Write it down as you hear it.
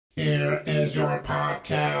Here is your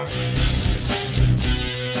podcast.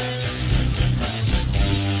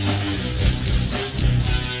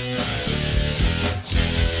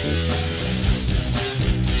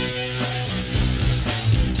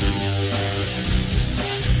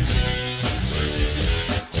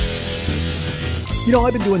 You know,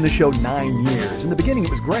 I've been doing this show 9 years. In the beginning,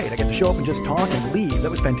 it was great. I got to show up and just talk and leave.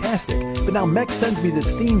 That was fantastic. But now Mex sends me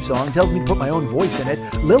this theme song, tells me to put my own voice in it.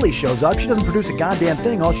 Lily shows up. She doesn't produce a goddamn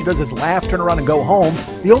thing. All she does is laugh, turn around, and go home.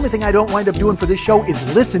 The only thing I don't wind up doing for this show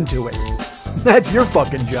is listen to it. That's your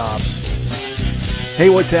fucking job. Hey,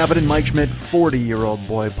 what's happening? Mike Schmidt, 40-year-old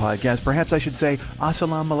boy podcast. Perhaps I should say,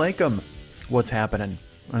 Assalamu alaikum. What's happening?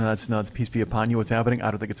 That's peace be upon you. What's happening? I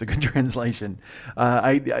don't think it's a good translation.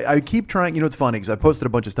 I keep trying. You know, it's funny because I posted a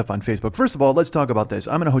bunch of stuff on Facebook. First of all, let's talk about this.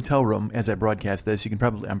 I'm in a hotel room as I broadcast this. You can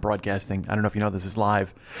probably, I'm broadcasting. I don't know if you know this is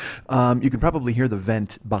live. You can probably hear the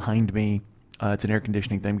vent behind me. It's an air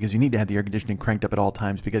conditioning thing because you need to have the air conditioning cranked up at all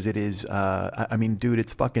times because it is, I mean, dude,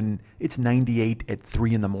 it's 98 at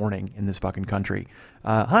 3 in the morning in this fucking country.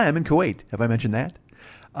 Hi, I'm in Kuwait. Have I mentioned that?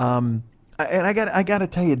 And I gotta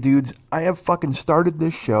tell you, dudes, I have fucking started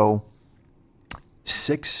this show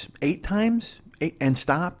 8 times and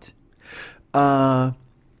stopped.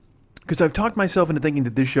 Because I've talked myself into thinking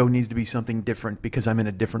that this show needs to be something different because I'm in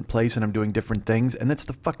a different place and I'm doing different things. And that's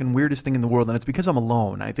the fucking weirdest thing in the world. And it's because I'm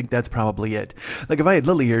alone. I think that's probably it. Like if I had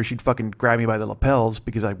Lily here, she'd fucking grab me by the lapels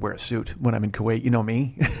because I wear a suit when I'm in Kuwait. You know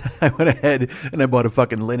me. I went ahead and I bought a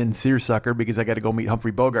fucking linen seersucker because I got to go meet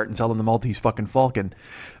Humphrey Bogart and sell him the Maltese fucking Falcon.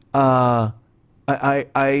 I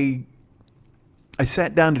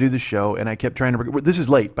sat down to do the show and I kept trying to. This is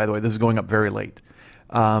late, by the way. This is going up very late.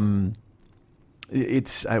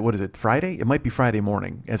 It's what is it? Friday? It might be Friday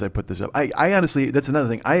morning as I put this up. I honestly, that's another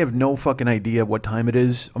thing. I have no fucking idea what time it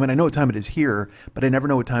is. I mean, I know what time it is here, but I never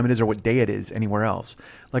know what time it is or what day it is anywhere else.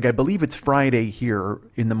 Like I believe it's Friday here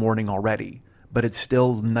in the morning already, but it's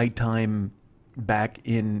still nighttime back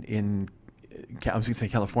in I was going to say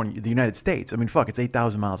California, the United States. I mean, fuck, it's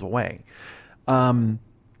 8,000 miles away. And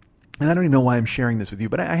I don't even know why I'm sharing this with you,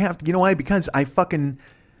 but I have to, you know why? Because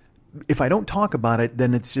if I don't talk about it,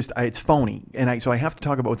 then it's just, it's phony. And so I have to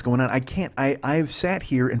talk about what's going on. I can't, I've sat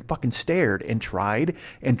here and fucking stared and tried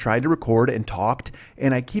to record and talked.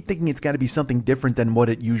 And I keep thinking it's got to be something different than what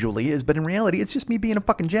it usually is. But in reality, it's just me being a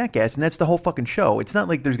fucking jackass. And that's the whole fucking show. It's not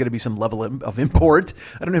like there's going to be some level of import.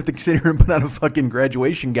 I don't have to sit here and put on a fucking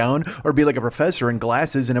graduation gown or be like a professor in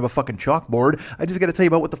glasses and have a fucking chalkboard. I just got to tell you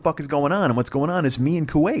about what the fuck is going on. And what's going on is me in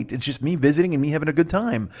Kuwait. It's just me visiting and me having a good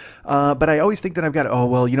time. But I always think that I've got,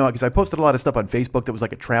 I posted a lot of stuff on Facebook that was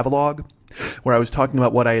like a travelogue where I was talking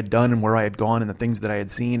about what I had done and where I had gone and the things that I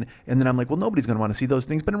had seen. And then I'm like, well, nobody's going to want to see those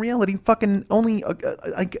things. But in reality, fucking only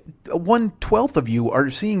like 1/12 of you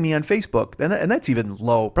are seeing me on Facebook. And that's even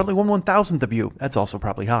low. Probably 1/1000th of you. That's also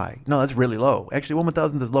probably high. No, that's really low. Actually,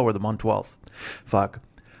 1/1000th is lower than 1/12. Fuck.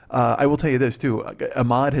 I will tell you this too.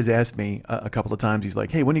 Ahmad has asked me a couple of times. He's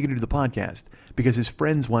like, hey, when are you going to do the podcast? Because his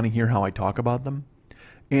friends want to hear how I talk about them.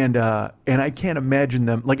 And I can't imagine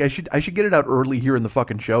them, like I should get it out early here in the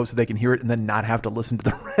fucking show so they can hear it and then not have to listen to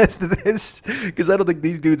the rest of this. Because I don't think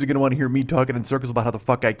these dudes are going to want to hear me talking in circles about how the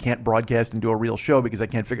fuck I can't broadcast and do a real show because I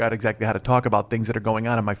can't figure out exactly how to talk about things that are going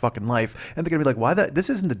on in my fucking life. And they're going to be like, this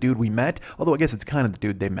isn't the dude we met. Although I guess it's kind of the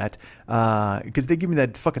dude they met. Because they give me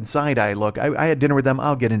that fucking side eye look. I had dinner with them.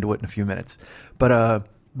 I'll get into it in a few minutes. But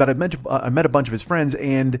I met a bunch of his friends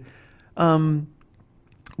and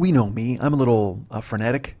we know me. I'm a little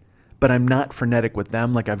frenetic, but I'm not frenetic with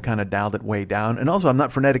them. Like I've kind of dialed it way down. And also I'm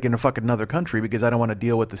not frenetic in a fucking another country because I don't want to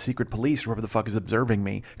deal with the secret police or whoever the fuck is observing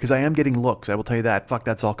me because I am getting looks. I will tell you that. Fuck,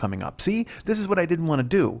 that's all coming up. See, this is what I didn't want to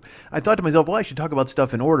do. I thought to myself, well, I should talk about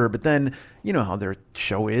stuff in order. But then, you know how their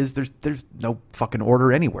show is. There's no fucking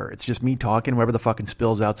order anywhere. It's just me talking. Wherever the fucking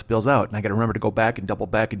spills out. And I got to remember to go back and double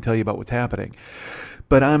back and tell you about what's happening.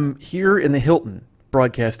 But I'm here in the Hilton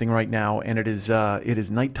broadcasting right now, and it is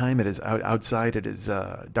nighttime. It is outside. It is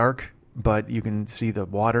dark, but you can see the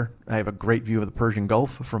water. I have a great view of the Persian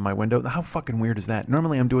Gulf from my window. How fucking weird is that?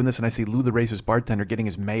 Normally I'm doing this and I see Lou the racist bartender getting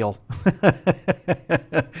his mail.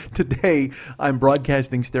 Today I'm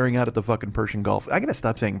broadcasting staring out at the fucking Persian Gulf. I gotta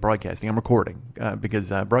stop saying broadcasting. I'm recording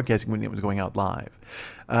because broadcasting when it was going out live.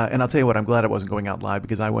 And I'll tell you what, I'm glad it wasn't going out live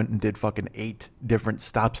because I went and did fucking 8 different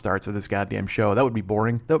stop starts of this goddamn show. That would be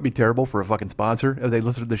boring. That would be terrible for a fucking sponsor. If they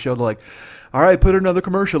listened to the show, they're like, all right, put another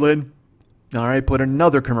commercial in. All right, put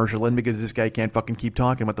another commercial in because this guy can't fucking keep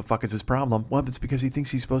talking. What the fuck is his problem? Well, it's because he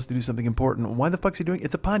thinks he's supposed to do something important. Why the fuck's he doing?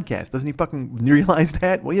 It's a podcast. Doesn't he fucking realize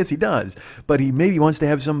that? Well, yes, he does. But he maybe wants to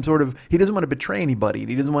have some sort of, he doesn't want to betray anybody.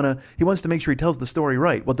 He wants to make sure he tells the story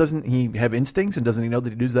right. Well, doesn't he have instincts, and doesn't he know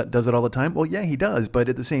that he does it all the time? Well, yeah, he does. But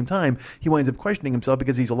at the same time, he winds up questioning himself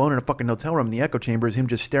because he's alone in a fucking hotel room. And the echo chamber is him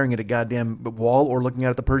just staring at a goddamn wall or looking out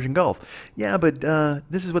at the Persian Gulf. Yeah, but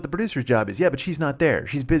this is what the producer's job is. Yeah, but she's not there.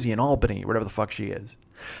 She's busy in Albany, whatever the fuck she is.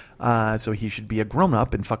 So he should be a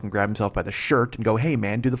grown-up and fucking grab himself by the shirt and go, hey,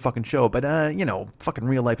 man, do the fucking show. But, fucking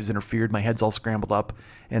real life has interfered. My head's all scrambled up.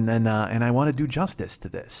 And then, and I want to do justice to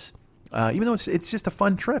this. Even though it's just a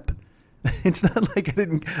fun trip. It's not like I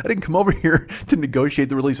didn't come over here to negotiate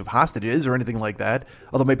the release of hostages or anything like that.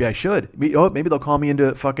 Although maybe I should. Maybe they'll call me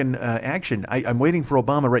into fucking action. I'm waiting for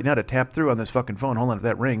Obama right now to tap through on this fucking phone. Hold on, if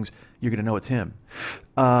that rings, you're going to know it's him.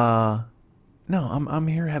 No, I'm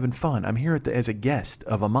here having fun. I'm here as a guest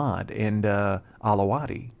of Ahmad and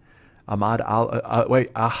Alawati. Ahmad,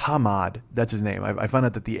 that's his name. I found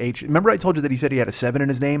out that the H... Remember I told you that he said he had a 7 in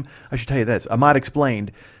his name? I should tell you this. Ahmad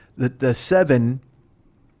explained that the 7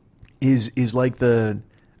 is like the...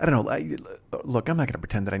 I don't know. Look, I'm not going to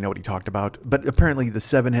pretend that I know what he talked about, but apparently the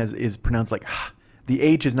 7 is pronounced like... The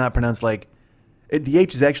H is not pronounced like... The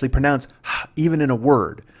H is actually pronounced even in a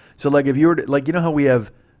word. So like if you were to... Like, you know how we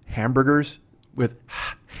have hamburgers with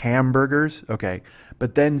hamburgers? Okay.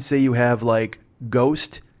 But then say you have like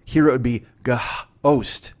ghost. Here it would be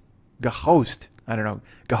gahost. Gahost. I don't know.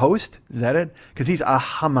 Gahost? Is that it? Because he's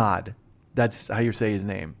Ahmad. That's how you say his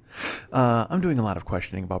name. I'm doing a lot of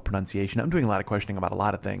questioning about pronunciation. I'm doing a lot of questioning about a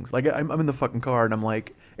lot of things. Like I'm in the fucking car and I'm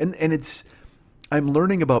like, and it's, I'm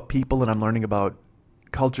learning about people and I'm learning about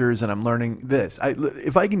cultures and I'm learning this.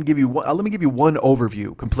 If I can give you one, let me give you one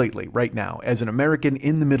overview completely right now. As an American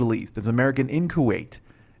in the Middle East, as an American in Kuwait,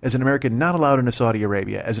 as an American not allowed into Saudi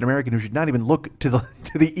Arabia, as an American who should not even look to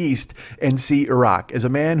the east and see Iraq, as a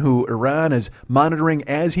man who Iran is monitoring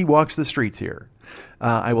as he walks the streets here,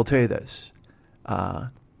 I will tell you this.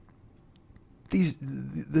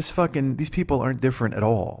 These people aren't different at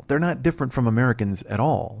all. They're not different from Americans at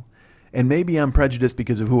all. And maybe I'm prejudiced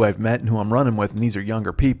because of who I've met and who I'm running with, and these are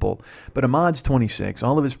younger people. But Ahmad's 26.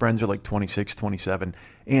 All of his friends are like 26, 27.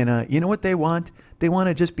 And you know what they want? They want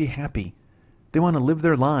to just be happy. They want to live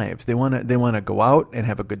their lives. They want to go out and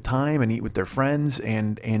have a good time and eat with their friends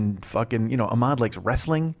and fucking, Ahmad likes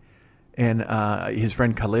wrestling. And his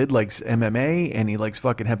friend Khalid likes MMA, and he likes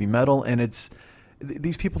fucking heavy metal. And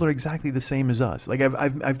these people are exactly the same as us. Like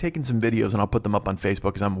I've taken some videos and I'll put them up on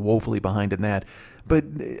Facebook because I'm woefully behind in that. But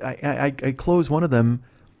I closed one of them.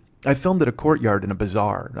 I filmed at a courtyard in a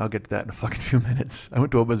bazaar. I'll get to that in a fucking few minutes. I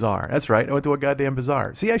went to a bazaar. That's right. I went to a goddamn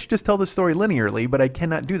bazaar. See, I should just tell this story linearly, but I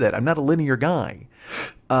cannot do that. I'm not a linear guy.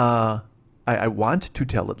 I want to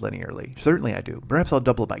tell it linearly. Certainly I do. Perhaps I'll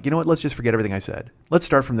double it back. You know what? Let's just forget everything I said. Let's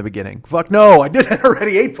start from the beginning. Fuck no, I did that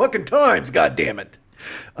already 8 fucking times. God damn it.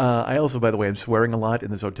 I also, by the way, I'm swearing a lot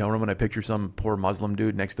in this hotel room, and I picture some poor Muslim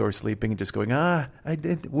dude next door sleeping and just going,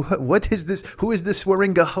 what is this? Who is this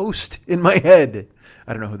swearing a host in my head?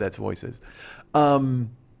 I don't know who that voice is. I'm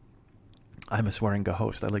a swearing a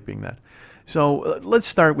host. I like being that. So let's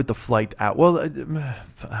start with the flight out. Well,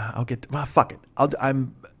 fuck it.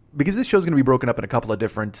 Because this show's going to be broken up in a couple of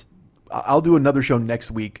different... I'll do another show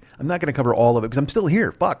next week. I'm not going to cover all of it because I'm still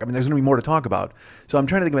here. Fuck. I mean, there's going to be more to talk about. So I'm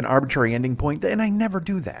trying to think of an arbitrary ending point, and I never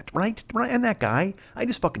do that, right? I'm that guy. I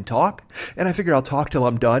just fucking talk, and I figure I'll talk till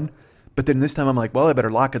I'm done. But then this time I'm like, well, I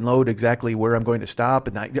better lock and load exactly where I'm going to stop.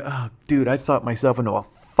 And dude, I thought myself into a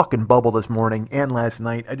fucking bubble this morning and last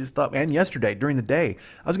night. I just thought, and yesterday during the day,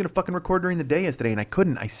 I was going to fucking record during the day yesterday, and I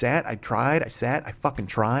couldn't. I fucking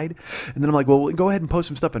tried. And then I'm like, well, go ahead and post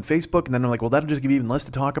some stuff on Facebook. And then I'm like, well, that'll just give you even less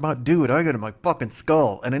to talk about. Dude, I got in my fucking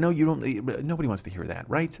skull. And I know nobody wants to hear that,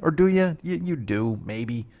 right? Or do you? You do,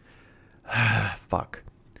 maybe. Fuck.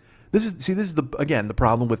 This is the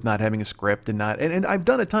problem with not having a script and I've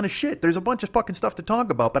done a ton of shit. There's a bunch of fucking stuff to talk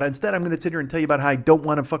about, but instead I'm going to sit here and tell you about how I don't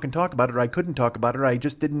want to fucking talk about it, or I couldn't talk about it, or I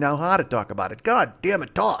just didn't know how to talk about it. God damn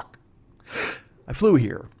it, talk. I flew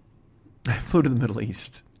here. I flew to the Middle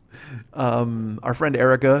East. Our friend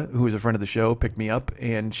Erica, who is a friend of the show, picked me up,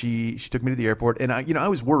 and she took me to the airport, and I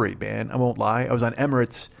was worried, man. I won't lie. I was on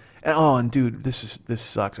Emirates. And dude, this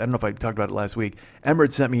sucks. I don't know if I talked about it last week.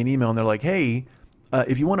 Emirates sent me an email, and they're like, hey,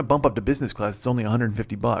 if you want to bump up to business class, it's only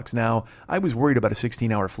 $150. Now, I was worried about a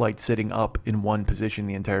 16-hour flight sitting up in one position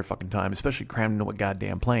the entire fucking time, especially crammed into a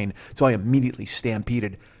goddamn plane. So I immediately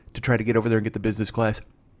stampeded to try to get over there and get the business class.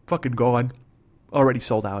 Fucking gone. Already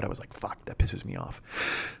sold out. I was like, fuck, that pisses me off.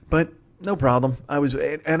 But No problem. I was,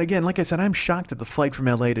 and again, like I said, I'm shocked that the flight from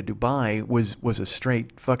LA to Dubai was a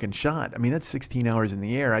straight fucking shot. I mean, that's 16 hours in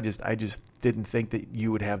the air. I just didn't think that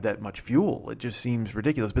you would have that much fuel. It just seems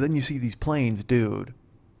ridiculous. But then you see these planes, dude.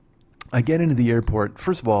 I get into the airport.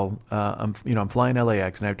 First of all, I'm flying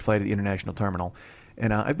LAX and I have to fly to the international terminal.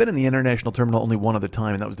 And I've been in the international terminal only one other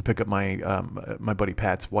time, and that was to pick up my buddy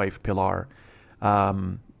Pat's wife, Pilar.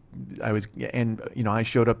 I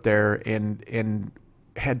showed up there and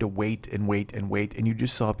had to wait and wait and wait, and you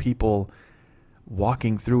just saw people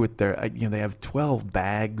walking through it there. They have 12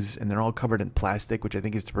 bags, and they're all covered in plastic, which I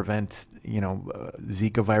think is to prevent,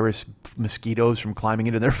 Zika virus mosquitoes from climbing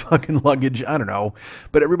into their fucking luggage. I don't know.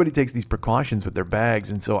 But everybody takes these precautions with their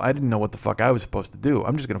bags, and so I didn't know what the fuck I was supposed to do.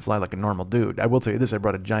 I'm just going to fly like a normal dude. I will tell you this, I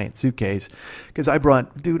brought a giant suitcase, because I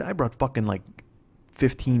brought fucking like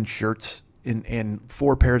 15 shirts and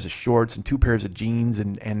 4 pairs of shorts and 2 pairs of jeans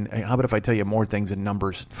and how about if I tell you more things in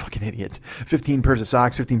numbers? Fucking idiot. 15 pairs of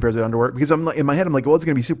socks, 15 pairs of underwear, because I'm in my head I'm like, well, it's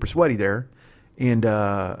going to be super sweaty there, and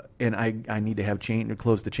I need to have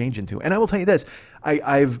clothes to change into. And I will tell you this,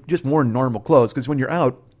 I've just worn normal clothes, because when you're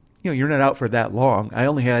out, you're not out for that long. I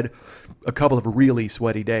only had a couple of really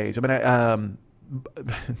sweaty days. I mean,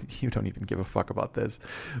 you don't even give a fuck about this,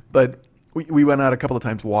 but we went out a couple of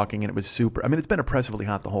times walking, and it was super. I mean, it's been oppressively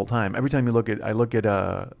hot the whole time. Every time I look at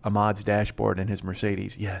Ahmad's dashboard and his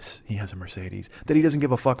Mercedes. Yes, he has a Mercedes that he doesn't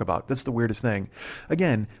give a fuck about. That's the weirdest thing.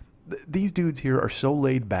 Again, these dudes here are so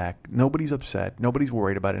laid back. Nobody's upset. Nobody's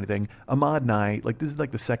worried about anything. Ahmad and I, like, this is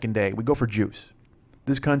like the second day. We go for juice.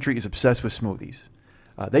 This country is obsessed with smoothies.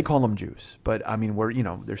 They call them juice, but I mean,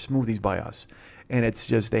 they're smoothies by us. And it's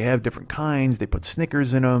just, they have different kinds. They put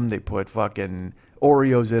Snickers in them. They put fucking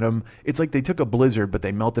Oreos in them. It's like they took a Blizzard, but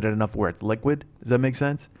they melted it enough where it's liquid. Does that make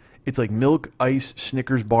sense? It's like milk, ice,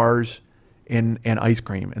 Snickers bars, and ice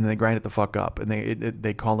cream, and then they grind it the fuck up, and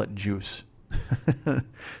they call it juice.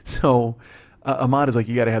 So Ahmad is like,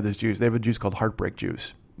 you got to have this juice. They have a juice called Heartbreak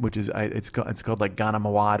Juice, which is it's called like Ghana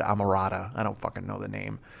Mawad Amarada. I don't fucking know the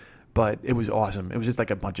name, but it was awesome. It was just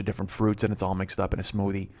like a bunch of different fruits, and it's all mixed up in a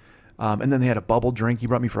smoothie. And then they had a bubble drink. He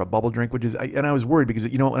brought me for a bubble drink, and I was worried because,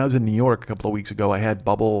 when I was in New York a couple of weeks ago, I had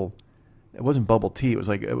it wasn't bubble tea. It was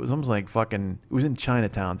almost like fucking, it was in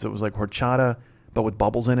Chinatown. So it was like horchata, but with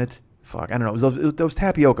bubbles in it. Fuck, I don't know. It was those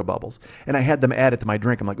tapioca bubbles. And I had them add it to my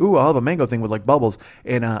drink. I'm like, ooh, I'll have a mango thing with like bubbles.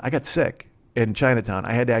 And I got sick in Chinatown.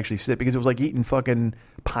 I had to actually sit because it was like eating fucking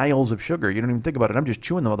piles of sugar. You don't even think about it. I'm just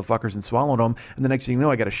chewing the motherfuckers and swallowing them. And the next thing you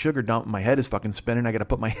know, I got a sugar dump. My head is fucking spinning. I got to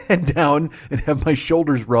put my head down and have my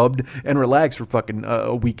shoulders rubbed and relax for fucking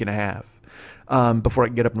a week and a half before I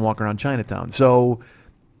can get up and walk around Chinatown. So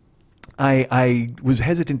I was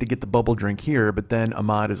hesitant to get the bubble drink here, but then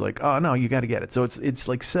Ahmad is like, oh no, you got to get it. So it's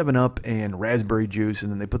like 7-Up and raspberry juice,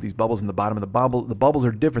 and then they put these bubbles in the bottom of the bubble. The bubbles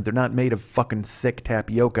are different. They're not made of fucking thick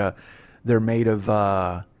tapioca. They're made of,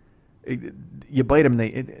 you bite them,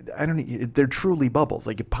 they're truly bubbles.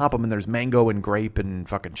 Like you pop them and there's mango and grape and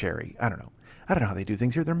fucking cherry. I don't know how they do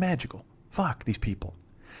things here. They're magical. Fuck these people.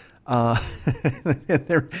 And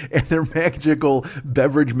their magical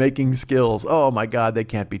beverage making skills. Oh my God, they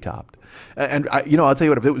can't be topped. And I'll tell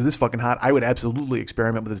you what, if it was this fucking hot, I would absolutely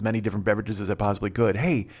experiment with as many different beverages as I possibly could.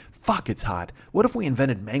 Hey, fuck, it's hot. What if we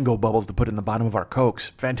invented mango bubbles to put in the bottom of our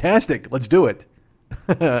Cokes? Fantastic. Let's do it.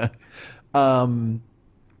 How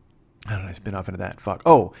did I spin off into that? Fuck.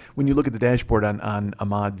 Oh, when you look at the dashboard on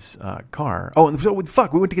Ahmad's car. Oh, and so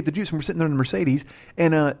fuck, we went to get the juice and we're sitting there in the Mercedes.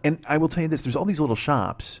 And I will tell you this: there's all these little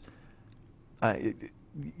shops. I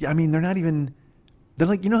mean, they're not even. They're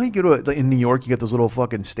like, how you go to in New York, you get those little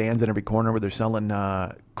fucking stands at every corner where they're selling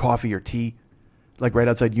coffee or tea, like right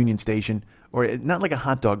outside Union Station, or not like a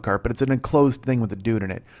hot dog cart, but it's an enclosed thing with a dude in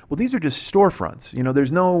it. Well, these are just storefronts.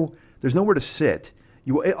 There's nowhere to sit.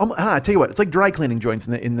 I tell you what, it's like dry cleaning joints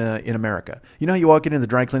in America. You know how you walk into the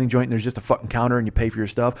dry cleaning joint and there's just a fucking counter and you pay for your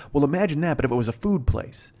stuff? Well, imagine that, but if it was a food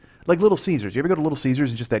place. Like Little Caesars. You ever go to Little Caesars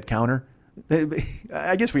and just that counter?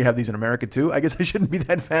 I guess we have these in America too. I guess I shouldn't be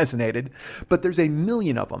that fascinated. But there's a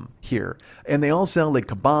million of them here. And they all sell like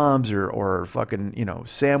kebabs or fucking,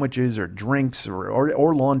 sandwiches or drinks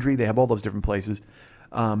or laundry. They have all those different places.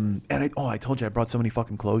 And I told you I brought so many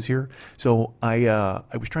fucking clothes here. So I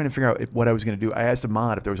was trying to figure out what I was going to do. I asked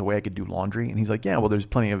Ahmad if there was a way I could do laundry, and he's like, yeah, well, there's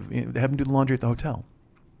plenty of, they have him do the laundry at the hotel.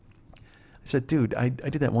 I said, dude, I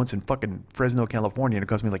did that once in fucking Fresno, California, and it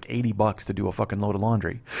cost me like $80 to do a fucking load of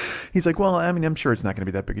laundry. He's like, well, I mean, I'm sure it's not going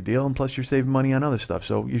to be that big a deal, and plus you're saving money on other stuff,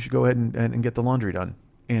 so you should go ahead and get the laundry done.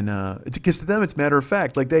 And because to them it's matter of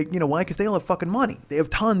fact, like why? Because they all have fucking money. They have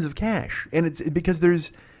tons of cash, and it's because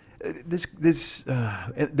there's this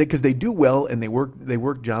because they do well and they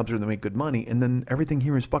work jobs where they make good money, and then everything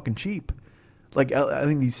here is fucking cheap. Like I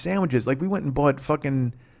think these sandwiches, like we went and bought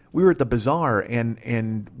fucking. We were at the bazaar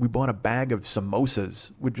and we bought a bag of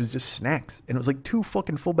samosas, which was just snacks, and it was like 2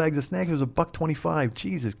 fucking full bags of snacks. It was $1.25.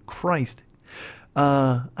 Jesus Christ.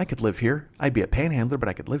 I could live here. I'd be a panhandler, but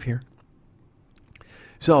I could live here.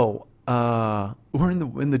 So we're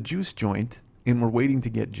in the juice joint, and we're waiting to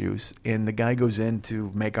get juice. And the guy goes in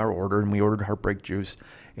to make our order, and we ordered heartbreak juice,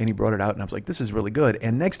 and he brought it out, and I was like, "This is really good."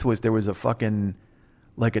 And next to us there was a fucking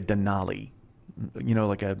like a Denali, you know,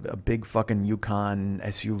 like a big fucking Yukon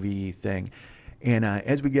SUV thing. And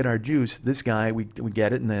as we get our juice, this guy, we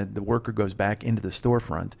get it, and the worker goes back into the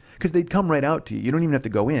storefront because they'd come right out to you. You don't even have to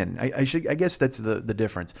go in. I guess that's the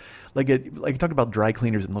difference. Like I talked about dry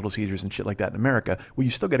cleaners and Little Caesars and shit like that in America. Well, you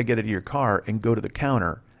still got to get out of your car and go to the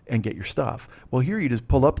counter and get your stuff. Well, here you just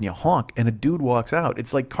pull up and you honk, and a dude walks out.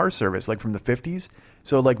 It's like car service, like from the 50s.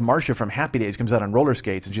 So like Marcia from Happy Days comes out on roller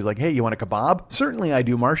skates, and she's like, "Hey, you want a kebab?" "Certainly I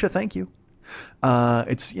do, Marcia. Thank you."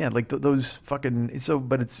 It's like those fucking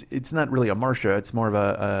but it's not really a Marsha. It's more of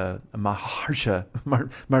a Maharsha,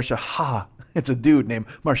 Marsha Ha. It's a dude named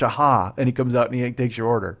Marsha Ha, and he comes out and he takes your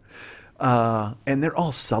order. And they're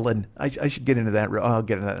all sullen. I should get into that. I'll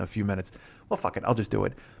get into that in a few minutes. Well, fuck it. I'll just do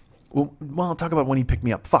it. Well, I'll talk about when he picked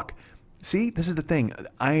me up. Fuck. See, this is the thing.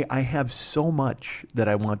 I have so much that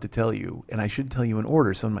I want to tell you, and I should tell you in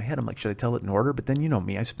order. So in my head, I'm like, should I tell it in order? But then you know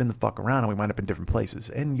me, I spin the fuck around, and we wind up in different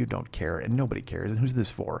places, and you don't care, and nobody cares. And who's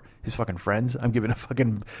this for? His fucking friends? I'm giving a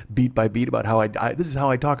fucking beat by beat about how this is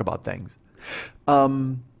how I talk about things.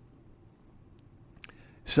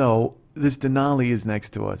 So this Denali is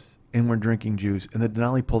next to us, and we're drinking juice, and the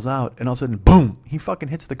Denali pulls out, and all of a sudden, boom, he fucking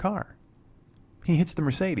hits the car. He hits the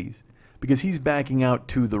Mercedes. Because he's backing out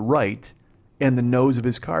to the right, and the nose of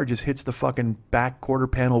his car just hits the fucking back quarter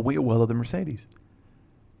panel wheel well of the Mercedes.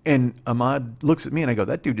 And Ahmad looks at me, and I go,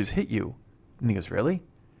 "That dude just hit you." And he goes, "Really?"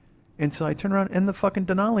 And so I turn around, and the fucking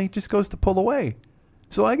Denali just goes to pull away.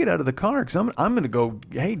 So I get out of the car, because I'm going to go,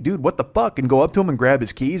 "Hey, dude, what the fuck?" And go up to him and grab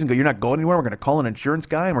his keys and go, "You're not going anywhere. We're going to call an insurance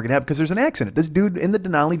guy, and we're going to have," because there's an accident. This dude in the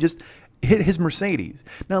Denali just hit his Mercedes.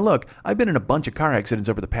 Now, look, I've been in a bunch of car accidents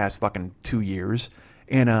over the past fucking 2 years.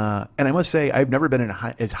 And I must say, I've never been in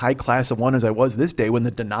as high class of one as I was this day when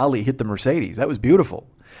the Denali hit the Mercedes. That was beautiful.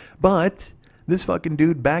 But this fucking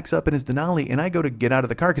dude backs up in his Denali, and I go to get out of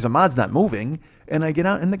the car because Ahmad's not moving. And I get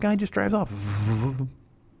out, and the guy just drives off.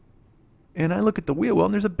 And I look at the wheel well,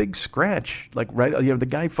 and there's a big scratch. Like, right, you know, the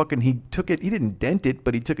guy fucking, he didn't dent it,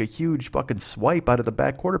 but he took a huge fucking swipe out of the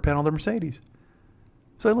back quarter panel of the Mercedes.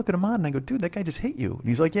 So I look at Ahmad, and I go, "Dude, that guy just hit you." And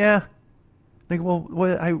he's like, "Yeah." I go,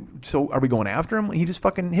 "Well, so are we going after him?" He just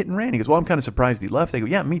fucking hit and ran. He goes, "Well, I'm kind of surprised he left." I go,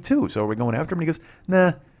 "Yeah, me too. So are we going after him?" And he goes,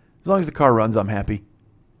 "Nah, as long as the car runs, I'm happy."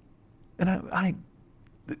 And I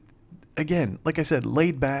again, like I said,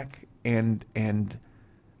 laid back, and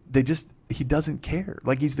he doesn't care.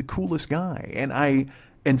 Like, he's the coolest guy.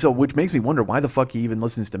 And so, which makes me wonder why the fuck he even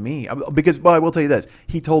listens to me. Because, well, I will tell you this.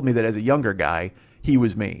 He told me that as a younger guy, he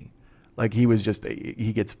was me. Like, he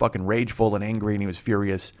gets fucking rageful and angry, and he was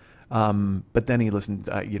furious. But then he listened,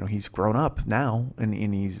 you know, he's grown up now, and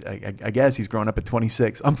he's, I guess he's grown up at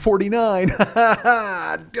 26. I'm 49.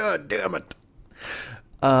 God damn it.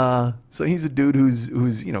 So he's a dude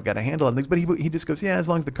who's, you know, got a handle on things, but he just goes, "Yeah, as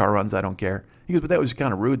long as the car runs, I don't care." He goes, "But that was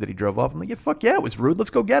kind of rude that he drove off." I'm like, "Yeah, fuck yeah, it was rude.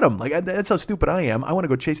 Let's go get him." Like, that's how stupid I am. I want to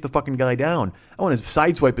go chase the fucking guy down. I want to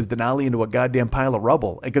sideswipe his Denali into a goddamn pile of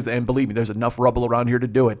rubble. And believe me, there's enough rubble around here to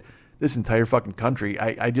do it. This entire fucking country.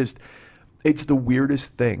 It's the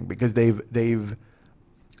weirdest thing because there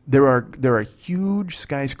are huge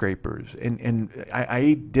skyscrapers, and I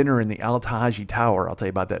ate dinner in the Al Tahaji Tower. I'll tell you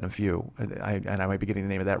about that in a few. I might be getting the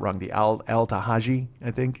name of that wrong. The Al Tahaji, I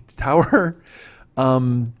think, Tower.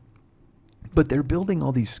 But they're building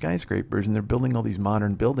all these skyscrapers, and they're building all these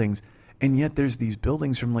modern buildings, and yet there's these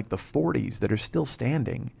buildings from like the 40s that are still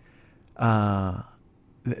standing.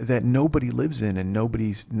 That nobody lives in and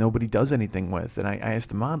nobody does anything with. And I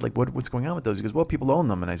asked Ahmad, like, what's going on with those? He goes, "Well, people own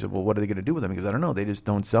them." And I said, "Well, what are they going to do with them?" He goes, "I don't know. They just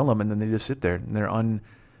don't sell them, and then they just sit there, and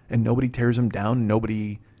and nobody tears them down.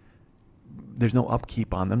 There's no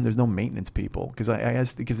upkeep on them. There's no maintenance people." Because I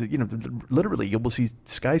asked, because, you know, literally you will see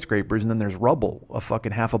skyscrapers, and then there's rubble a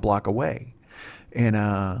fucking half a block away, and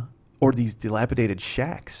or these dilapidated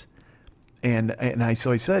shacks.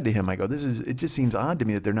 So I said to him, I go, it just seems odd to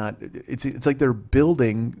me that they're not, it's like they're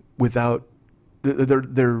building without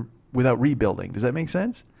rebuilding. Does that make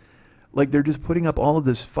sense? Like, they're just putting up all of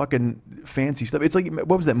this fucking fancy stuff. It's like,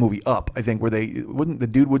 what was that movie, Up, I think, where the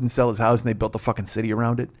dude wouldn't sell his house and they built a fucking city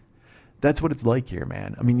around it? That's what it's like here,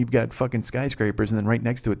 man. I mean, you've got fucking skyscrapers, and then right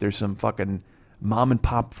next to it, there's some fucking mom and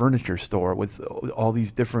pop furniture store with all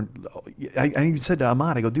these different. I even said to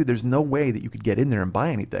Ahmad, I go, dude, there's no way that you could get in there and buy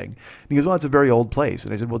anything. And he goes, well, it's a very old place.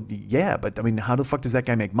 And I said, well, yeah, but I mean, how the fuck does that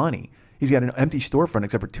guy make money? He's got an empty storefront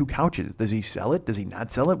except for 2 couches. Does he sell it? Does he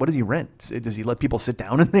not sell it? What does he rent? Does he let people sit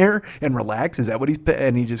down in there and relax? Is that what he's?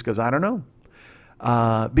 And he just goes, I don't know.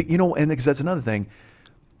 But you know, and because that's another thing,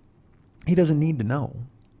 he doesn't need to know.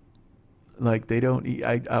 Like they don't.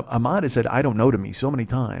 Ahmad has said, "I don't know" to me so many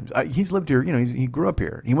times. He's lived here. You know, he grew up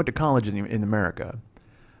here. He went to college in America.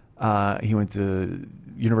 He went to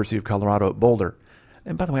University of Colorado at Boulder.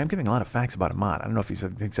 And by the way, I'm giving a lot of facts about Ahmad. I don't know if he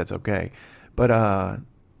thinks that's okay, but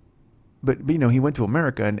you know, he went to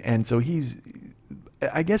America, and so he's.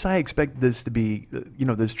 I guess I expect this to be, you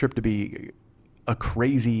know, this trip to be a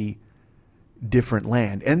crazy different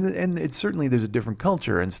land, and it's certainly there's a different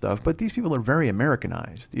culture and stuff, but these people are very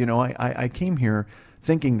Americanized. You know, I came here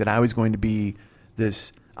thinking that I was going to be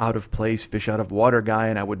this out of place, fish out of water guy,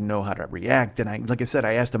 and I wouldn't know how to react. And like I said,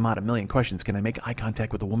 I asked Ahmad a million questions. Can I make eye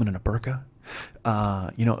contact with a woman in a burqa?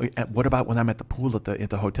 You know, what about when I'm at the pool at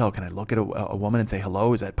the hotel? Can I look at a woman and say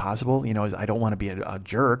hello? Is that possible? You know, I don't want to be a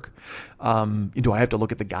jerk. Do I have to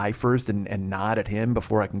look at the guy first and nod at him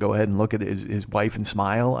before I can go ahead and look at his wife and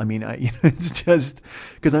smile? I mean, you know, it's just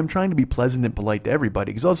because I'm trying to be pleasant and polite to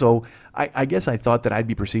everybody. Because also, I guess I thought that I'd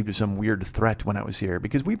be perceived as some weird threat when I was here,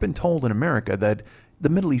 because we've been told in America that the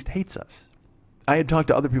Middle East hates us. I had talked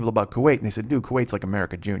to other people about Kuwait, and they said, dude, Kuwait's like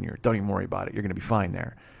America Junior. Don't even worry about it. You're going to be fine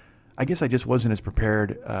there. I guess I just wasn't as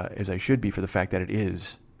prepared as I should be for the fact that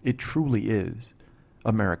it truly is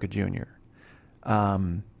America Junior. I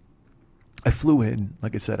flew in,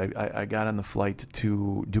 like I said, I got on the flight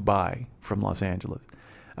to Dubai from Los Angeles.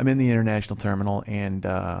 I'm in the international terminal, and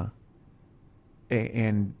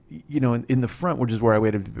you know, in the front, which is where I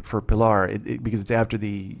waited for Pilar, because it's after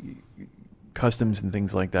the customs and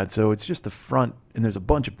things like that, so it's just the front, and there's a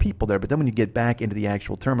bunch of people there. But then when you get back into the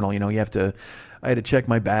actual terminal, you know, I had to check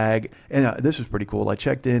my bag, and this was pretty cool. I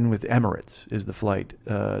checked in with Emirates, is the flight,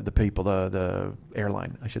 the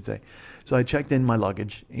airline, I should say. So I checked in my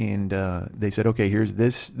luggage, and they said, okay, here's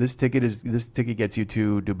this ticket gets you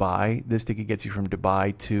to Dubai. This ticket gets you from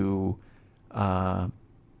Dubai to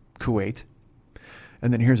Kuwait.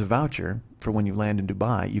 And then here's a voucher for when you land in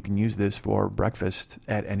Dubai. You can use this for breakfast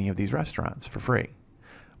at any of these restaurants for free,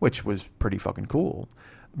 which was pretty fucking cool,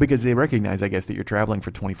 because they recognize, I guess, that you're traveling for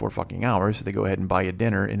 24 fucking hours. So they go ahead and buy you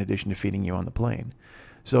dinner in addition to feeding you on the plane.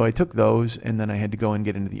 So I took those, and then I had to go and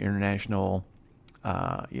get into the international.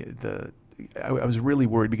 I was really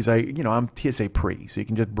worried because I'm TSA pre, so you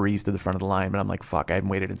can just breeze to the front of the line. But I'm like, fuck, I haven't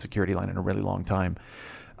waited in security line in a really long time.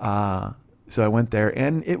 So I went there,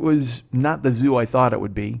 and it was not the zoo I thought it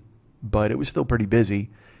would be, but it was still pretty busy.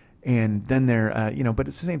 And then there, you know, but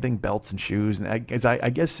it's the same thing, belts and shoes. And I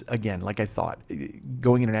guess, again, like I thought,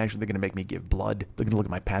 going international, they're going to make me give blood. They're going to look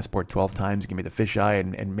at my passport 12 times, give me the fisheye,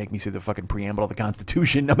 and make me say the fucking preamble of the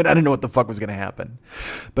Constitution. I mean, I didn't know what the fuck was going to happen.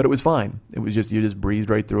 But it was fine. It was just, you just breezed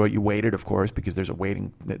right through it. You waited, of course, because there's a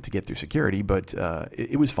waiting to get through security, but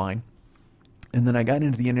it was fine. And then I got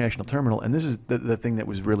into the international terminal, and this is the thing that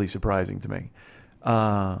was really surprising to me.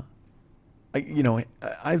 You know,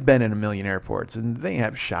 I've been in a million airports, and they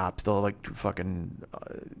have shops. They'll like fucking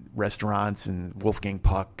restaurants and Wolfgang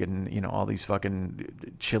Puck and, you know, all these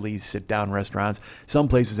fucking Chili's sit-down restaurants. Some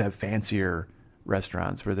places have fancier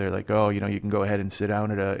restaurants where they're like, oh, you know, you can go ahead and sit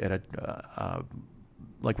down at a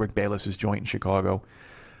like Rick Bayless's joint in Chicago.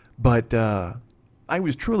 But I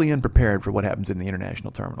was truly unprepared for what happens in the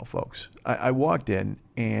international terminal, folks. I walked in,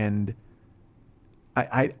 and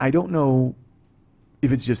I don't know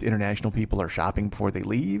if it's just international people are shopping before they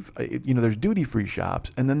leave. You know, there's duty-free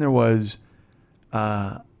shops, and then there was,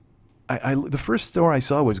 the first store I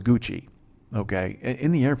saw was Gucci, okay,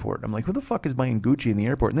 in the airport. I'm like, who the fuck is buying Gucci in the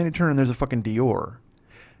airport? And then I turn and there's a fucking Dior,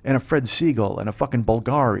 and a Fred Siegel, and a fucking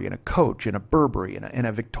Bulgari, and a Coach, and a Burberry, and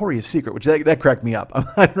a Victoria's Secret, which that cracked me up.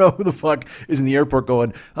 I don't know who the fuck is in the airport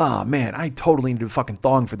going, oh man, I totally need a fucking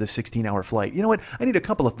thong for this 16-hour flight. You know what? I need a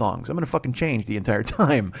couple of thongs. I'm going to fucking change the entire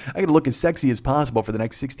time. I got to look as sexy as possible for the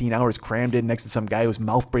next 16 hours crammed in next to some guy who's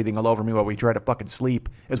mouth breathing all over me while we try to fucking sleep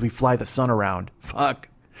as we fly the sun around. Fuck.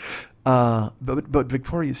 But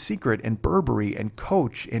Victoria's Secret and Burberry and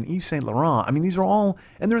Coach and Yves Saint Laurent, I mean, these are all,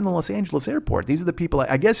 and they're in the Los Angeles airport. These are the people,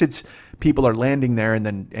 I guess it's people are landing there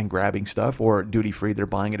and grabbing stuff, or duty free, they're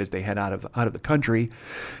buying it as they head out of the country.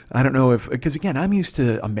 I don't know because again, I'm used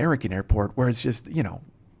to American airport where it's just, you know,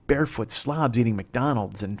 barefoot slobs eating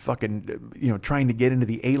McDonald's and fucking, you know, trying to get into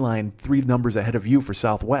the A line 3 numbers ahead of you for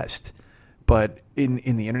Southwest. But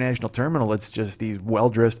in the international terminal, it's just these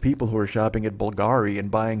well-dressed people who are shopping at Bulgari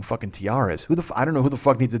and buying fucking tiaras. I don't know who the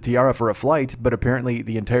fuck needs a tiara for a flight, but apparently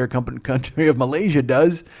the entire country of Malaysia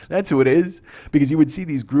does. That's who it is. Because you would see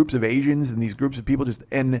these groups of Asians and these groups of people just,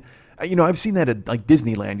 and you know, I've seen that at like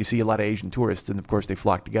Disneyland. You see a lot of Asian tourists, and of course they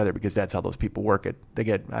flock together because that's how those people work it. They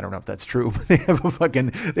get, I don't know if that's true, but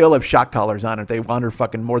they all have shock collars on it. They wander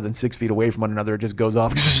fucking more than 6 feet away from one another. It just goes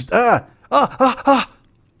off.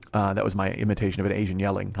 That was my imitation of an Asian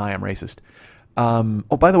yelling, "Hi, I'm racist."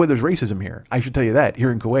 Oh, by the way, there's racism here. I should tell you that.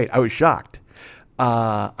 Here in Kuwait, I was shocked.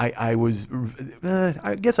 I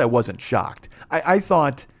guess I wasn't shocked. I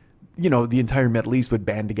thought, you know, the entire Middle East would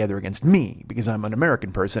band together against me because I'm an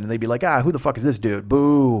American person, and they'd be like, who the fuck is this dude?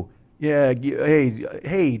 Boo. Yeah,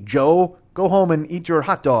 hey, Joe, go home and eat your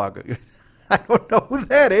hot dog. I don't know who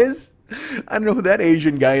that is. I don't know who that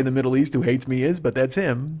Asian guy in the Middle East who hates me is, but that's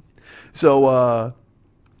him. So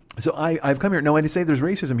I've come here. No, I didn't say there's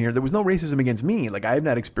racism here. There was no racism against me. Like, I have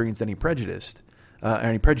not experienced any prejudice,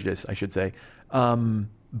 I should say.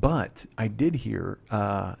 But I did hear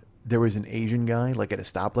there was an Asian guy, like at a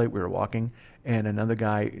stoplight, we were walking, and another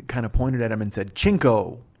guy kind of pointed at him and said,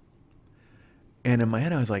 "Chinko." And in my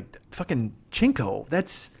head, I was like, fucking Chinko?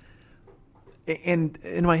 That's... And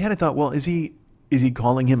in my head, I thought, well, is he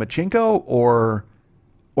calling him a Chinko, or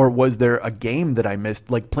was there a game that I missed,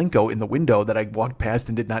 like Plinko in the window, that I walked past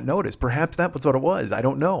and did not notice? Perhaps that was what it was. I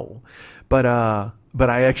don't know. But I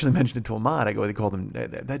actually mentioned it to Ahmad. I go, they called him,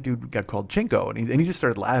 that dude got called Chinko. And he just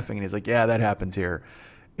started laughing, and he's like, yeah, that happens here.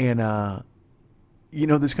 And, you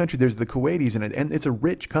know, this country, there's the Kuwaitis in it, and it's a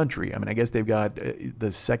rich country. I mean, I guess they've got the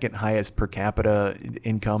second highest per capita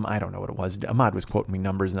income. I don't know what it was. Ahmad was quoting me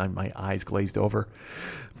numbers, and my eyes glazed over.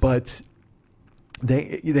 But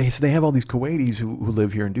they have all these Kuwaitis who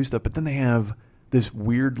live here and do stuff, but then they have this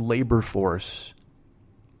weird labor force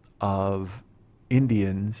of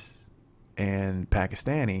Indians and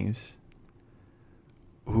Pakistanis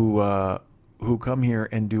who come here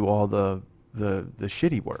and do all the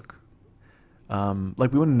shitty work.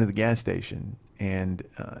 Like, we went into the gas station, and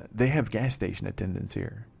they have gas station attendants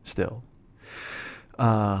here still.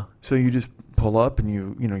 So you just pull up and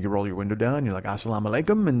you roll your window down. You're like, "Assalamu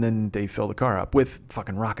alaikum," and then they fill the car up with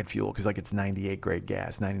fucking rocket fuel, because like it's 98 grade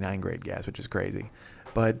gas, 99 grade gas, which is crazy.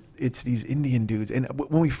 But it's these Indian dudes. And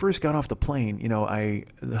when we first got off the plane, you know, I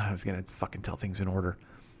was gonna fucking tell things in order,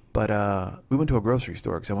 but we went to a grocery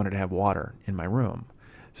store because I wanted to have water in my room.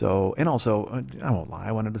 So, and also, I won't lie,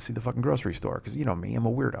 I wanted to see the fucking grocery store because, you know me, I'm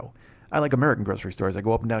a weirdo. I like American grocery stores. I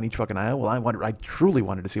go up and down each fucking aisle. Well, I truly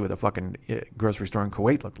wanted to see what the fucking grocery store in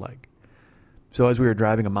Kuwait looked like. So as we were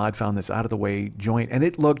driving, Ahmad found this out-of-the-way joint, and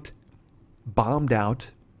it looked bombed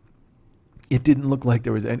out. It didn't look like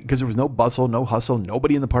there was any, because there was no bustle, no hustle,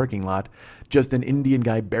 nobody in the parking lot, just an Indian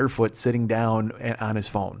guy barefoot sitting down on his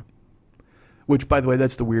phone. Which, by the way,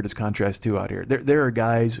 that's the weirdest contrast, too, out here. There are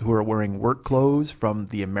guys who are wearing work clothes from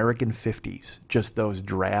the American 50s, just those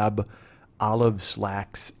drab olive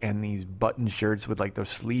slacks and these button shirts with like those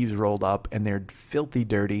sleeves rolled up, and they're filthy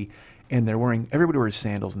dirty, and everybody wears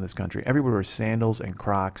sandals in this country. Everybody wears sandals and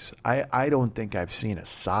Crocs. I don't think I've seen a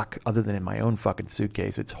sock other than in my own fucking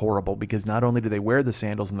suitcase. It's horrible, because not only do they wear the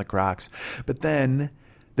sandals and the Crocs, but then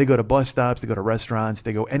they go to bus stops, they go to restaurants,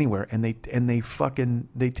 they go anywhere, and they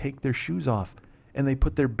take their shoes off, and they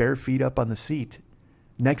put their bare feet up on the seat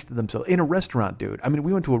next to themselves in a restaurant, dude. I mean,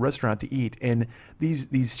 we went to a restaurant to eat, and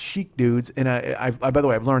these chic dudes, and I by the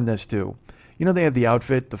way, I've learned this too. You know, they have the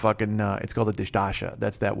outfit, the fucking, it's called a dishdasha.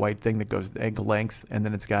 That's that white thing that goes ankle length, and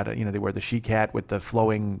then it's got they wear the chic hat with the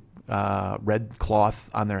flowing red cloth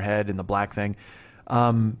on their head and the black thing.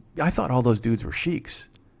 I thought all those dudes were sheiks.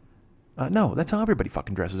 No, that's how everybody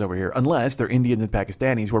fucking dresses over here. Unless they're Indians and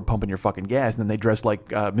Pakistanis who are pumping your fucking gas, and then they dress like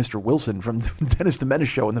Mr. Wilson from the Dennis the Menace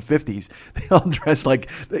show in the 50s. They all dress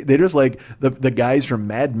like, they dress like the guys from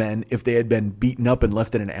Mad Men if they had been beaten up and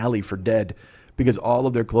left in an alley for dead. Because all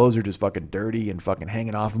of their clothes are just fucking dirty and fucking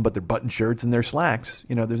hanging off them, but they're button shirts and they're slacks.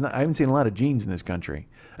 You know, I haven't seen a lot of jeans in this country.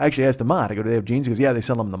 I actually asked Ahmad, I go, "Do they have jeans?" He goes, "Yeah, they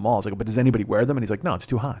sell them in the malls." I go, "But does anybody wear them?" And he's like, "No, it's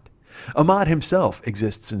too hot." Ahmad himself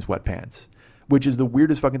exists in sweatpants, which is the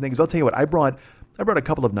weirdest fucking thing. Because I'll tell you what, I brought a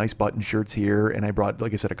couple of nice button shirts here, and I brought,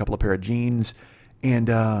 like I said, a couple of pair of jeans. And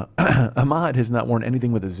Ahmad has not worn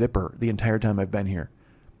anything with a zipper the entire time I've been here.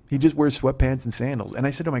 He just wears sweatpants and sandals. And I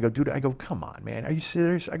said to him, I go, "Dude," I go, "Come on, man. Are you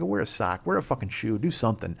serious?" I go, "Wear a sock. Wear a fucking shoe. Do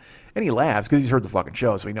something." And he laughs because he's heard the fucking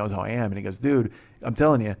show, so he knows how I am. And he goes, "Dude, I'm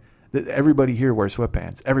telling you, that everybody here wears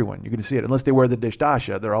sweatpants. Everyone. You're going to see it. Unless they wear the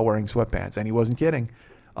dishdasha, they're all wearing sweatpants." And he wasn't kidding.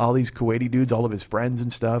 All these Kuwaiti dudes, all of his friends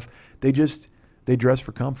and stuff, they dress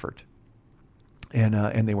for comfort.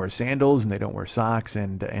 and they wear sandals and they don't wear socks,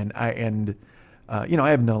 and you know, I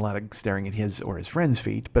haven't done a lot of staring at his or his friends'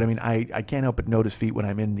 feet, but I mean, I can't help but notice feet when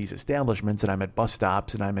I'm in these establishments and I'm at bus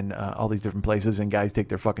stops and I'm in all these different places, and guys take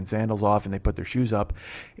their fucking sandals off and they put their shoes up,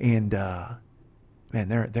 and man,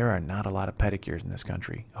 there are not a lot of pedicures in this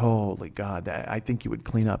country. Holy God, I think you would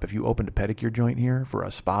clean up if you opened a pedicure joint here for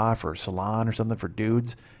a spa, for a salon or something for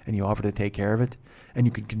dudes, and you offer to take care of it, and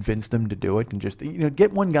you could convince them to do it, and just, you know,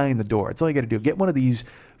 get one guy in the door. That's all you got to do. Get one of these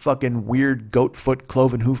fucking weird goat foot,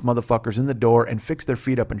 cloven hoof motherfuckers in the door and fix their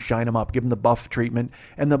feet up and shine them up. Give them the buff treatment,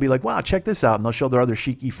 and they'll be like, wow, check this out, and they'll show their other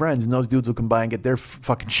cheeky friends, and those dudes will come by and get their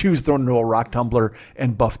fucking shoes thrown into a rock tumbler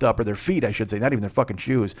and buffed up, or their feet, I should say, not even their fucking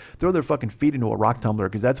shoes. Throw their fucking feet into a rock tumbler,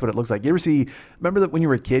 because that's what it looks like. You ever see, remember that when you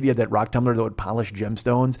were a kid, you had that rock tumbler that would polish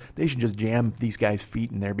gemstones? They should just jam these guys'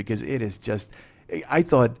 feet in there, because it is just, I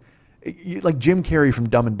thought, like Jim Carrey from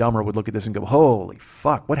Dumb and Dumber would look at this and go, holy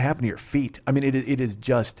fuck, what happened to your feet? I mean, it is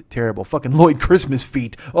just terrible. Fucking Lloyd Christmas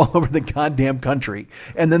feet all over the goddamn country.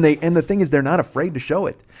 And then the thing is, they're not afraid to show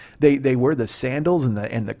it. They wear the sandals and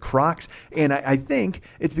the Crocs. And I think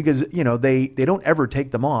it's because, you know, they don't ever take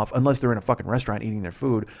them off unless they're in a fucking restaurant eating their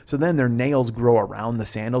food. So then their nails grow around the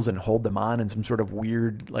sandals and hold them on in some sort of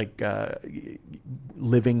weird, like,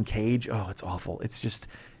 living cage. Oh, it's awful.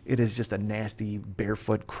 It is just a nasty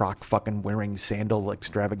barefoot Croc fucking wearing sandal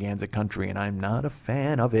extravaganza country, and I'm not a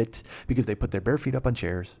fan of it because they put their bare feet up on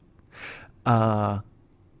chairs. Man,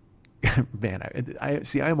 I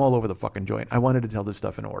see. I'm all over the fucking joint. I wanted to tell this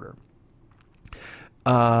stuff in order.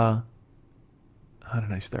 How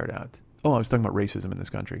did I start out? Oh, I was talking about racism in this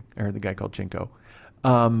country. I heard the guy called Chinko.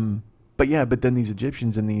 But then these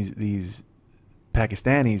Egyptians and these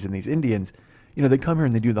Pakistanis and these Indians, you know, they come here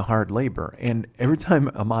and they do the hard labor. And every time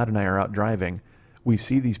Ahmad and I are out driving, we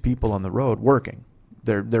see these people on the road working.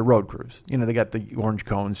 They're road crews. You know, they got the orange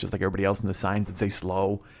cones just like everybody else, and the signs that say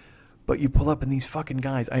slow. But you pull up and these fucking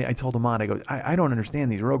guys, I told Ahmad, I go, I don't understand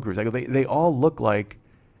these road crews. I go, they all look like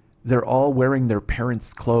they're all wearing their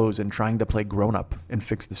parents' clothes and trying to play grown-up and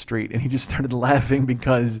fix the street. And he just started laughing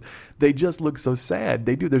because they just look so sad.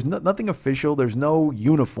 They do. There's nothing official. There's no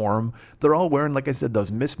uniform. They're all wearing, like I said,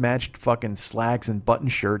 those mismatched fucking slacks and button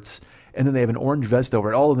shirts. And then they have an orange vest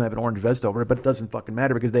over it. All of them have an orange vest over it, but it doesn't fucking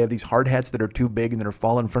matter because they have these hard hats that are too big and that are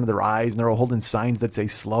falling in front of their eyes, and they're all holding signs that say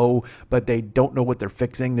slow, but they don't know what they're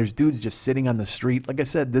fixing. There's dudes just sitting on the street. Like I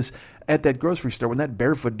said, this at that grocery store when that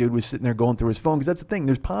barefoot dude was sitting there going through his phone, because that's the thing.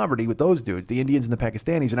 There's poverty with those dudes, the Indians and the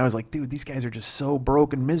Pakistanis. And I was like, dude, these guys are just so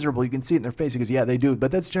broke and miserable. You can see it in their face. He goes, yeah, they do,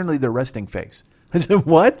 but that's generally their resting face. I said,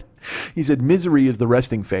 what? He said, misery is the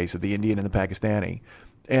resting face of the Indian and the Pakistani.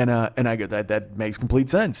 And I go, that makes complete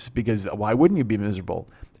sense, because why wouldn't you be miserable?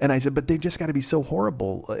 And I said, but they've just got to be so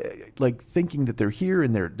horrible, like thinking that they're here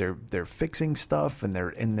and they're fixing stuff and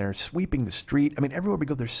they're sweeping the street. I mean, everywhere we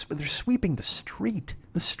go, they're sweeping the street.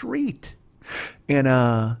 And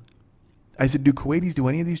I said, do Kuwaitis do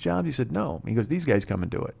any of these jobs? He said, no. He goes, these guys come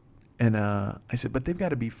and do it. And I said, but they've got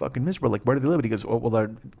to be fucking miserable. Like, where do they live? And he goes, oh, well,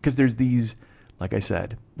 because there's these, like I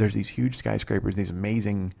said, there's these huge skyscrapers, these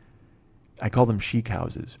amazing, I call them chic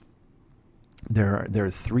houses. There are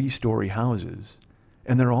 3-story houses,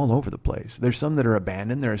 and they're all over the place. There's some that are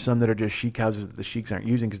abandoned. There are some that are just chic houses that the sheiks aren't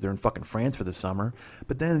using because they're in fucking France for the summer.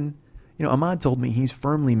 But then, you know, Ahmad told me he's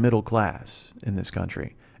firmly middle class in this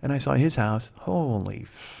country. And I saw his house. Holy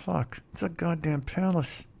fuck. It's a goddamn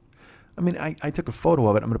palace. I mean, I took a photo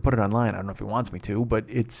of it. I'm going to put it online. I don't know if he wants me to, but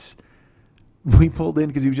it's... We pulled in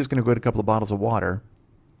because he was just going to go get a couple of bottles of water.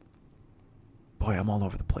 Boy, I'm all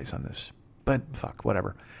over the place on this. But fuck,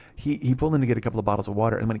 whatever. He pulled in to get a couple of bottles of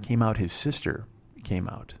water, and when he came out, his sister came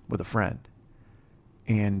out with a friend.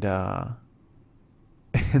 And and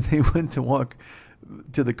they went to walk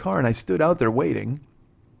to the car, and I stood out there waiting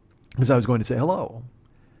because I was going to say hello.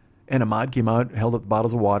 And Ahmad came out, held up the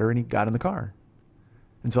bottles of water, and he got in the car.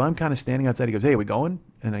 And so I'm kind of standing outside. He goes, hey, are we going?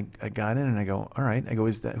 And I got in, and I go, all right. I go,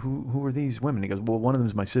 is that who are these women? He goes, well, one of them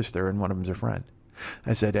is my sister, and one of them is her friend.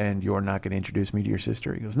 I said, and you're not going to introduce me to your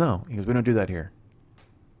sister? He goes, no. He goes, we don't do that here.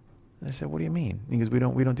 I said, what do you mean? He goes, we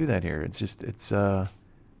don't do that here. It's just, it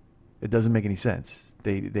doesn't make any sense.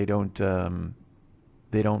 They don't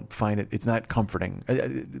find it, it's not comforting.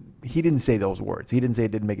 He didn't say those words. He didn't say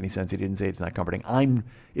it didn't make any sense. He didn't say it's not comforting.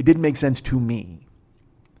 It didn't make sense to me.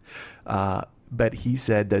 But he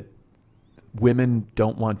said that women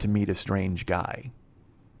don't want to meet a strange guy.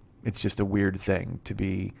 It's just a weird thing to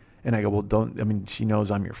be. And I go, well, she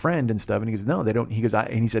knows I'm your friend and stuff. And he goes, no, they don't. He goes,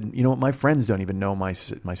 and he said, you know what? My friends don't even know my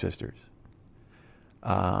sisters.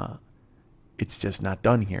 It's just not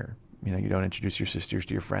done here. You know, you don't introduce your sisters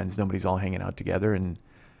to your friends. Nobody's all hanging out together.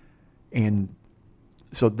 And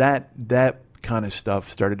so that kind of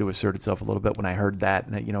stuff started to assert itself a little bit when I heard that,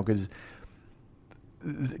 and because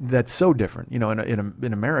that's so different.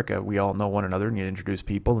 In America, we all know one another, and you introduce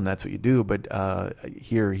people, and that's what you do. But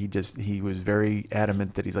here, he was very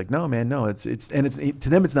adamant that he's like, no, man, no, it's to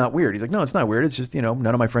them, it's not weird. He's like, no, it's not weird. It's just none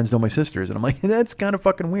of my friends know my sisters, and I'm like, that's kind of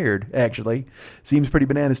fucking weird. Actually, seems pretty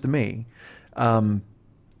bananas to me.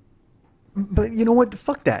 But you know what?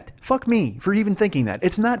 Fuck that. Fuck me for even thinking that.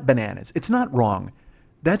 It's not bananas. It's not wrong.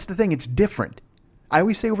 That's the thing. It's different.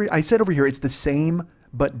 I said over here, it's the same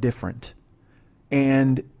but different.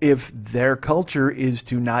 And if their culture is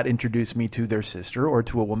to not introduce me to their sister or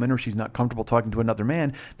to a woman, or she's not comfortable talking to another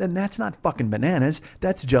man, then that's not fucking bananas.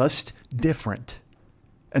 That's just different.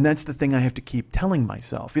 And that's the thing I have to keep telling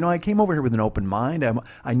myself. I came over here with an open mind.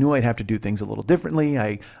 I knew I'd have to do things a little differently.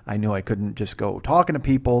 I knew I couldn't just go talking to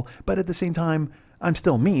people. But at the same time, I'm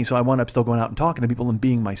still me. So I wound up still going out and talking to people and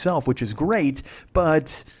being myself, which is great.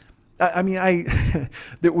 But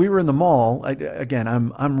we were in the mall.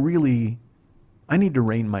 I need to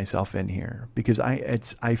rein myself in here because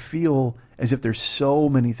I feel as if there's so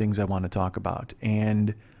many things I want to talk about,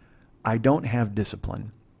 and I don't have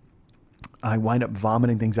discipline. I wind up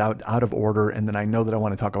vomiting things out of order, and then I know that I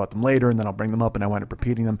want to talk about them later, and then I'll bring them up, and I wind up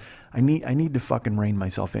repeating them. I need to fucking rein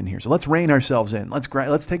myself in here. So let's rein ourselves in.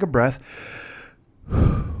 Let's take a breath,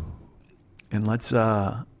 and let's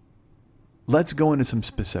go into some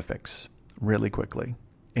specifics really quickly.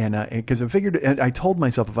 And because I told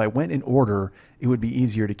myself if I went in order, it would be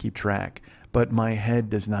easier to keep track. But my head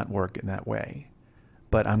does not work in that way.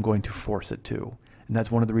 But I'm going to force it to. And that's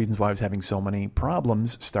one of the reasons why I was having so many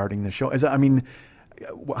problems starting the show. Where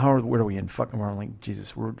are we in?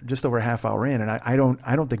 We're just over a half hour in, and I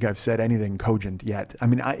don't think I've said anything cogent yet.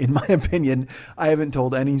 In my opinion, I haven't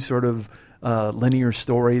told any sort of linear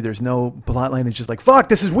story. There's no plot line. It's just like, fuck,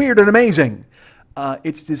 this is weird and amazing.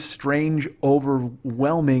 It's this strange,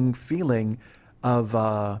 overwhelming feeling of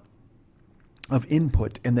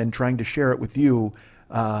input, and then trying to share it with you.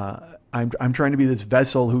 I'm trying to be this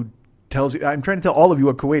vessel who tells you. I'm trying to tell all of you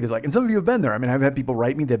what Kuwait is like, and some of you have been there. I've had people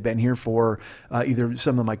write me that've been here for either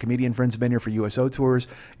some of my comedian friends have been here for USO tours,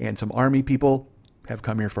 and some Army people have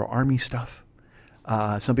come here for Army stuff.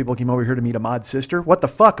 Some people came over here to meet Ahmad's sister. What the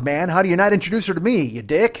fuck, man? How do you not introduce her to me, you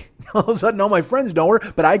dick? All of a sudden, all my friends know her,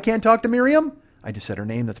 but I can't talk to Miriam? I just said her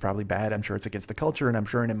name. That's probably bad. I'm sure it's against the culture, and I'm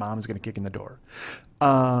sure an imam is going to kick in the door.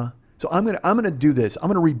 So I'm gonna do this.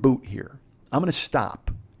 I'm gonna reboot here. I'm gonna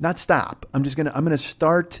not stop. I'm gonna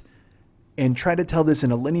start and try to tell this in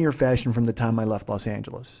a linear fashion from the time I left Los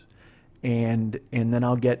Angeles, and then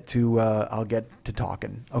I'll get to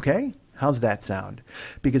talking. Okay, how's that sound?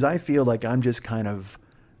 Because I feel like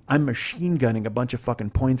I'm machine gunning a bunch of fucking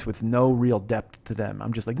points with no real depth to them.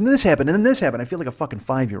 I'm just like, this happened, and then this happened. I feel like a fucking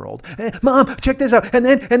 5-year-old. Hey, Mom, check this out. And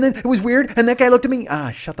then it was weird, and that guy looked at me.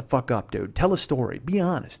 Shut the fuck up, dude. Tell a story. Be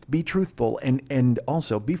honest. Be truthful, and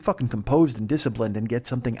also be fucking composed and disciplined and get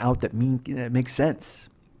something out that makes sense.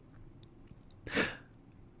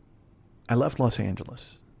 I left Los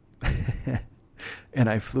Angeles, and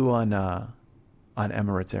I flew on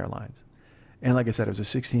Emirates Airlines. And like I said, it was a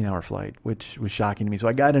 16-hour flight, which was shocking to me. So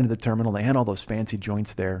I got into the terminal. They had all those fancy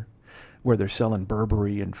joints there where they're selling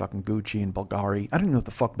Burberry and fucking Gucci and Bulgari. I don't even know what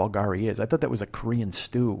the fuck Bulgari is. I thought that was a Korean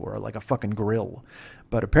stew or like a fucking grill.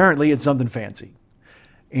 But apparently it's something fancy.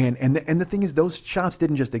 And the thing is, those shops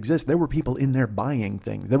didn't just exist. There were people in there buying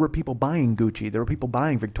things. There were people buying Gucci. There were people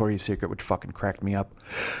buying Victoria's Secret, which fucking cracked me up.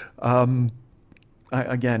 I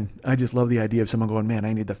just love the idea of someone going, man,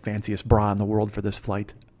 I need the fanciest bra in the world for this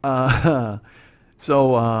flight. And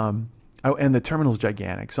the terminal's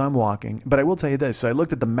gigantic. So I'm walking, but I will tell you this. So I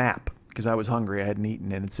looked at the map because I was hungry. I hadn't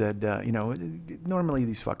eaten, and it said, normally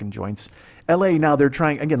these fucking joints, LA now they're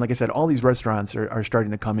trying, again, like I said, all these restaurants are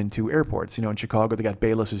starting to come into airports. In Chicago, they got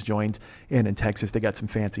Bayless's joint, and in Texas, they got some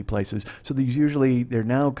fancy places. So they're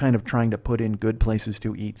now kind of trying to put in good places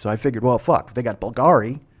to eat. So I figured, well, fuck, if they got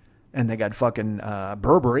Bulgari and they got fucking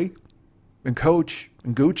Burberry and Coach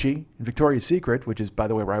and Gucci and Victoria's Secret, which is, by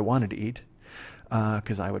the way, where I wanted to eat,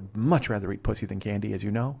 because I would much rather eat pussy than candy, as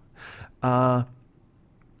you know. I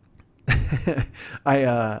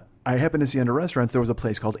happened to see under restaurants there was a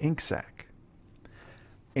place called Ink Sack,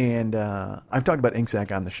 and I've talked about Ink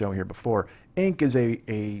Sack on the show here before. Ink is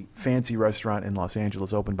a fancy restaurant in Los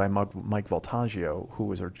Angeles opened by Mike Voltaggio, who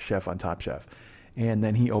was our chef on Top Chef, and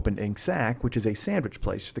then he opened Ink Sack, which is a sandwich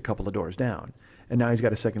place just a couple of doors down. And now he's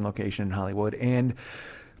got a second location in Hollywood, and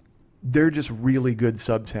they're just really good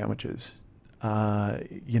sub sandwiches.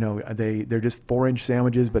 They're just 4-inch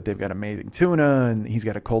sandwiches, but they've got amazing tuna, and he's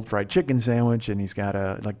got a cold fried chicken sandwich, and he's got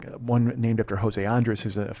one named after Jose Andres,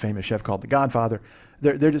 who's a famous chef called The Godfather.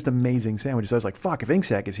 They're just amazing sandwiches. So I was like, fuck, if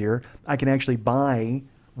Inksack is here, I can actually buy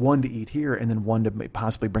one to eat here and then one to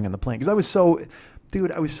possibly bring on the plane. Because I was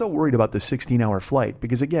so worried about this 16-hour flight,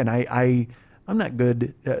 because again, I'm not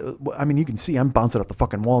good. You can see I'm bouncing off the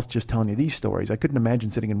fucking walls just telling you these stories. I couldn't imagine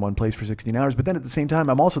sitting in one place for 16 hours. But then at the same time,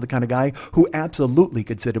 I'm also the kind of guy who absolutely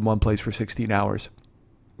could sit in one place for 16 hours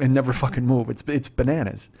and never fucking move. It's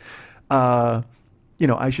bananas. I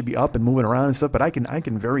should be up and moving around and stuff, but I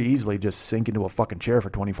can very easily just sink into a fucking chair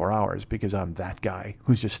for 24 hours because I'm that guy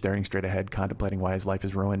who's just staring straight ahead, contemplating why his life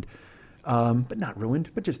is ruined. But not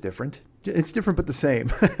ruined, but just different. It's different, but the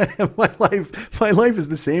same. My life is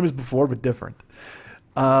the same as before, but different.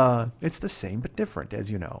 It's the same, but different,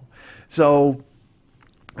 as you know. So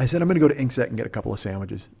I said, I'm going to go to Inksack and get a couple of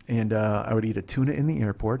sandwiches. And I would eat a tuna in the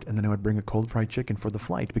airport, and then I would bring a cold fried chicken for the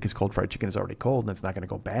flight, because cold fried chicken is already cold, and it's not going to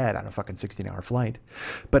go bad on a fucking 16-hour flight.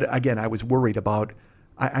 But again, I was worried about,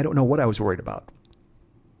 I don't know what I was worried about.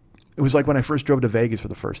 It was like when I first drove to Vegas for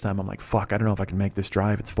the first time, I'm like, fuck, I don't know if I can make this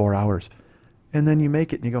drive. It's 4 hours. And then you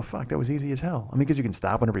make it and you go, fuck, that was easy as hell. Because you can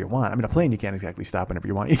stop whenever you want. A plane, you can't exactly stop whenever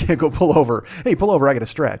you want. You can't go pull over. Hey, pull over, I got to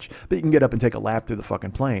stretch. But you can get up and take a lap through the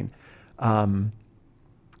fucking plane. And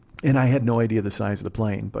I had no idea the size of the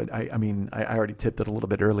plane. But I already tipped it a little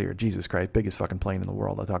bit earlier. Jesus Christ, biggest fucking plane in the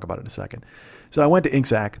world. I'll talk about it in a second. So I went to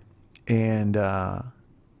Inksack, and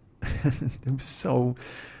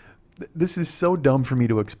this is so dumb for me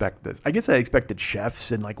to expect this. I guess I expected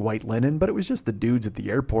chefs in like white linen, but it was just the dudes at the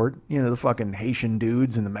airport. The fucking Haitian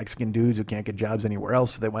dudes and the Mexican dudes who can't get jobs anywhere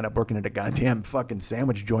else. So they went up working at a goddamn fucking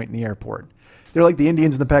sandwich joint in the airport. They're like the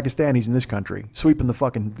Indians and the Pakistanis in this country, sweeping the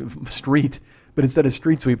fucking street. But instead of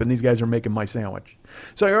street sweeping, these guys are making my sandwich.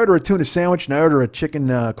 So I order a tuna sandwich, and I order a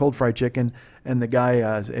chicken, cold fried chicken. And the guy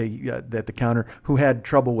at the counter who had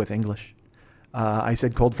trouble with English, I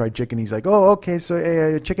said cold fried chicken. He's like, oh, okay, so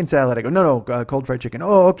a chicken salad. I go, no, cold fried chicken.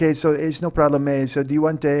 Oh, okay, so it's no problem. So do you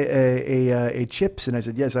want a chips? And I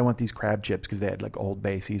said, yes, I want these crab chips, because they had like Old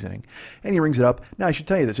Bay seasoning. And he rings it up. Now, I should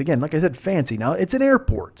tell you this again. Like I said, fancy. Now, it's an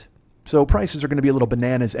airport, so prices are going to be a little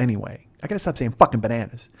bananas anyway. I got to stop saying fucking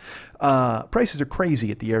bananas. Prices are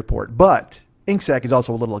crazy at the airport, but Inksack is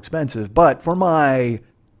also a little expensive. But for my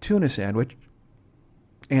tuna sandwich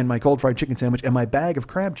and my cold fried chicken sandwich and my bag of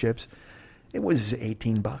crab chips, it was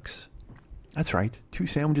 $18. That's right. 2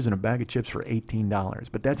 sandwiches and a bag of chips for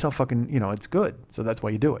 $18. But that's how fucking, it's good. So that's why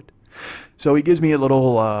you do it. So he gives me a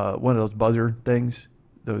little, one of those buzzer things.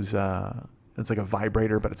 It's like a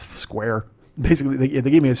vibrator, but it's square. Basically,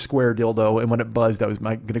 they gave me a square dildo, and when it buzzed, I was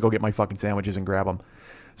going to go get my fucking sandwiches and grab them.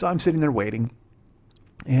 So I'm sitting there waiting.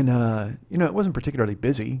 And, it wasn't particularly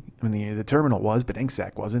busy. The terminal was, but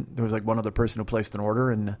Inksack wasn't. There was like one other person who placed an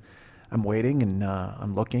order, and I'm waiting, and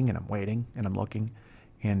I'm looking, and I'm waiting, and I'm looking.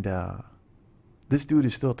 And this dude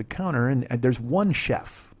is still at the counter, and there's one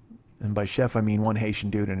chef. And by chef, I mean one Haitian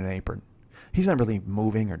dude in an apron. He's not really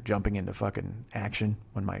moving or jumping into fucking action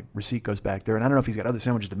when my receipt goes back there. And I don't know if he's got other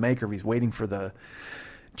sandwiches to make, or if he's waiting for the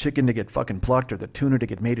chicken to get fucking plucked or the tuna to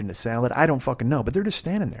get made into salad. I don't fucking know. But they're just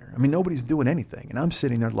standing there. Nobody's doing anything. And I'm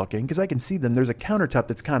sitting there looking, because I can see them. There's a countertop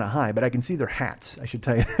that's kind of high, but I can see their hats. I should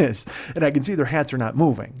tell you this. And I can see their hats are not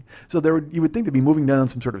moving. So you would think they'd be moving down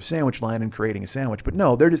some sort of sandwich line and creating a sandwich. But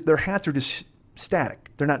no, their hats are just static.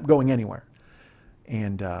 They're not going anywhere.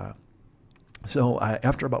 And so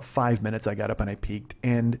after about 5 minutes, I got up and I peeked.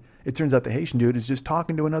 And it turns out the Haitian dude is just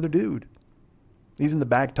talking to another dude. He's in the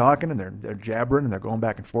back talking, and they're jabbering, and they're going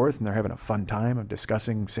back and forth, and they're having a fun time of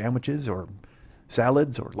discussing sandwiches or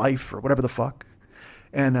salads or life or whatever the fuck.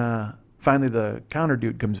 And finally, the counter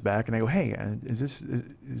dude comes back, and I go, "Hey, is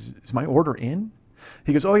my order in?"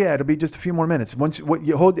 He goes, "Oh yeah, it'll be just a few more minutes.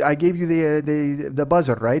 I gave you the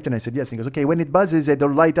buzzer, right?" And I said, "Yes." And he goes, "Okay, when it buzzes,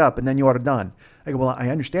 it'll light up, and then you are done." I go, "Well, I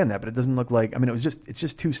understand that, but it doesn't look like. It's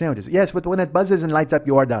just 2 sandwiches." "Yes, but when it buzzes and lights up,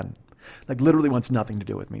 you are done." Like literally wants nothing to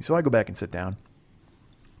do with me. So I go back and sit down.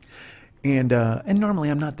 And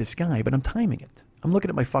normally I'm not this guy, but I'm timing it. I'm looking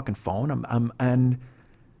at my fucking phone. And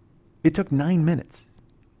it took 9 minutes.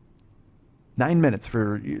 9 minutes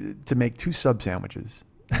to make 2 sub sandwiches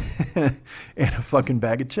and a fucking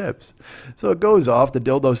bag of chips. So it goes off. The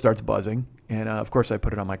dildo starts buzzing, and of course I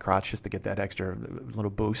put it on my crotch just to get that extra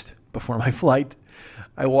little boost before my flight.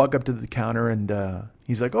 I walk up to the counter, and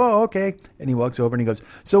he's like, "Oh, okay." And he walks over and he goes,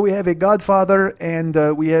 "So we have a Godfather, and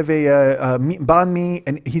we have a banh mi,"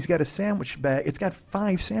 and he's got a sandwich bag. It's got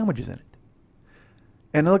 5 sandwiches in it.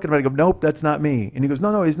 And I look at him and I go, nope, that's not me. And he goes,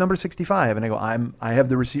 no, he's number 65. And I go, I have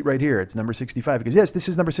the receipt right here. It's number 65. He goes, yes, this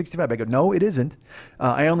is number 65. I go, no, it isn't.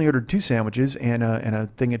 I only ordered 2 sandwiches and a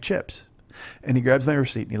thing of chips. And he grabs my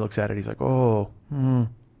receipt and he looks at it. He's like, and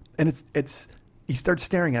he starts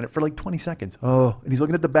staring at it for like 20 seconds. And he's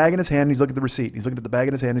looking at the bag in his hand. And he's looking at the receipt. He's looking at the bag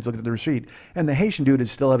in his hand. And he's looking at the receipt. And the Haitian dude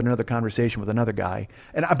is still having another conversation with another guy.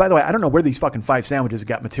 And by the way, I don't know where these fucking 5 sandwiches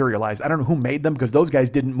got materialized. I don't know who made them because those guys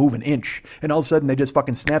didn't move an inch. And all of a sudden they just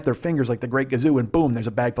fucking snap their fingers like the Great Gazoo and boom, there's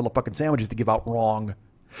a bag full of fucking sandwiches to give out wrong.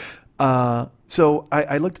 So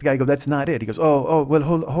I looked at the guy and go, that's not it. He goes, well,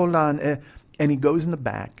 hold on. And he goes in the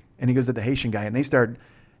back and he goes to the Haitian guy and they start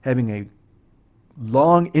having a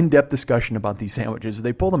long, in-depth discussion about these sandwiches.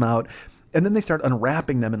 They pull them out, and then they start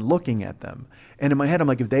unwrapping them and looking at them. And in my head, I'm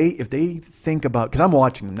like, if they think about, because I'm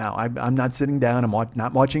watching them now. I'm not sitting down. I'm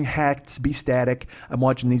not watching hacks be static. I'm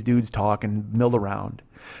watching these dudes talk and mill around.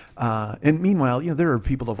 And meanwhile, there are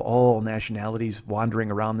people of all nationalities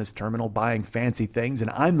wandering around this terminal buying fancy things,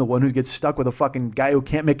 and I'm the one who gets stuck with a fucking guy who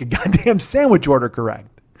can't make a goddamn sandwich order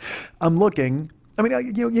correct. I'm looking. I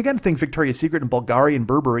mean, you got to think Victoria's Secret and Bulgari and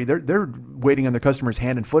Burberry, they're waiting on their customers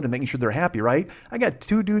hand and foot and making sure they're happy, right? I got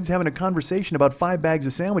 2 dudes having a conversation about 5 bags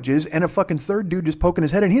of sandwiches and a fucking third dude just poking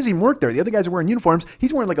his head in. He doesn't even work there. The other guys are wearing uniforms.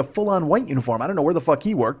 He's wearing like a full-on white uniform. I don't know where the fuck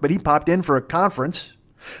he worked, but he popped in for a conference,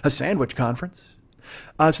 a sandwich conference.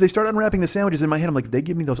 So they start unwrapping the sandwiches. In my head, I'm like, if they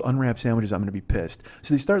give me those unwrapped sandwiches, I'm going to be pissed.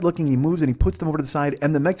 So they start looking, he moves and he puts them over to the side.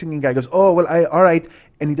 And the Mexican guy goes, all right.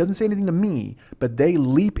 And he doesn't say anything to me, but they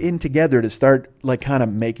leap in together to start like kind of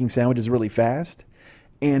making sandwiches really fast.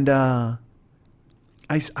 And I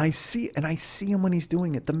see him when he's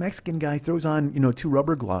doing it. The Mexican guy throws on, 2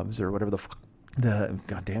 rubber gloves or whatever the fuck.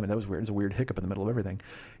 God damn it, that was weird. There's a weird hiccup in the middle of everything.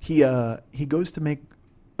 He goes to make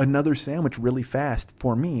another sandwich really fast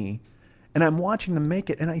for me. And I'm watching them make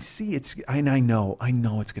it, and I see I know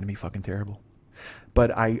it's going to be fucking terrible.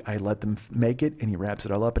 But I let them make it, and he wraps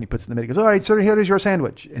it all up, and he puts it in the middle. He goes, all right, sir, here is your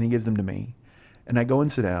sandwich. And he gives them to me. And I go and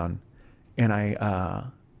sit down, and I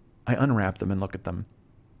unwrap them and look at them.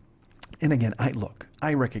 And again,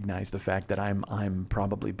 I recognize the fact that I'm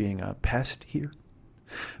probably being a pest here.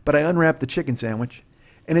 But I unwrap the chicken sandwich,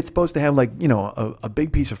 and it's supposed to have like, a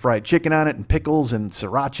big piece of fried chicken on it and pickles and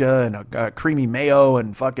sriracha and a creamy mayo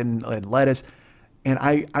and fucking lettuce. And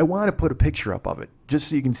I want to put a picture up of it just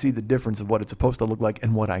so you can see the difference of what it's supposed to look like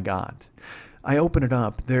and what I got. I open it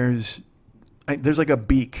up. There's like a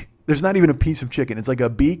beak. There's not even a piece of chicken. It's like a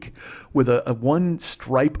beak with a 1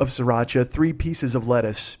 stripe of sriracha, 3 pieces of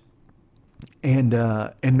lettuce, and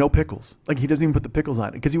no pickles. Like he doesn't even put the pickles on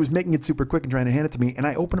it because he was making it super quick and trying to hand it to me. And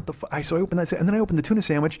I open up so I open that, and then I open the tuna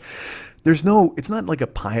sandwich. It's not like a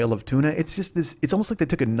pile of tuna. It's just this. It's almost like they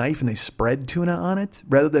took a knife and they spread tuna on it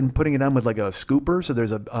rather than putting it on with like a scooper. So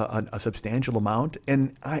there's a substantial amount.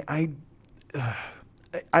 And I've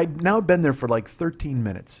now been there for like 13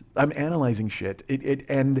 minutes. I'm analyzing shit.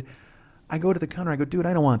 And I go to the counter. I go, dude,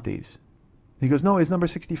 I don't want these. He goes, no, it's number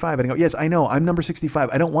 65. And I go, yes, I know. I'm number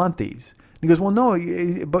 65. I don't want these. And he goes, well, no,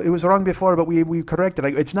 but it was wrong before, but we corrected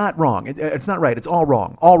it. It's not wrong. It's not right. It's all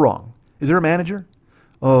wrong. All wrong. Is there a manager?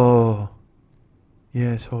 Oh,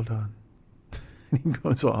 yes, hold on. And he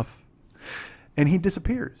goes off. And he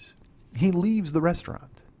disappears. He leaves the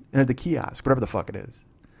restaurant, the kiosk, whatever the fuck it is,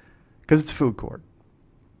 because it's a food court.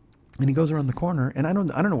 And he goes around the corner, and I don't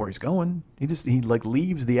know where he's going. He like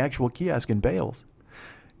leaves the actual kiosk and bails.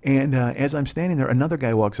 And as I'm standing there, another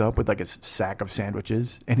guy walks up with like a sack of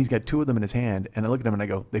sandwiches, and he's got 2 of them in his hand. And I look at him and I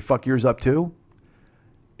go, they fuck yours up too?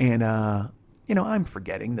 And, I'm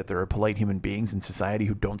forgetting that there are polite human beings in society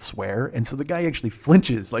who don't swear. And so the guy actually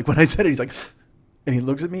flinches. Like when I said it, he's like, and he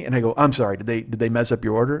looks at me and I go, I'm sorry, did they mess up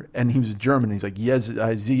your order? And he was German. And he's like, yes,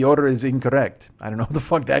 the order is incorrect. I don't know who the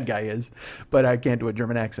fuck that guy is, but I can't do a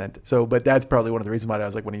German accent. So, but that's probably one of the reasons why I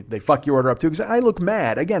was like, they fuck your order up too, because I look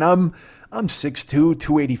mad. Again, I'm 6'2",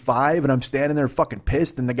 285, and I'm standing there fucking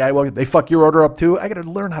pissed. And the guy walks, they fuck your order up too. I got to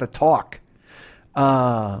learn how to talk.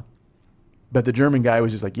 But the German guy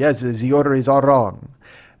was just like, yes, the order is all wrong.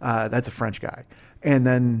 That's a French guy. And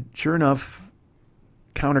then sure enough,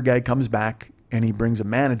 counter guy comes back. And he brings a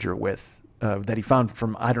manager with that he found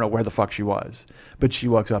from, I don't know where the fuck she was. But she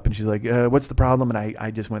walks up and she's like, what's the problem? And I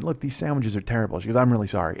just went, look, these sandwiches are terrible. She goes, I'm really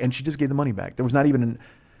sorry. And she just gave the money back. There was not even,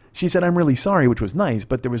 she said, I'm really sorry, which was nice.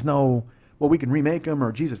 But there was no, well, we can remake them,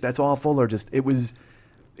 or Jesus, that's awful. Or just, it was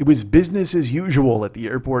business as usual at the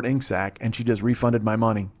airport ink sack. And she just refunded my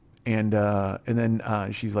money. And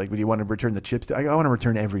then she's like, do you want to return the chips? I want to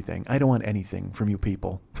return everything. I don't want anything from you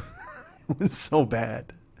people. It was so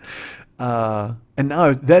bad. And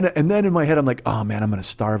now then in my head, I'm like, oh man, I'm going to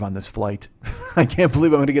starve on this flight. I can't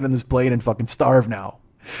believe I'm going to get on this plane and fucking starve now.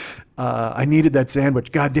 I needed that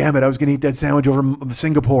sandwich. God damn it. I was going to eat that sandwich over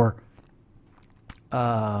Singapore.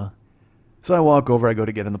 So I walk over, I go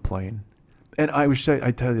to get on the plane. And I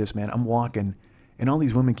tell you this, man, I'm walking and all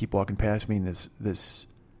these women keep walking past me in this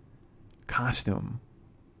costume.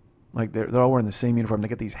 Like they're all wearing the same uniform. They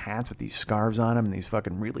got these hats with these scarves on them and these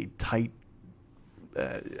fucking really tight,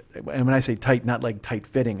 and when I say tight, not like tight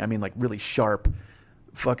fitting, I mean like really sharp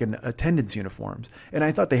fucking attendance uniforms. And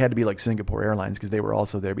I thought they had to be like Singapore Airlines because they were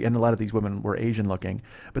also there. And a lot of these women were Asian looking.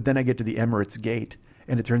 But then I get to the Emirates gate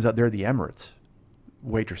and it turns out they're the Emirates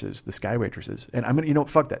waitresses, the sky waitresses. And I'm gonna,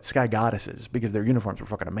 fuck that, sky goddesses, because their uniforms were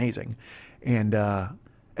fucking amazing.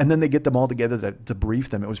 And then they get them all together to brief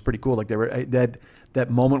them. It was pretty cool. Like they were that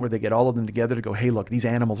moment where they get all of them together to go, hey, look, these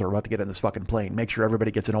animals are about to get on this fucking plane. Make sure everybody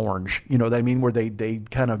gets an orange. You know what I mean? Where they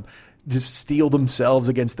kind of just steel themselves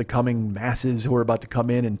against the coming masses who are about to come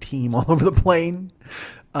in and team all over the plane.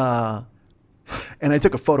 And I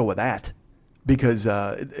took a photo of that. Because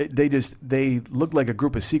they looked like a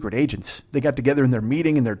group of secret agents. They got together in their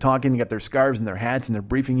meeting and they're talking. They got their scarves and their hats and they're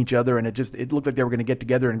briefing each other. And it looked like they were going to get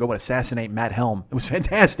together and go assassinate Matt Helm. It was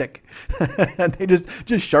fantastic. And they just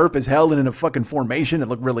sharp as hell and in a fucking formation. It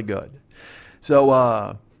looked really good.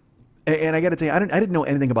 So, and I got to tell you, I didn't know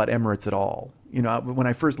anything about Emirates at all. When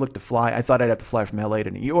I first looked to fly, I thought I'd have to fly from LA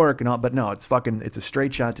to New York and all, but no, it's a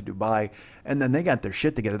straight shot to Dubai. And then they got their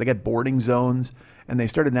shit together. They got boarding zones and they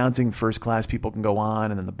started announcing first class people can go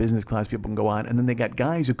on and then the business class people can go on. And then they got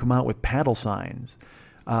guys who come out with paddle signs.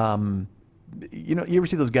 You ever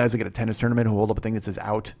see those guys that get a tennis tournament who hold up a thing that says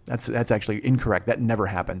out? That's actually incorrect. That never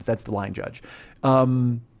happens. That's the line judge.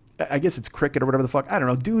 I guess it's cricket or whatever the fuck. I don't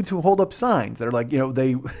know. Dudes who hold up signs that are like,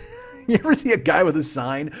 they... You ever see a guy with a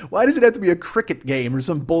sign? Why does it have to be a cricket game or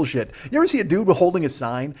some bullshit? You ever see a dude holding a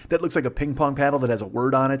sign that looks like a ping pong paddle that has a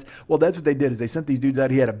word on it? Well, that's what they did is they sent these dudes out.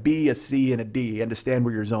 He had a B, a C, and a D. You understand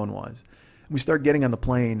where your zone was. We start getting on the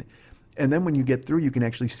plane. And then when you get through, you can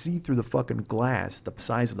actually see through the fucking glass, the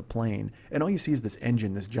size of the plane. And all you see is this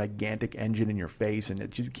engine, this gigantic engine in your face.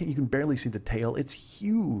 And you can barely see the tail. It's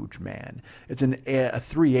huge, man. It's a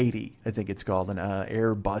 380, I think it's called, an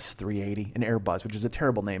Airbus 380. An Airbus, which is a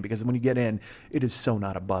terrible name because when you get in, it is so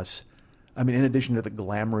not a bus. I mean, in addition to the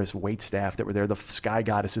glamorous wait staff that were there, the sky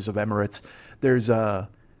goddesses of Emirates, there's a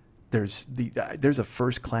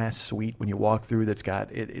first class suite when you walk through that's got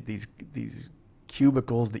these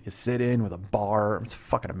cubicles that you sit in with a bar. It's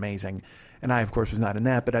fucking amazing. And I, of course, was not in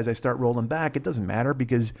that. But as I start rolling back, it doesn't matter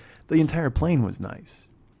because the entire plane was nice.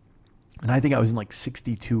 And I think I was in like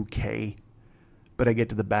 62K. But I get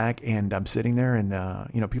to the back and I'm sitting there and,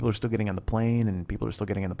 people are still getting on the plane and people are still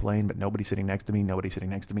getting on the plane, but nobody's sitting next to me, nobody's sitting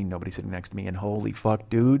next to me, nobody's sitting next to me. And holy fuck,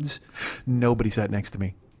 dudes, nobody sat next to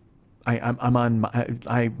me. I'm on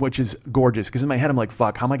which is gorgeous because in my head I'm like,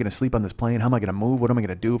 fuck, how am I going to sleep on this plane? How am I going to move? What am I going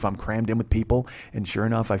to do if I'm crammed in with people? And sure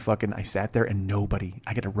enough, I sat there and nobody.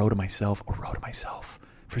 I get to row to myself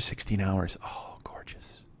for 16 hours. Oh,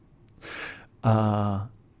 gorgeous.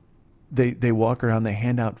 They walk around. They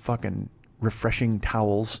hand out fucking refreshing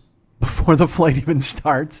towels before the flight even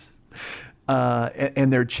starts.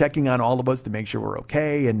 And they're checking on all of us to make sure we're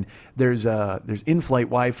okay. And there's in-flight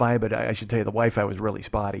Wi-Fi, but I should tell you the Wi-Fi was really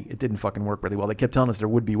spotty. It didn't fucking work really well. They kept telling us there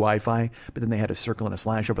would be Wi-Fi, but then they had a circle and a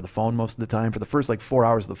slash over the phone most of the time. For the first 4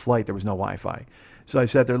 hours of the flight, there was no Wi-Fi. So I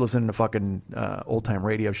sat there listening to fucking old-time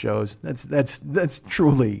radio shows. That's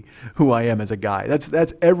truly who I am as a guy.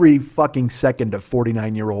 That's every fucking second of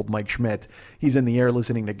 49-year-old Mike Schmidt. He's in the air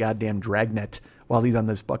listening to goddamn Dragnet while he's on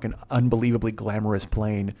this fucking unbelievably glamorous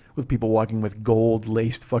plane with people walking with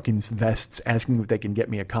gold-laced fucking vests asking if they can get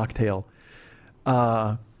me a cocktail.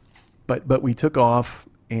 But we took off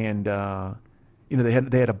and, they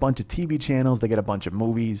had a bunch of TV channels. They got a bunch of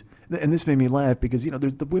movies. And this made me laugh because,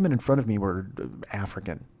 the women in front of me were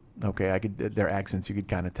African. Okay, their accents you could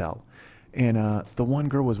kind of tell. And the one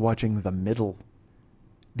girl was watching The Middle.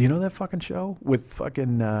 Do you know that fucking show with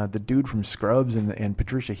fucking the dude from Scrubs and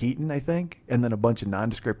Patricia Heaton, I think, and then a bunch of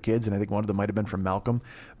nondescript kids, and I think one of them might have been from Malcolm.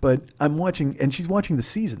 But I'm watching, and she's watching the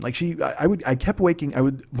season. I would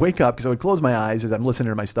wake up because I would close my eyes as I'm listening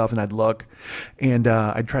to my stuff, and I'd look, and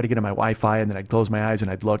I'd try to get on my Wi-Fi, and then I'd close my eyes and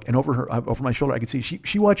I'd look, and over my shoulder I could see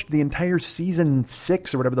she watched the entire season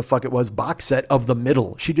 6 or whatever the fuck it was box set of The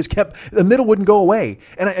Middle. She just The Middle wouldn't go away,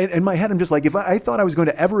 and in my head I'm just like, if I thought I was going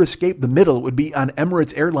to ever escape The Middle, it would be on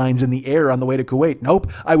Emirates Airlines in the air on the way to Kuwait.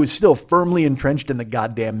 Nope, I was still firmly entrenched in the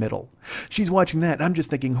goddamn middle. She's watching that, and I'm just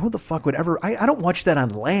thinking, who the fuck would ever... I don't watch that on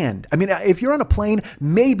land. I mean, if you're on a plane,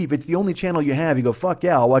 maybe if it's the only channel you have, you go, fuck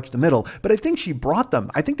yeah, I'll watch the middle. But I think she brought them.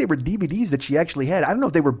 I think they were DVDs that she actually had. I don't know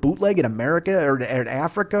if they were bootleg in America or in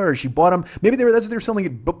Africa, or she bought them. Maybe that's what they were selling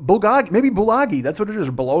at Bulgogi. Maybe Bulagi. That's what it is,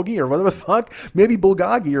 or Bulgogi, or whatever the fuck. Maybe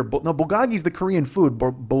Bulgogi, or... No, Bulgogi's the Korean food.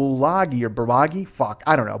 Bulagi or Bulagi? Fuck,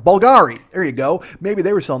 I don't know. Bulgari. There you go. Maybe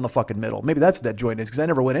they were selling the fucking middle. Maybe that's what that joint is, because I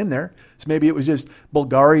never went in there. So maybe it was just...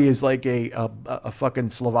 Bulgari is like a fucking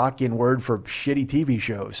Slovakian word for shitty TV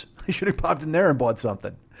shows. I should have popped in there and bought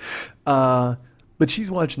something. But she's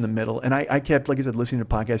watching the middle, and I kept, like I said, listening to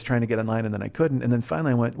podcasts, trying to get online, and then I couldn't. And then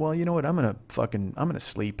finally I went, well, you know what? I'm going to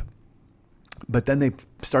sleep. But then they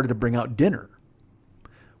started to bring out dinner,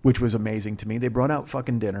 which was amazing to me. They brought out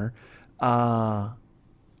fucking dinner.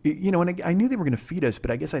 You know, and I knew they were going to feed us, but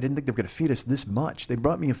I guess I didn't think they were going to feed us this much. They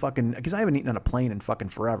brought me a fucking, because I haven't eaten on a plane in fucking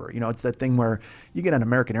forever. You know, it's that thing where you get on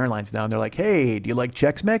American Airlines now and they're like, hey, do you like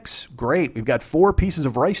Chex Mix? Great. We've got 4 pieces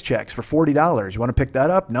of rice Chex for $40. You want to pick that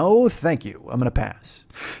up? No, thank you. I'm going to pass.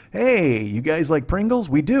 Hey, you guys like Pringles?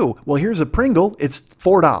 We do. Well, here's a Pringle. It's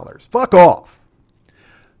 $4. Fuck off.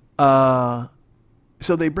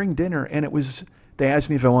 So they bring dinner, and it was... They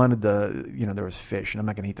asked me if I wanted there was fish, and I'm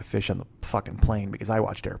not going to eat the fish on the fucking plane because I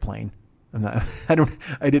watched Airplane.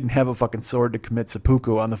 I didn't have a fucking sword to commit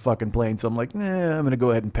seppuku on the fucking plane, so I'm like, I'm going to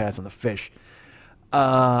go ahead and pass on the fish.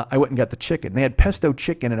 I went and got the chicken. They had pesto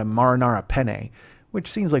chicken and a marinara penne,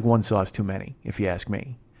 which seems like one sauce too many, if you ask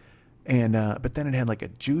me. And but then it had like a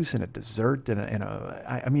juice and a dessert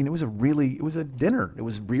I mean, it was a dinner. It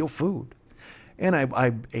was real food. And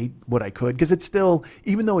I ate what I could, because it's still,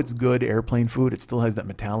 even though it's good airplane food, it still has that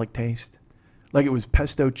metallic taste. Like, it was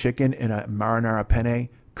pesto chicken and a marinara penne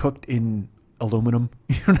cooked in aluminum.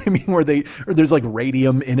 You know what I mean? Or there's like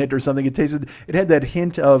radium in it or something. It had that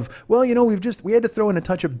hint of, well, you know, we had to throw in a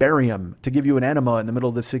touch of barium to give you an enema in the middle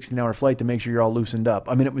of the 16-hour flight to make sure you're all loosened up.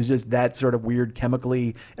 I mean, it was just that sort of weird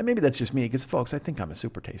chemically, and maybe that's just me, because folks, I think I'm a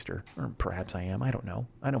super taster, or perhaps I am. I don't know.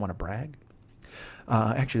 I don't want to brag.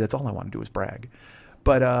 Actually, that's all I want to do is brag.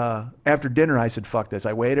 But after dinner, I said, fuck this.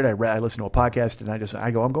 I waited. I listened to a podcast, and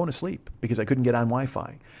I'm going to sleep, because I couldn't get on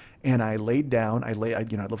Wi-Fi. And I laid down. I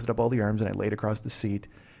lifted up all the arms, and I laid across the seat,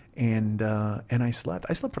 and I slept.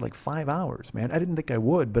 I slept for like 5 hours, man. I didn't think I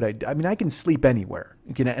would, but I mean, I can sleep anywhere.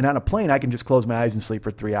 And on a plane, I can just close my eyes and sleep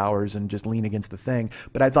for 3 hours and just lean against the thing.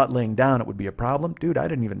 But I thought laying down it would be a problem. Dude, I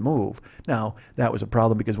didn't even move. Now, that was a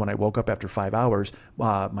problem because when I woke up after 5 hours,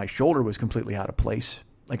 my shoulder was completely out of place.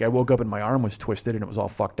 Like, I woke up and my arm was twisted and it was all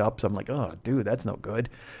fucked up. So I'm like, oh, dude, that's no good.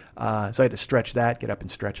 So I had to stretch that, get up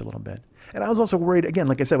and stretch a little bit. And I was also worried, again,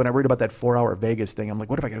 like I said, when I worried about that 4-hour Vegas thing, I'm like,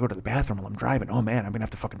 what if I got to go to the bathroom while I'm driving? Oh, man, I'm going to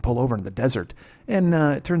have to fucking pull over in the desert. And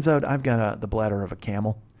it turns out I've got the bladder of a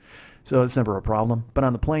camel. So it's never a problem. But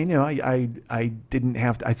on the plane, you know, I didn't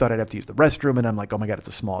have to, I thought I'd have to use the restroom. And I'm like, oh, my God, it's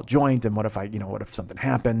a small joint. And what if something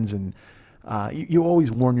happens? And you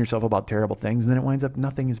always warn yourself about terrible things. And then it winds up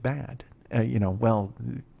nothing is bad.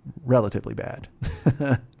 Relatively bad.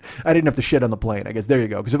 I didn't have to shit on the plane, I guess. There you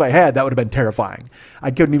go. Because if I had, that would have been terrifying. I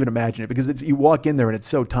couldn't even imagine it, because you walk in there and it's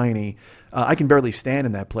so tiny. I can barely stand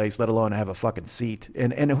in that place, let alone have a fucking seat.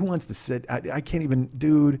 And who wants to sit? I can't even,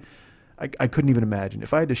 dude. I couldn't even imagine.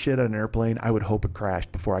 If I had to shit on an airplane, I would hope it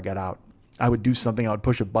crashed before I got out. I would do something. I would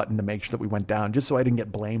push a button to make sure that we went down, just so I didn't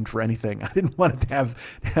get blamed for anything. I didn't want it to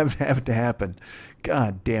have to happen.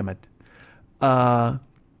 God damn it.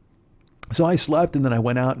 So I slept, and then I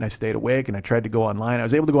went out and I stayed awake, and I tried to go online. I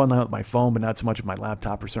was able to go online with my phone, but not so much with my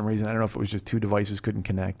laptop for some reason. I don't know if it was just 2 devices couldn't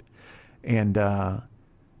connect. And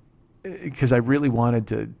because I really wanted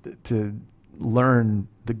to learn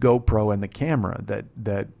the GoPro and the camera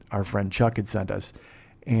that our friend Chuck had sent us.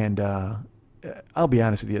 And I'll be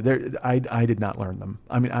honest with you, I did not learn them.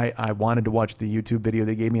 I mean, I wanted to watch the YouTube video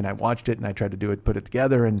they gave me, and I watched it, and I tried to put it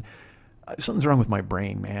together, and something's wrong with my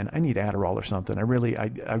brain, man. I need Adderall or something.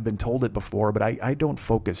 I've been told it before, but I don't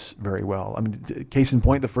focus very well. I mean, case in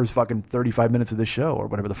point, the first fucking 35 minutes of this show or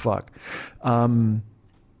whatever the fuck. And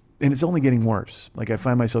it's only getting worse. Like, I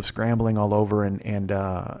find myself scrambling all over, and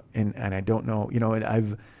I don't know, you know,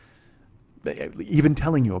 I've even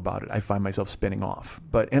telling you about it, I find myself spinning off.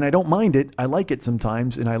 And I don't mind it. I like it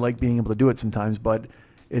sometimes, and I like being able to do it sometimes, but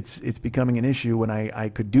it's becoming an issue when I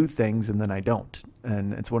could do things and then I don't.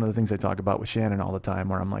 And it's one of the things I talk about with Shannon all the time,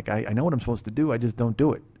 where I'm like, I know what I'm supposed to do, I just don't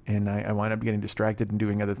do it. And I wind up getting distracted and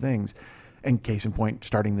doing other things. And case in point,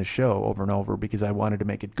 starting this show over and over because I wanted to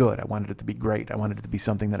make it good. I wanted it to be great. I wanted it to be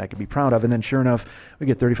something that I could be proud of. And then sure enough, we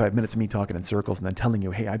get 35 minutes of me talking in circles and then telling you,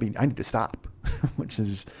 hey, I need to stop, which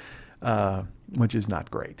is which is not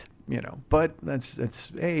great, but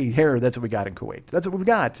hey, here, that's what we got in Kuwait. That's what we've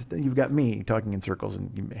got. You've got me talking in circles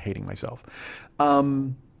and hating myself.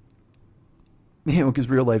 Because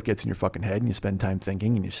real life gets in your fucking head and you spend time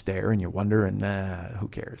thinking and you stare and you wonder and who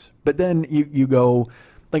cares? But then you go,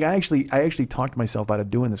 like, I actually talked myself out of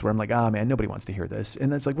doing this where I'm like, man, nobody wants to hear this.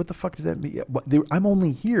 And that's like, what the fuck does that mean? I'm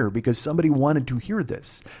only here because somebody wanted to hear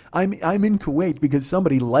this. I'm in Kuwait because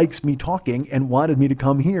somebody likes me talking and wanted me to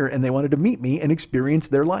come here and they wanted to meet me and experience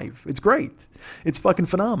their life. It's great. It's fucking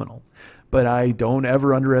phenomenal. But I don't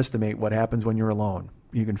ever underestimate what happens when you're alone.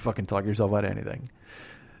 You can fucking talk yourself out of anything.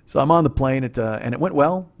 So I'm on the plane and it went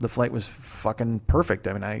well. The flight was fucking perfect.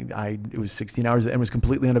 I mean, it was 16 hours and it was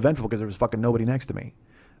completely uneventful because there was fucking nobody next to me.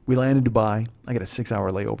 We land in Dubai. I got a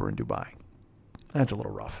 6-hour layover in Dubai. That's a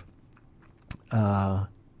little rough.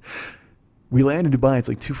 We land in Dubai. It's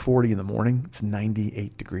like 2:40 in the morning. It's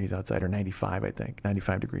 98 degrees outside, or 95, I think.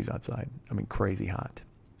 95 degrees outside. I mean, crazy hot.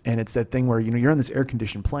 And it's that thing where, you're on this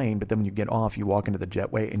air-conditioned plane, but then when you get off, you walk into the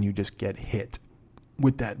jetway and you just get hit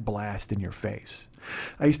with that blast in your face.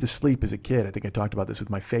 I used to sleep as a kid. I think I talked about this with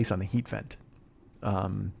my face on the heat vent.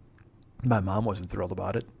 My mom wasn't thrilled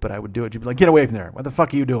about it, but I would do it. She'd be like, get away from there. What the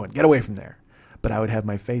fuck are you doing? Get away from there. But I would have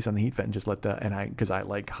my face on the heat vent and just because I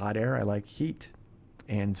like hot air, I like heat.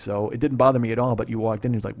 And so it didn't bother me at all, but you walked in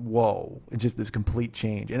and it was like, whoa, it's just this complete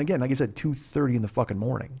change. And again, like I said, 2:30 in the fucking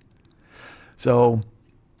morning. So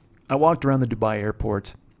I walked around the Dubai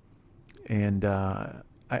airport and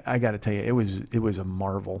I got to tell you, it was a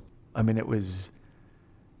marvel. I mean,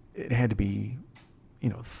 it had to be,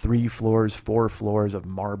 3 floors, 4 floors of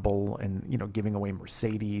marble and, giving away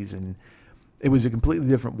Mercedes. And it was a completely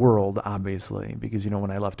different world, obviously, because, when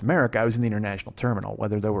I left America, I was in the international terminal.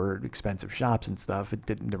 Whether there were expensive shops and stuff,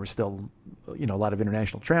 there were still, a lot of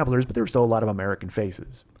international travelers, but there were still a lot of American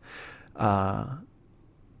faces. I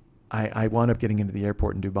wound up getting into the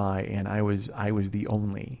airport in Dubai and I was the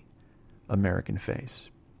only American face.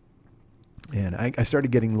 And I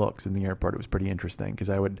started getting looks in the airport. It was pretty interesting because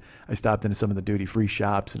I stopped into some of the duty-free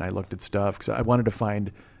shops and I looked at stuff because I wanted to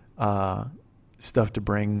find stuff to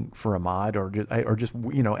bring for Ahmad or just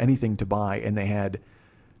anything to buy. And they had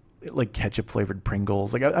like ketchup-flavored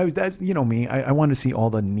Pringles. Like that's me. I wanted to see all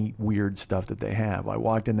the neat, weird stuff that they have. I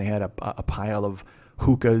walked in, they had a pile of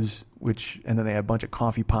hookahs, and then they had a bunch of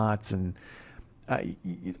coffee pots and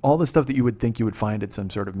all the stuff that you would think you would find at some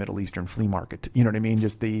sort of Middle Eastern flea market. You know what I mean?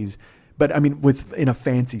 Just these. But I mean, in a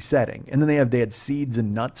fancy setting. And then they had seeds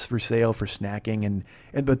and nuts for sale for snacking,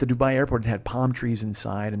 but the Dubai airport had palm trees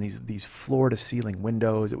inside and these floor to ceiling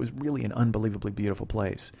windows. It was really an unbelievably beautiful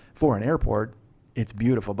place. For an airport, it's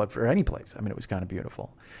beautiful, but for any place, I mean, it was kind of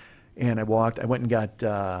beautiful. And I went and got,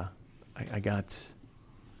 I got,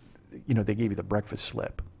 they gave you the breakfast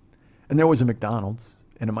slip, and there was a McDonald's.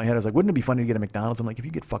 And in my head, I was like, wouldn't it be funny to get a McDonald's? I'm like, if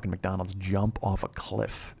you get fucking McDonald's, jump off a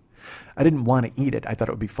cliff. I didn't want to eat it. I thought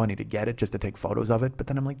it would be funny to get it just to take photos of it. But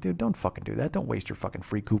then I'm like, dude, don't fucking do that. Don't waste your fucking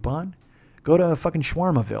free coupon. Go to fucking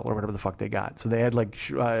Shawarmaville or whatever the fuck they got. So they had like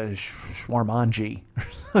Shawarmanji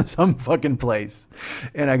or some fucking place.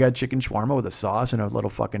 And I got chicken shawarma with a sauce and a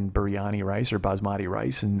little fucking biryani rice or basmati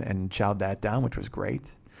rice and chowed that down, which was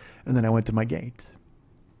great. And then I went to my gate.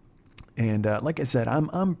 And like I said,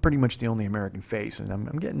 I'm pretty much the only American face. And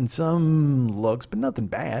I'm getting some looks, but nothing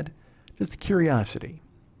bad. Just curiosity.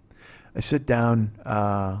 I sit down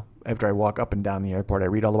after I walk up and down the airport. I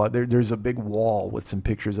read all about there's a big wall with some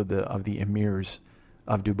pictures of the emirs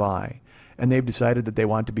of Dubai, and they've decided that they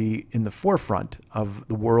want to be in the forefront of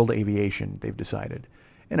the world aviation. They've decided,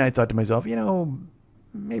 and I thought to myself,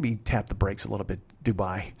 maybe tap the brakes a little bit,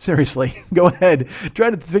 Dubai. Seriously, go ahead. Try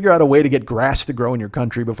to figure out a way to get grass to grow in your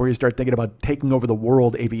country before you start thinking about taking over the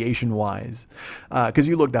world aviation-wise. Because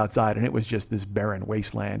you looked outside and it was just this barren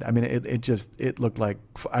wasteland. I mean, it looked like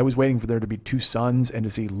I was waiting for there to be 2 suns and to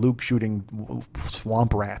see Luke shooting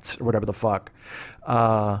swamp rats or whatever the fuck.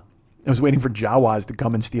 I was waiting for Jawas to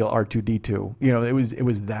come and steal R2-D2. It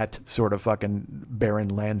was that sort of fucking barren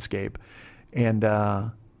landscape.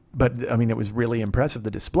 And but I mean, it was really impressive,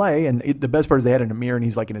 the display. And the best part is they had an Emir and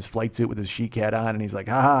he's like in his flight suit with his chic hat on and he's like,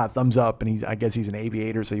 haha, thumbs up. And I guess he's an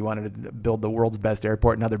aviator. So he wanted to build the world's best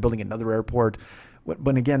airport. Now they're building another airport.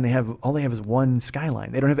 But again, all they have is one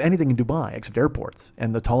skyline. They don't have anything in Dubai except airports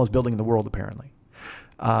and the tallest building in the world, apparently.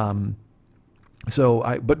 But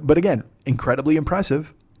again, incredibly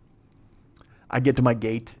impressive. I get to my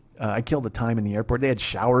gate. I killed the time in the airport. They had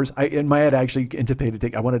showers. In my head, I actually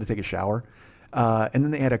anticipated I wanted to take a shower. And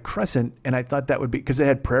then they had a crescent, and I thought that would be because they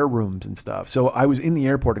had prayer rooms and stuff. So I was in the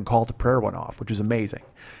airport and call to prayer went off, which is amazing.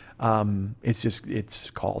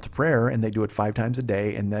 It's call to prayer, and they do it 5 times a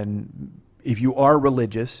day. And then if you are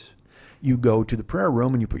religious, you go to the prayer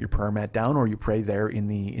room and you put your prayer mat down, or you pray there in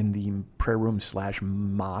the prayer room /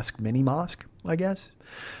 mosque, mini mosque, I guess.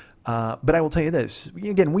 But I will tell you this.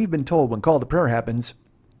 Again, we've been told when call to prayer happens,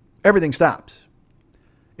 everything stops.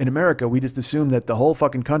 In America, we just assume that the whole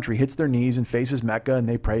fucking country hits their knees and faces Mecca, and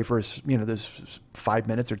they pray for, this 5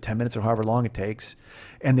 minutes or 10 minutes or however long it takes,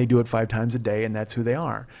 and they do it 5 times a day, and that's who they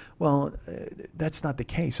are. Well, that's not the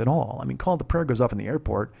case at all. I mean, call to prayer goes off in the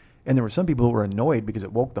airport, and there were some people who were annoyed because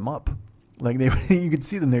it woke them up. Like you could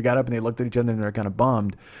see them, they got up and they looked at each other and they're kind of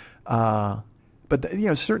bummed. But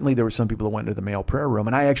certainly there were some people who went to the male prayer room,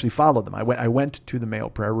 and I actually followed them. I went to the male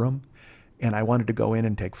prayer room, and I wanted to go in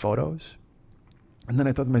and take photos. And then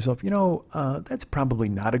I thought to myself, that's probably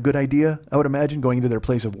not a good idea. I would imagine going into their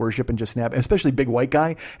place of worship and just especially big white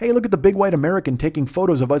guy. Hey, look at the big white American taking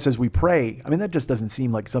photos of us as we pray. I mean, that just doesn't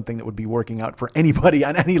seem like something that would be working out for anybody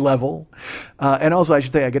on any level. And also, I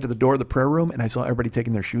should say, I get to the door of the prayer room and I saw everybody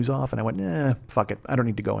taking their shoes off, and I went, fuck it. I don't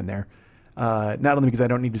need to go in there. Not only because I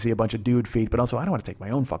don't need to see a bunch of dude feet, but also I don't want to take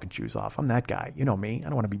my own fucking shoes off. I'm that guy. You know me. I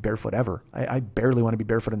don't want to be barefoot ever. I barely want to be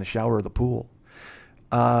barefoot in the shower or the pool.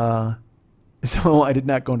 So I did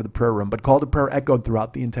not go into the prayer room, but call to prayer echoed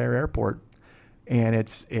throughout the entire airport, and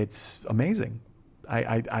it's amazing.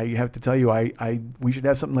 I have to tell you, we should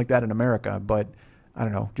have something like that in America, but I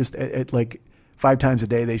don't know, just like 5 times a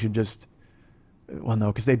day they should just, well,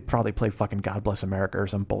 no, because they'd probably play fucking God Bless America or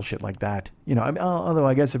some bullshit like that. Although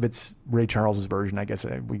I guess if it's Ray Charles's version, I guess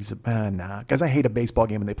nah, because I hate a baseball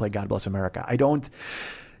game when they play God Bless America.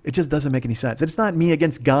 It just doesn't make any sense. It's not me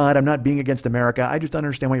against God. I'm not being against America. I just don't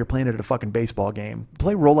understand why you're playing it at a fucking baseball game.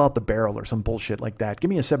 Play Roll Out the Barrel or some bullshit like that. Give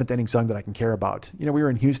me a 7th inning song that I can care about. We were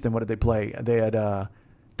in Houston. What did they play? They had,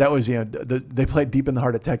 that was, they played Deep in the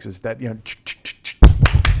Heart of Texas. That, I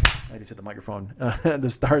just hit the microphone. The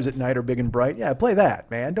stars at night are big and bright. Yeah, play that,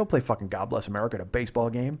 man. Don't play fucking God Bless America at a baseball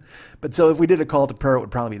game. But so if we did a call to prayer, it would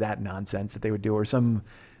probably be that nonsense that they would do, or some...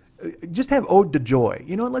 Just have Ode to Joy.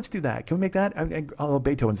 Let's do that. Can we make that? Although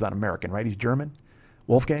Beethoven's not American, right? He's German.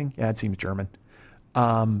 Wolfgang? Yeah, it seems German.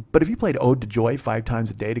 But if you played Ode to Joy 5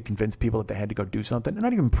 times a day to convince people that they had to go do something, and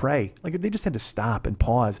not even pray, like they just had to stop and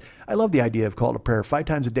pause. I love the idea of call to prayer. 5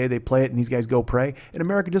 times a day they play it and these guys go pray. In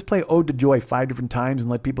America, just play Ode to Joy 5 different times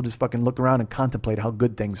and let people just fucking look around and contemplate how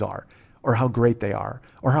good things are, or how great they are,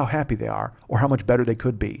 or how happy they are, or how much better they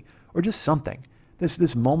could be, or just something.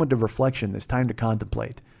 This moment of reflection, this time to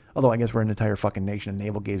contemplate. Although I guess we're an entire fucking nation of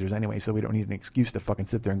navel gazers anyway, so we don't need an excuse to fucking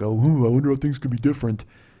sit there and go, ooh, I wonder how things could be different.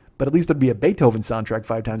 But at least there'd be a Beethoven soundtrack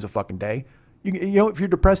 5 times a fucking day. If you're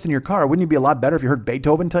depressed in your car, wouldn't it be a lot better if you heard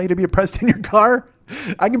Beethoven tell you to be depressed in your car?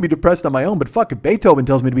 I can be depressed on my own, but fuck, if Beethoven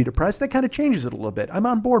tells me to be depressed, that kind of changes it a little bit. I'm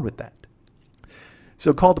on board with that.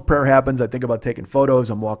 So call to prayer happens. I think about taking photos.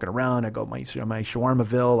 I'm walking around. I go my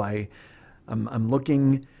Shawarmaville. I'm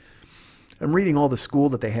looking. I'm reading all the school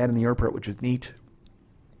that they had in the airport, which was neat.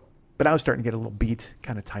 But I was starting to get a little beat,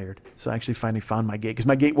 kind of tired. So I actually finally found my gate, because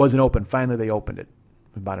my gate wasn't open. Finally, they opened it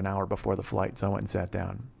about an hour before the flight. So I went and sat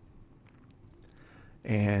down.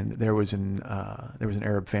 And there was an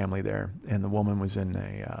Arab family there, and the woman was in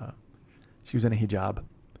a hijab,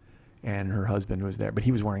 and her husband was there, but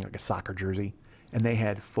he was wearing like a soccer jersey, and they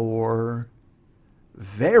had 4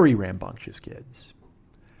 very rambunctious kids.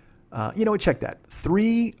 Check that.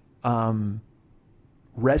 3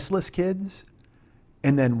 restless kids.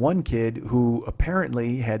 And then 1 kid who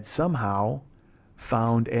apparently had somehow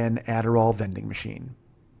found an Adderall vending machine,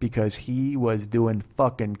 because he was doing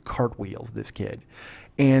fucking cartwheels, this kid.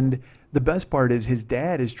 And the best part is his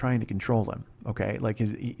dad is trying to control him. Okay. Like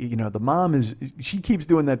the mom she keeps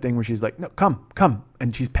doing that thing where she's like, no, come.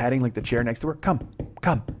 And she's patting like the chair next to her. Come,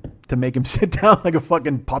 to make him sit down like a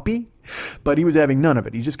fucking puppy. But he was having none of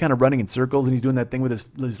it. He's just kind of running in circles, and he's doing that thing with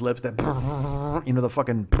his lips that, the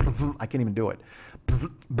fucking, I can't even do it.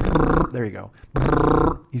 There you go.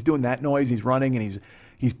 He's doing that noise. He's running, and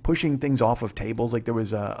he's pushing things off of tables. Like there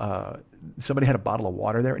was somebody had a bottle of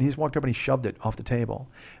water there, and he just walked up and he shoved it off the table.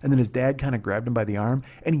 And then his dad kind of grabbed him by the arm,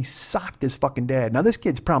 and he socked his fucking dad. Now this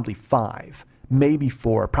kid's probably 5, maybe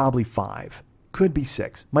 4, probably 5, could be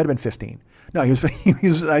 6, might have been 15. No, he was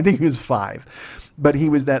I think he was 5, but he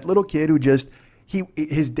was that little kid who just,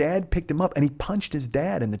 his dad picked him up and he punched his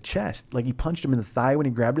dad in the chest. Like he punched him in the thigh when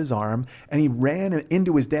he grabbed his arm, and he ran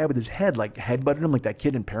into his dad with his head, like headbutted him like that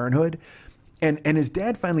kid in Parenthood. And his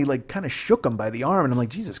dad finally like kind of shook him by the arm, and I'm like,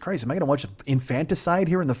 Jesus Christ, am I going to watch infanticide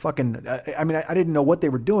here in the fucking, I didn't know what they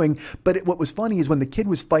were doing, but what was funny is when the kid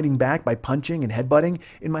was fighting back by punching and headbutting,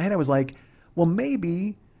 in my head I was like, well,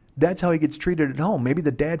 maybe that's how he gets treated at home. Maybe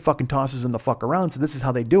the dad fucking tosses him the fuck around, so this is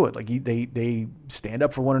how they do it. Like they stand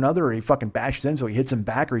up for one another, or he fucking bashes him, so he hits him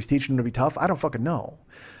back, or he's teaching him to be tough. I don't fucking know.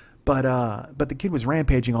 But the kid was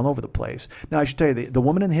rampaging all over the place. Now, I should tell you, the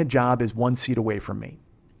woman in the hijab is 1 seat away from me.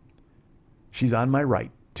 She's on my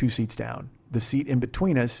right, 2 seats down. The seat in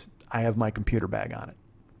between us, I have my computer bag on it.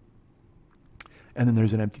 And then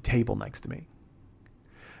there's an empty table next to me.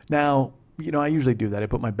 Now, I usually do that. I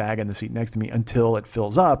put my bag on the seat next to me until it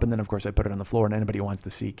fills up. And then, of course, I put it on the floor, and anybody who wants the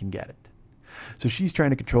seat can get it. So she's trying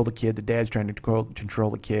to control the kid. The dad's trying to control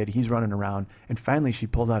the kid. He's running around. And finally, she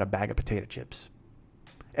pulls out a bag of potato chips.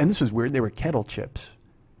 And this was weird. They were Kettle chips,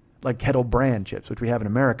 like Kettle brand chips, which we have in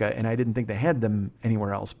America. And I didn't think they had them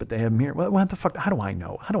anywhere else, but they have them here. Well, what the fuck? How do I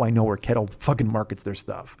know? How do I know where Kettle fucking markets their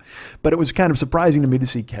stuff? But it was kind of surprising to me to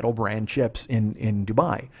see Kettle brand chips in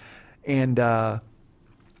Dubai. And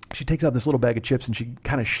she takes out this little bag of chips and she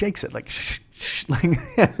kind of shakes it like,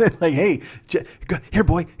 like, hey, here,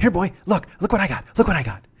 boy, look what I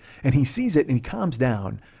got. And he sees it and he calms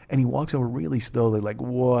down and he walks over really slowly, like,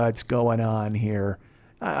 what's going on here?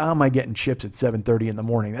 How am I getting chips at 7:30 in the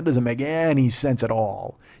morning? That doesn't make any sense at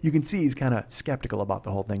all. You can see he's kind of skeptical about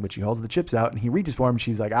the whole thing, but she holds the chips out and he reaches for him.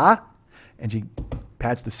 She's like, and she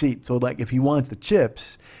pats the seat. So like if he wants the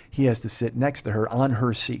chips, he has to sit next to her on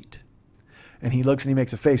her seat. And he looks and he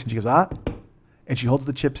makes a face and she goes, and she holds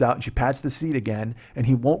the chips out and she pats the seat again and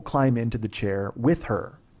he won't climb into the chair with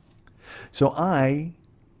her. So I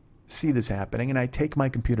see this happening and I take my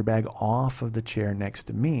computer bag off of the chair next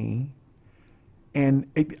to me. And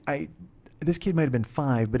this kid might have been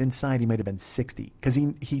 5, but inside he might have been 60 because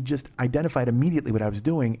he just identified immediately what I was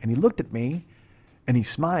doing. And he looked at me and he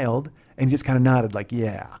smiled and he just kind of nodded like,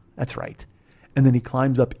 yeah, that's right. And then he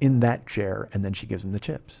climbs up in that chair and then she gives him the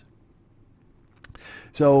chips.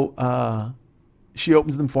 So she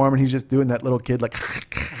opens them for him and he's just doing that little kid like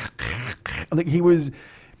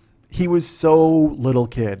he was so little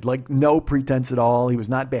kid, like no pretense at all. He was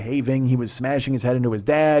not behaving. He was smashing his head into his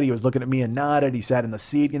dad. He was looking at me and nodded. He sat in the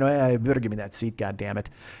seat, hey, better give me that seat, God damn it.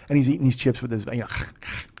 And he's eating these chips with his,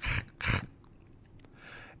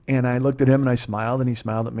 and I looked at him and I smiled and he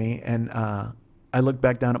smiled at me. And I looked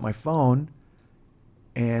back down at my phone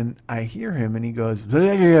and I hear him and he goes,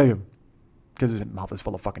 because his mouth is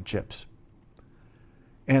full of fucking chips.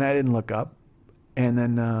 And I didn't look up. And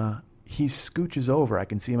then he scooches over. I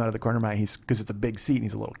can see him out of the corner of my eye because it's a big seat and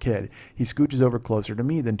he's a little kid. He scooches over closer to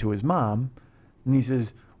me than to his mom. And he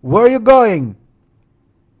says, where are you going?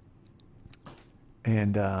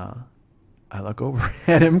 And I look over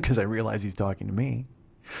at him because I realize he's talking to me.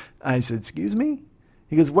 I said, excuse me?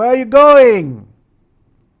 He goes, where are you going?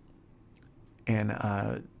 And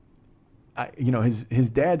his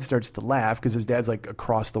dad starts to laugh because his dad's like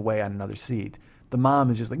across the way on another seat. The mom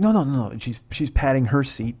is just like, no. And she's patting her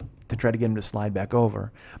seat to try to get him to slide back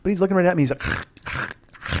over. But he's looking right at me. He's like,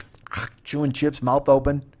 chewing chips, mouth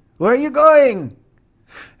open. Where are you going?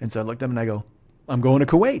 And so I looked at him and I go, I'm going to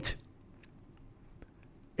Kuwait.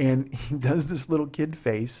 And he does this little kid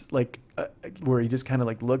face, like where he just kind of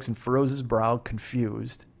like looks and furrows his brow,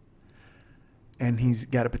 confused. And he's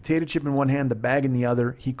got a potato chip in one hand, the bag in the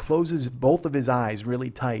other. He closes both of his eyes really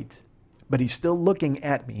tight, but he's still looking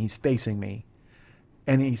at me. He's facing me.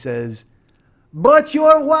 And he says, but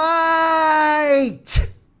you're white.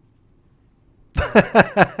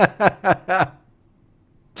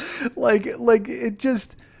 like it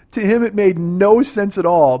just, to him, it made no sense at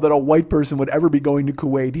all that a white person would ever be going to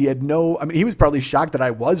Kuwait. He had he was probably shocked that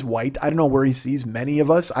I was white. I don't know where he sees many of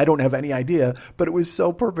us. I don't have any idea, but it was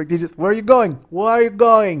so perfect. He just, where are you going? Where are you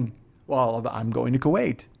going? Well, I'm going to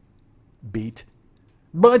Kuwait. Beat.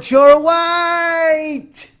 But you're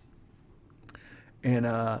white. And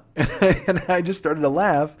I just started to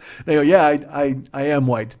laugh. And I go, yeah, I am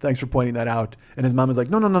white. Thanks for pointing that out. And his mom is like,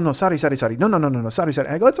 no, sorry. No, sorry.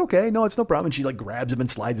 I go, it's okay. No, it's no problem. And she like grabs him and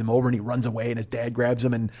slides him over and he runs away and his dad grabs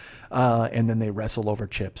him and then they wrestle over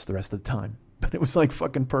chips the rest of the time. But it was like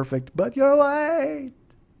fucking perfect. But you're white.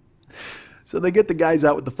 So they get the guys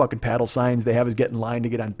out with the fucking paddle signs. They have us get in line to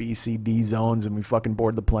get on B, C, D zones and we fucking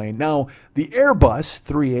board the plane. Now, the Airbus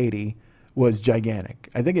 380 was gigantic.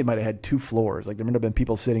 I think it might have had 2 floors. Like there might have been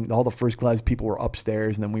people sitting, all the first class people were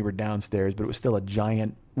upstairs and then we were downstairs, but it was still a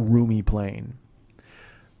giant roomy plane.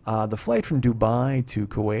 The flight from Dubai to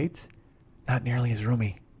Kuwait, not nearly as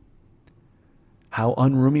roomy. How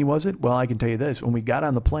unroomy was it? Well, I can tell you this. When we got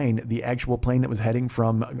on the plane, the actual plane that was heading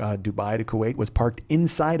from Dubai to Kuwait was parked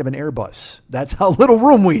inside of an Airbus. That's how little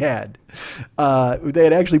room we had. They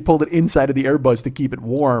had actually pulled it inside of the Airbus to keep it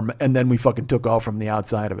warm, and then we fucking took off from the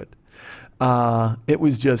outside of it. It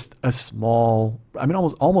was just a small,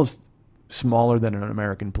 almost smaller than an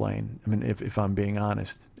American plane. I mean, if I'm being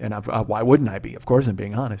honest. And why wouldn't I be? Of course I'm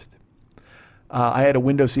being honest. I had a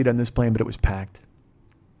window seat on this plane, but it was packed.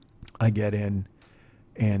 I get in,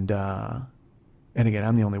 And again,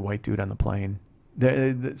 I'm the only white dude on the plane.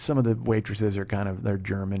 Some of the waitresses are they're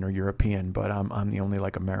German or European, but I'm the only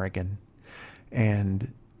like American.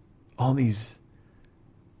 And all these,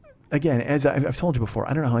 again, as I've told you before,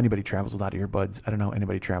 I don't know how anybody travels without earbuds. I don't know how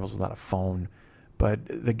anybody travels without a phone. But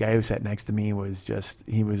the guy who sat next to me was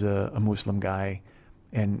he was a Muslim guy,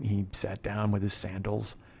 and he sat down with his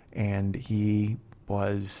sandals, and he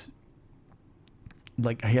was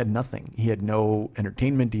like, he had nothing. He had no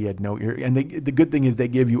entertainment. He had no ear. And the good thing is they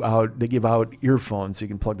give out earphones so you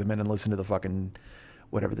can plug them in and listen to the fucking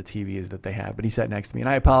whatever the TV is that they have. But he sat next to me, and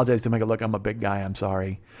I apologized to him. I go, look, I'm a big guy. I'm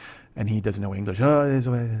sorry. And he doesn't know English. He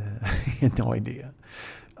had no idea.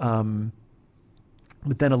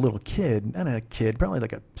 But then a little kid, not a kid, probably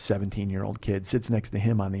like a 17-year-old kid, sits next to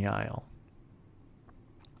him on the aisle.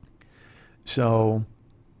 So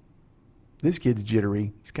this kid's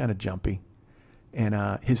jittery. He's kind of jumpy.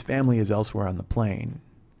 And his family is elsewhere on the plane.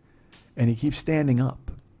 And he keeps standing up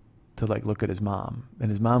to like look at his mom. And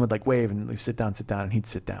his mom would like wave and like, sit down, and he'd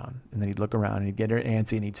sit down. And then he'd look around and he'd get her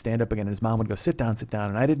antsy and he'd stand up again. And his mom would go, sit down.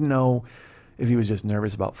 And I didn't know if he was just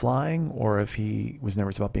nervous about flying, or if he was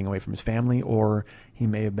nervous about being away from his family, or he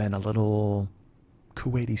may have been a little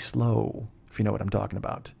Kuwaiti slow, if you know what I'm talking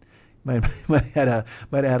about. Might have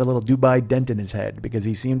had a little Dubai dent in his head, because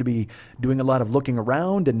he seemed to be doing a lot of looking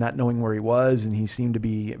around and not knowing where he was, and he seemed to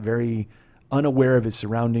be very unaware of his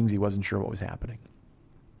surroundings. He wasn't sure what was happening.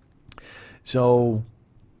 So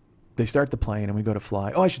they start the plane and we go to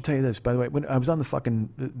fly. Oh, I should tell you this, by the way. When I was on the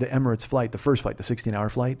Emirates flight, the first flight, the 16-hour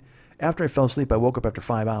flight, after I fell asleep, I woke up after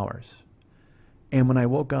 5 hours. And when I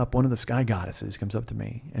woke up, one of the sky goddesses comes up to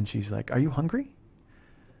me and she's like, "Are you hungry?"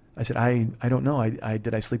 I said, I don't know.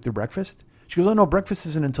 Did I sleep through breakfast? She goes, "Oh, no, breakfast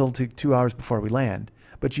isn't until 2 hours before we land.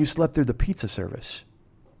 But you slept through the pizza service."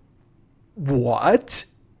 What?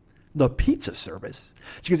 The pizza service?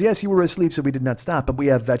 She goes, "Yes, you were asleep, so we did not stop. But we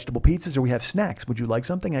have vegetable pizzas or we have snacks. Would you like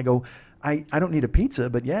something?" I go, I don't need a pizza,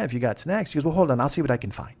 but yeah, if you got snacks. She goes, "Well, hold on. I'll see what I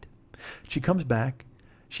can find." She comes back.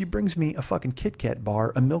 She brings me a fucking Kit Kat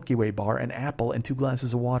bar, a Milky Way bar, an apple, and 2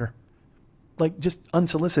 glasses of water. Like, just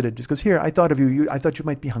unsolicited. Just goes, "Here, I thought of you. I thought you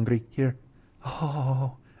might be hungry. Here."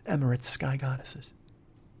 Oh, Emirates sky goddesses.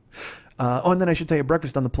 And then I should tell you,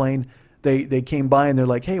 breakfast on the plane, they came by and they're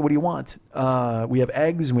like, "Hey, what do you want?" We have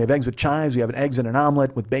eggs, and we have eggs with chives. We have an eggs and an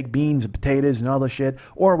omelet with baked beans and potatoes and all this shit.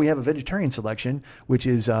 Or we have a vegetarian selection, which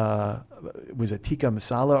is was a tikka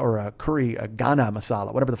masala or a curry, a Ghana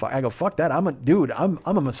masala, whatever the fuck. I go, "Fuck that. I'm a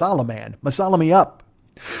masala man. Masala me up."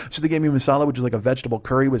 So they gave me masala, which is like a vegetable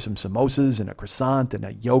curry with some samosas and a croissant and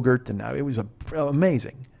a yogurt, and it was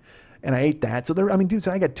amazing. And I ate that. So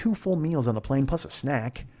so I got 2 full meals on the plane plus a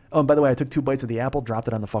snack. Oh, and by the way, I took 2 bites of the apple, dropped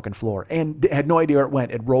it on the fucking floor, and had no idea where it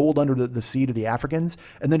went. It rolled under the seat of the Africans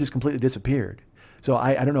and then just completely disappeared. So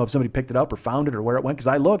I don't know if somebody picked it up or found it or where it went, because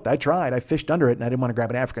I looked, I tried, I fished under it, and I didn't want to grab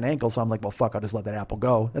an African ankle, so I'm like, well, fuck, I'll just let that apple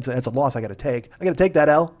go. That's a loss I got to take. I got to take that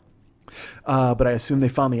L. But I assume they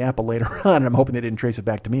found the apple later on, and I'm hoping they didn't trace it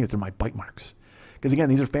back to me through my bite marks. Because again,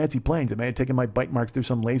 these are fancy planes. It may have taken my bite marks through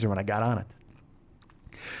some laser when I got on it.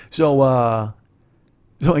 So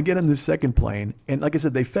I get on this second plane, and like I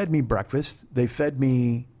said, they fed me breakfast, they fed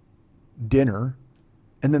me dinner,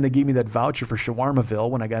 and then they gave me that voucher for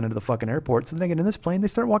Shawarmaville when I got into the fucking airport. So then I get in this plane, they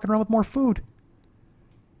start walking around with more food.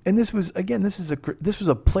 And this was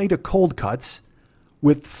a plate of cold cuts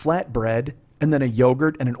with flatbread, and then a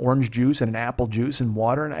yogurt and an orange juice and an apple juice and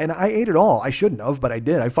water. And I ate it all. I shouldn't have, but I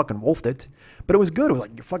did. I fucking wolfed it. But it was good. It was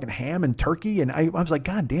like fucking ham and turkey. And I was like,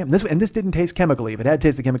 God damn. This didn't taste chemically. If it had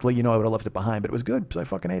tasted chemically, I would have left it behind. But it was good, so I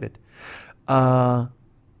fucking ate it. And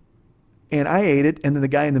I ate it. And then the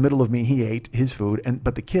guy in the middle of me, he ate his food.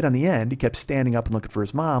 But the kid on the end, he kept standing up and looking for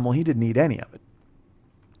his mom. Well, he didn't eat any of it.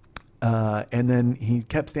 And then he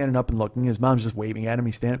kept standing up and looking. His mom's just waving at him.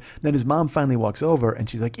 Then his mom finally walks over and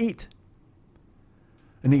she's like, "Eat."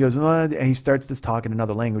 And he goes, and he starts this talk in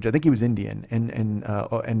another language. I think he was Indian, and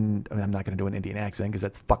I'm not going to do an Indian accent because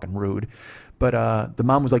that's fucking rude. But the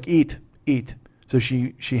mom was like, "Eat, eat." So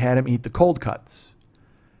she had him eat the cold cuts,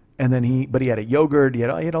 and then he had a yogurt. He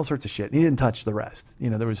had all sorts of shit. He didn't touch the rest.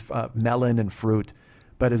 There was melon and fruit,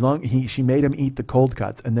 but she made him eat the cold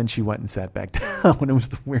cuts, and then she went and sat back down. And it was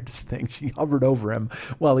the weirdest thing. She hovered over him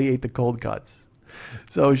while he ate the cold cuts.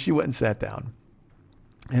 So she went and sat down.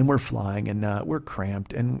 And we're flying, and we're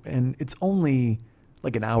cramped, and it's only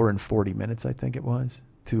like an hour and 40 minutes, I think it was,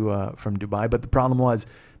 from Dubai. But the problem was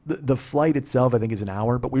the flight itself, I think, is an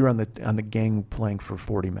hour, but we were on the gangplank for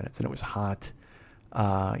 40 minutes, and it was hot.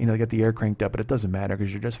 They got the air cranked up, but it doesn't matter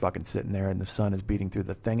because you're just fucking sitting there, and the sun is beating through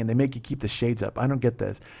the thing, and they make you keep the shades up. I don't get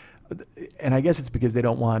this, and I guess it's because they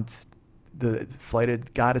don't want the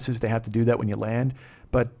flight goddesses, they have to do that when you land,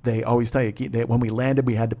 but they always tell you when we landed,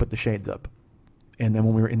 we had to put the shades up. And then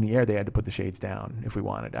when we were in the air, they had to put the shades down if we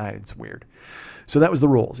wanted. It's weird. So that was the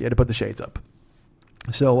rules. You had to put the shades up.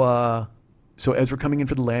 So as we're coming in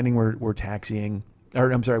for the landing, we're taxiing.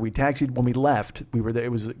 Or I'm sorry, we taxied when we left. We were there.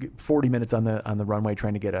 It was 40 minutes on the runway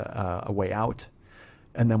trying to get a way out.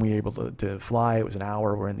 And then we were able to fly. It was an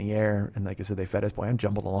hour. We're in the jumbled and like I said, they fed us. Boy, I'm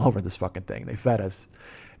jumbled all over this fucking thing. They fed us.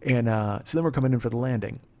 And so then we're coming in for the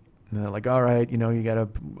landing. And they're like, all right, you got to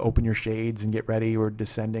open your shades and get ready. We're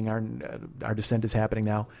descending. Our descent is happening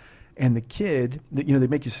now. And the kid, they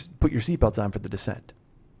make you put your seatbelts on for the descent.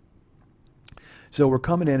 So we're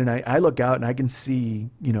coming in, and I look out, and I can see,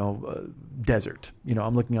 desert.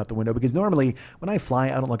 I'm looking out the window, because normally when I fly,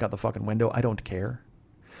 I don't look out the fucking window. I don't care.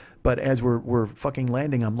 But as we're fucking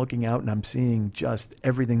landing, I'm looking out, and I'm seeing just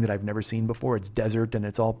everything that I've never seen before. It's desert, and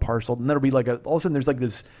it's all parceled. And there'll be all of a sudden there's like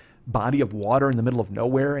this body of water in the middle of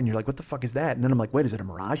nowhere, and you're like, what the fuck is that? And then I'm like, wait, is it a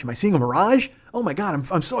mirage? Am I seeing a mirage? Oh my God,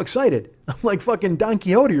 I'm so excited. I'm like fucking Don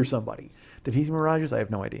Quixote or somebody. Did he see mirages? I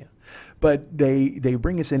have no idea. But they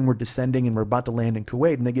bring us in, we're descending, and we're about to land in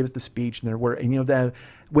Kuwait, and they give us the speech, and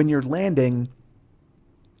when you're landing,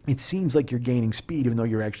 it seems like you're gaining speed even though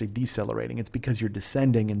you're actually decelerating. It's because you're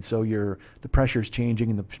descending, and so the pressure's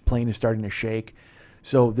changing and the plane is starting to shake.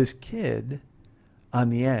 So this kid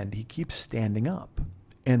on the end, he keeps standing up.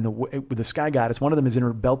 And with the Sky Goddess, one of them is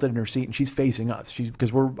belted in her seat, and she's facing us.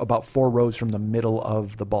 Because we're about 4 rows from the middle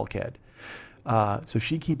of the bulkhead. So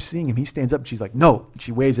she keeps seeing him. He stands up, and she's like, no. And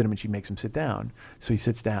she waves at him, and she makes him sit down. So he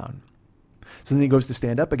sits down. So then he goes to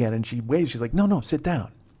stand up again, and she waves. She's like, no, sit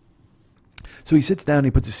down. So he sits down, and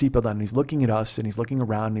he puts his seatbelt on, and he's looking at us, and he's looking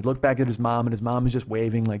around, and he looks back at his mom, and his mom is just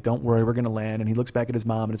waving, like, don't worry, we're going to land. And he looks back at his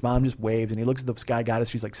mom, and his mom just waves, and he looks at the Sky Goddess.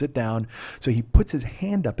 She's like, sit down. So he puts his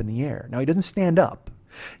hand up in the air. Now, he doesn't stand up.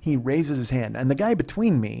 He raises his hand. And the guy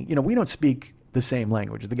between me, we don't speak the same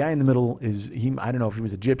language. The guy in the middle I don't know if he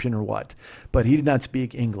was Egyptian or what, but he did not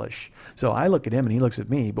speak English. So I look at him and he looks at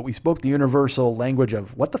me, but we spoke the universal language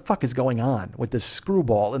of what the fuck is going on with this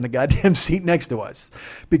screwball in the goddamn seat next to us,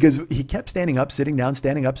 because he kept standing up, sitting down,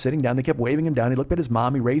 standing up, sitting down. They kept waving him down. He looked at his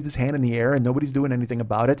mom. He raised his hand in the air, and nobody's doing anything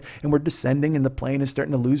about it. And we're descending, and the plane is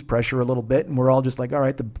starting to lose pressure a little bit. And we're all just like, all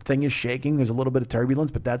right, the thing is shaking. There's a little bit of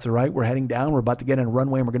turbulence, but that's all right. We're heading down. We're about to get on a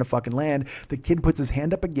runway, and we're going to fucking land. The kid puts his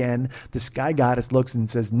hand up again. The Sky Goddess looks and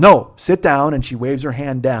says, no, sit down. And she waves her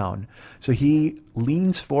hand down. So he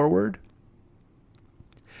leans forward,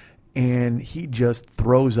 and he just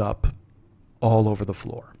throws up all over the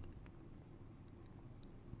floor.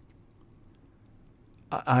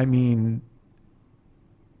 I mean,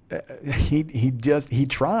 he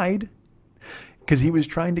tried, because he was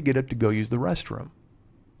trying to get up to go use the restroom.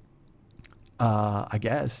 I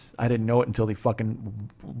guess I didn't know it until he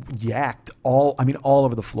fucking yacked all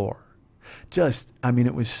over the floor.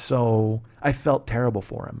 It was so, I felt terrible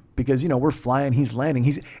for him, because, we're flying, he's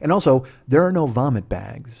landing, and also there are no vomit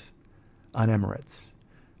bags on Emirates.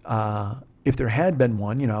 If there had been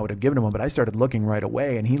one, I would have given him one, but I started looking right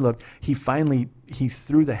away, and he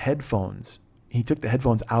threw the headphones. He took the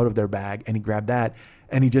headphones out of their bag, and he grabbed that,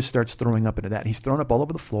 and he just starts throwing up into that. He's thrown up all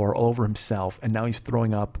over the floor, all over himself, and now he's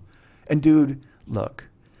throwing up. And dude, look,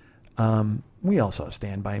 we all saw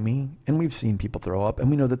Stand By Me, and we've seen people throw up, and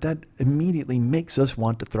we know that immediately makes us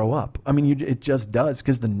want to throw up. I mean, it just does,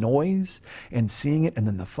 because the noise and seeing it, and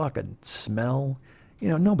then the fucking smell.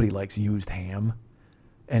 Nobody likes used ham.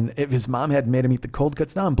 And if his mom hadn't made him eat the cold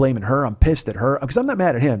cuts, now I'm blaming her. I'm pissed at her, because I'm not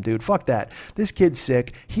mad at him, dude. Fuck that. This kid's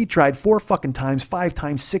sick. He tried 4 fucking times, 5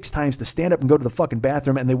 times, 6 times to stand up and go to the fucking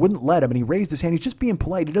bathroom, and they wouldn't let him. And he raised his hand. He's just being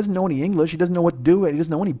polite. He doesn't know any English. He doesn't know what to do. He doesn't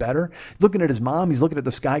know any better. He's looking at his mom. He's looking at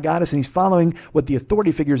the Sky Goddess, and he's following what the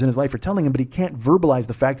authority figures in his life are telling him, but he can't verbalize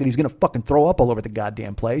the fact that he's going to fucking throw up all over the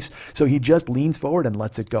goddamn place. So he just leans forward and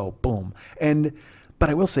lets it go. Boom. But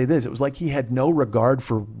I will say this. It was like he had no regard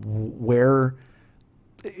for where...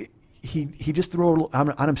 He just threw it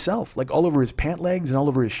on himself, like all over his pant legs and all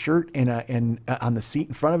over his shirt and on the seat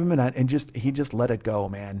in front of him, he just let it go,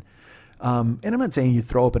 man. And I'm not saying you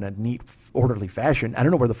throw up in a neat, orderly fashion. I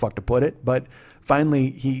don't know where the fuck to put it, but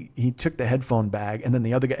finally he took the headphone bag, and then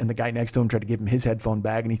the other guy and the guy next to him tried to give him his headphone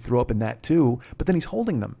bag, and he threw up in that too. But then he's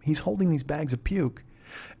holding them. He's holding these bags of puke,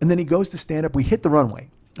 and then he goes to stand up. We hit the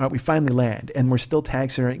runway. All right, we finally land, and we're still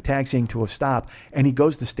taxiing to a stop, and he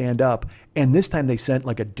goes to stand up, and this time they sent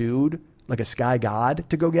like a dude, like a sky god,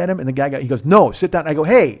 to go get him, and the guy he goes, no, sit down. And I go,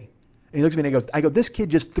 hey. And he looks at me and I go, this kid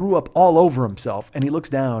just threw up all over himself. And he looks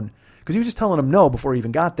down, because he was just telling him no before he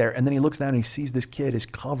even got there, and then he looks down and he sees this kid is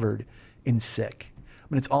covered in sick.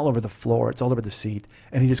 mean, it's all over the floor. It's all over the seat.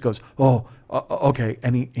 And he just goes, oh, okay.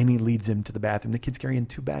 And he leads him to the bathroom. The kid's carrying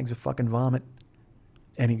 2 bags of fucking vomit.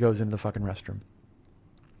 And he goes into the fucking restroom.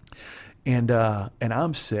 And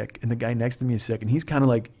I'm sick. And the guy next to me is sick. And he's kind of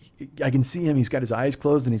like, I can see him. He's got his eyes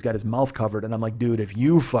closed and he's got his mouth covered. And I'm like, dude, if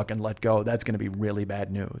you fucking let go, that's going to be really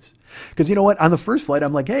bad news. Because you know what? On the first flight,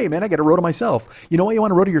 I'm like, hey, man, I got to rotor myself. You know why you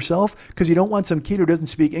want to rotor yourself? Because you don't want some kid who doesn't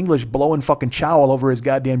speak English blowing fucking chow all over his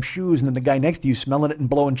goddamn shoes. And then the guy next to you smelling it and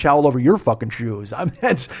blowing chow all over your fucking shoes. I mean,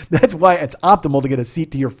 that's why it's optimal to get a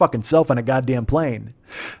seat to your fucking self on a goddamn plane.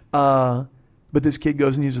 But this kid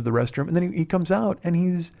goes and uses the restroom. And then he comes out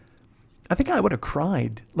and I think I would have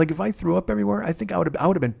cried. Like if I threw up everywhere, I think I would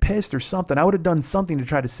have been pissed or something. I would have done something to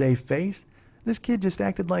try to save face. This kid just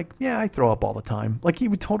acted like, yeah, I throw up all the time. Like he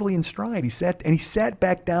was totally in stride. He sat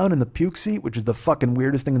back down in the puke seat, which is the fucking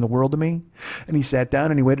weirdest thing in the world to me. And he sat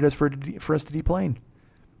down and he waited for us to deplane.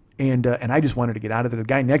 And I just wanted to get out of there. The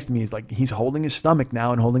guy next to me is like, he's holding his stomach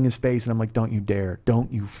now and holding his face. And I'm like, don't you dare.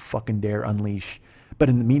 Don't you fucking dare unleash. But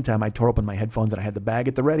in the meantime, I tore open my headphones and I had the bag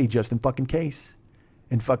at the ready just in fucking case.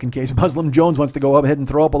 In fucking case Muslim Jones wants to go ahead and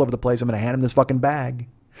throw up all over the place, I'm going to hand him this fucking bag.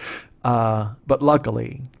 But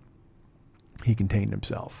luckily, he contained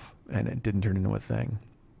himself, and it didn't turn into a thing.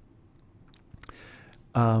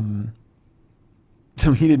 So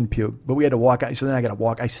he didn't puke, but we had to walk out. So then I got to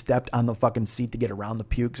walk. I stepped on the fucking seat to get around the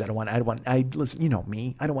puke because listen, you know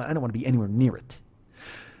me. I don't want to be anywhere near it.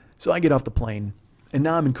 So I get off the plane, and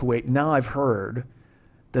now I'm in Kuwait. Now I've heard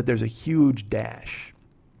that there's a huge dash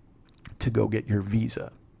to go get your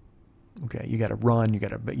visa. Okay, you got to run, you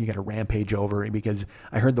got to rampage over, because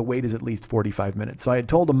I heard the wait is at least 45 minutes. So I had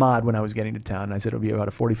told Ahmad when I was getting to town, and I said it'll be about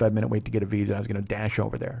a 45-minute wait to get a visa. I was going to dash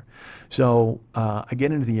over there. So I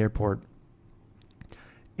get into the airport,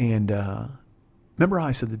 and remember how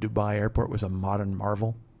I said the Dubai airport was a modern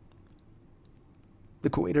marvel?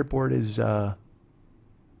 The Kuwait airport is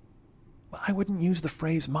I wouldn't use the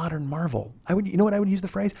phrase modern marvel. You know what I would use the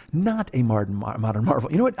phrase? Not a modern marvel.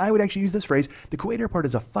 You know what? I would actually use this phrase. The Kuwait airport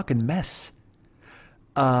is a fucking mess.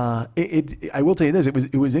 I will tell you this.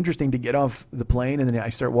 It was interesting to get off the plane and then I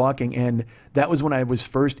start walking, and that was when I was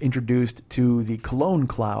first introduced to the cologne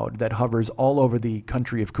cloud that hovers all over the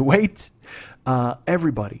country of Kuwait.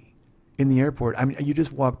 Everybody in the airport, I mean, you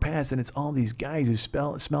just walk past and it's all these guys who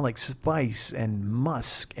smell like spice and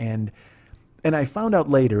musk, and I found out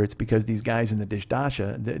later it's because these guys in the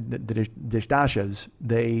dishdashas,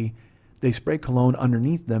 they spray cologne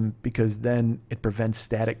underneath them because then it prevents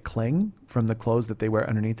static cling from the clothes that they wear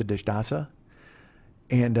underneath the dishdasa.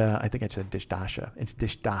 And I think I said dishdasha. It's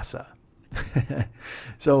dishdasa.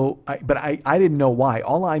 So, but I didn't know why.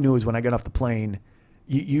 All I knew is when I got off the plane,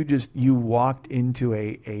 you walked into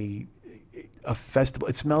a festival.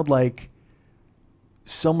 It smelled like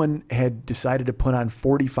someone had decided to put on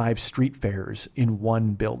 45 street fairs in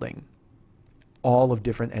one building, all of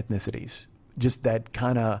different ethnicities. Just that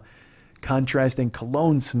kind of contrasting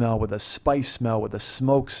cologne smell with a spice smell, with a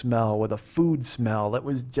smoke smell, with a food smell. It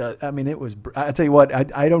was just, I mean, it was, I tell you what, I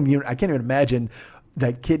can't even imagine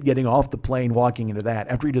that kid getting off the plane walking into that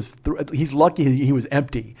after he just he's lucky he was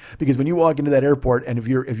empty, because when you walk into that airport and if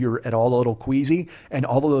you're at all a little queasy and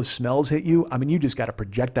all of those smells hit you, I mean, you just got a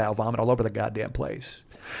projectile vomit all over the goddamn place.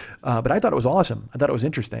 But I thought it was awesome. I thought it was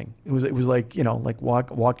interesting. It was like, you know, like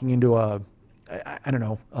walking into a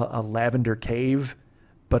lavender cave,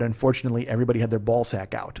 but unfortunately everybody had their ball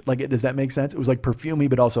sack out. Like, does that make sense? It was like perfumey,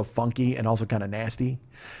 but also funky and also kind of nasty,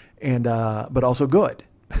 and but also good.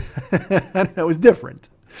 It was different.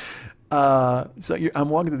 So I'm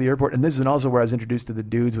walking through the airport, and this is also where I was introduced to the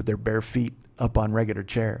dudes with their bare feet up on regular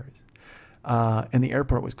chairs. And the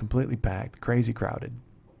airport was completely packed, crazy crowded.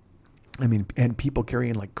 I mean, and people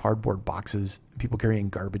carrying like cardboard boxes, people carrying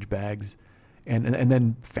garbage bags, and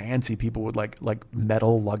then fancy people with like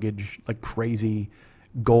metal luggage, like crazy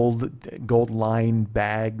gold lined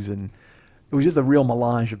bags, and it was just a real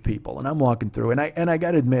melange of people. And I'm walking through, and I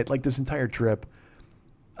got to admit, like this entire trip,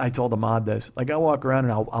 I told Ahmad this, like I walk around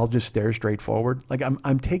and I'll just stare straight forward. Like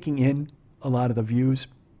I'm taking in a lot of the views,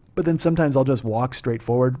 but then sometimes I'll just walk straight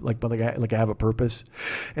forward, like I have a purpose.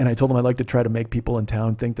 And I told him I like to try to make people in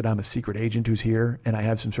town think that I'm a secret agent who's here and I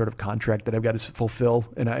have some sort of contract that I've got to fulfill.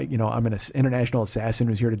 And I'm an international assassin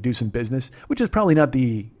who's here to do some business, which is probably not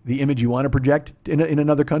the image you want to project in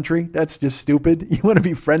another country. That's just stupid. You want to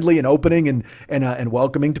be friendly and opening and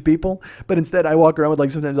welcoming to people. But instead I walk around with, like,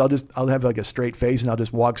 sometimes I'll have like a straight face and I'll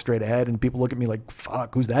just walk straight ahead and people look at me like,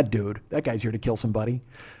 fuck, who's that dude? That guy's here to kill somebody.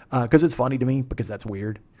 'Cause it's funny to me, because that's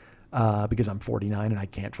weird. Because I'm 49 and I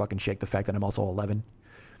can't fucking shake the fact that I'm also 11.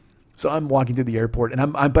 So I'm walking through the airport,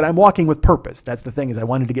 and but I'm walking with purpose. That's the thing, is I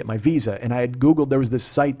wanted to get my visa, and I had Googled, there was this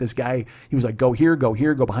site, this guy, he was like, go here, go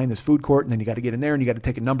behind this food court, and then you got to get in there, and you got to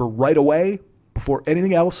take a number right away before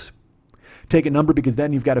anything else. Take a number, because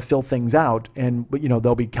then you've got to fill things out, and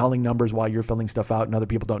they'll be calling numbers while you're filling stuff out, and other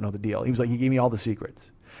people don't know the deal. He was like, he gave me all the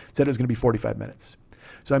secrets. Said it was going to be 45 minutes.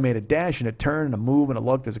 So I made a dash and a turn and a move and a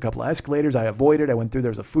look. There's a couple of escalators. I avoided. I went through.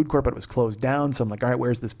 There was a food court, but it was closed down. So I'm like, all right,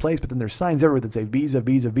 where's this place? But then there's signs everywhere that say visa,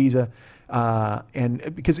 visa, visa.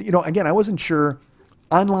 And because, again, I wasn't sure.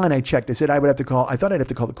 Online, I checked. They said I thought I'd have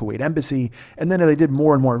to call the Kuwait embassy. And then they did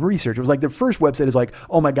more and more research. It was like the first website is like,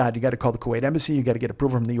 oh my God, you got to call the Kuwait embassy. You got to get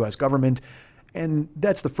approval from the U.S. government. And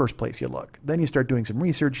that's the first place you look. Then you start doing some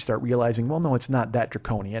research. You start realizing, well, no, it's not that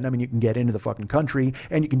draconian. I mean, you can get into the fucking country,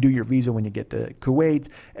 and you can do your visa when you get to Kuwait.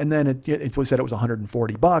 And then it was said it was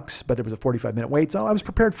 $140, but there was a 45-minute wait. So I was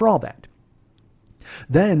prepared for all that.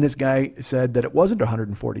 Then this guy said that it wasn't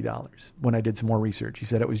 $140 when I did some more research. He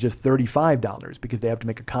said it was just $35 because they have to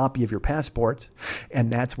make a copy of your passport, and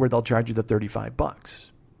that's where they'll charge you the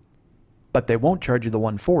 $35. But they won't charge you the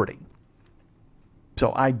 $140.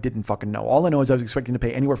 So I didn't fucking know. All I know is I was expecting to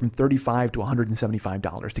pay anywhere from $35 to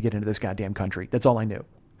 $175 to get into this goddamn country. That's all I knew.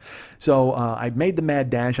 So I made the mad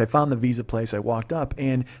dash. I found the visa place. I walked up,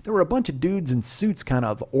 and there were a bunch of dudes in suits kind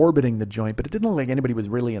of orbiting the joint, but it didn't look like anybody was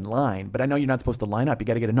really in line. But I know you're not supposed to line up. You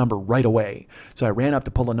got to get a number right away. So I ran up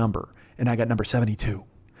to pull a number, and I got number 72.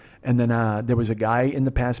 And then there was a guy in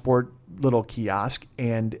the passport little kiosk,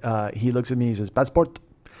 and he looks at me. He says, passport.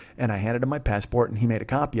 And I handed him my passport, and he made a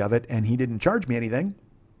copy of it, and he didn't charge me anything.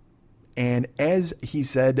 And as he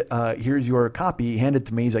said, here's your copy, he handed it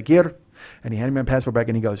to me. He's like, here. And he handed me my passport back,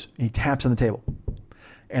 and he taps on the table.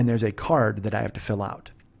 And there's a card that I have to fill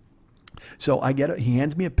out. So he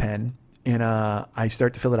hands me a pen, and I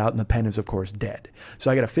start to fill it out, and the pen is, of course, dead.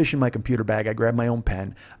 So I got a fish in my computer bag. I grab my own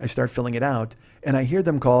pen. I start filling it out, and I hear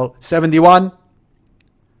them call 71,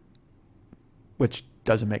 which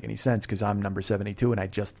doesn't make any sense because I'm number 72 and I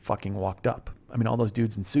just fucking walked up. I mean, all those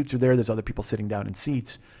dudes in suits are there. There's other people sitting down in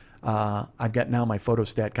seats. I've got now my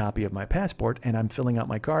photostat copy of my passport, and I'm filling out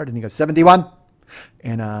my card, and he goes, 71.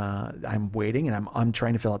 And I'm waiting, and I'm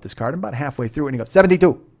trying to fill out this card. I'm about halfway through, and he goes,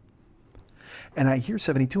 72. And I hear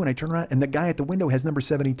 72, and I turn around, and the guy at the window has number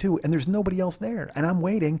 72, and there's nobody else there. And I'm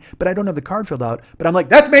waiting, but I don't have the card filled out. But I'm like,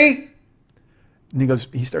 that's me. And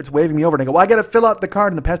he starts waving me over, and I go, well, I got to fill out the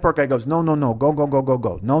card. And the passport guy goes, no, go. No,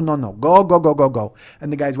 go.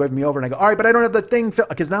 And the guy's waving me over, and I go, all right, but I don't have the thing filled,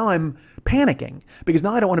 because now I'm panicking, because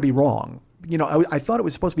now I don't want to be wrong. I thought it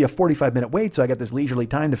was supposed to be a 45-minute wait, so I got this leisurely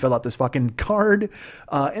time to fill out this fucking card.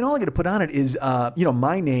 And all I got to put on it is,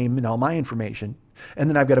 my name and all my information. And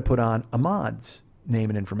then I've got to put on Ahmad's name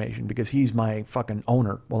and information, because he's my fucking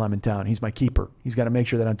owner while I'm in town. He's my keeper. He's got to make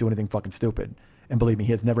sure that I don't do anything fucking stupid. And believe me,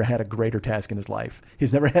 he has never had a greater task in his life.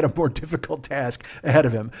 He's never had a more difficult task ahead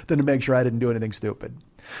of him than to make sure I didn't do anything stupid.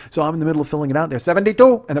 So I'm in the middle of filling it out. There's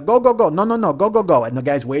 72. And go. No, go. And the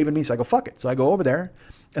guy's waving me. So I go, fuck it. So I go over there.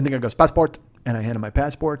 And the guy goes, passport. And I hand him my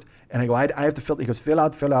passport. And I go, I have to fill. He goes, fill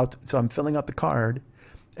out. So I'm filling out the card.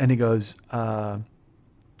 And he goes, why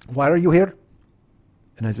are you here?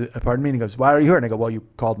 And I said, pardon me? And he goes, why are you here? And I go, well, you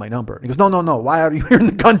called my number. And he goes, no. Why are you here in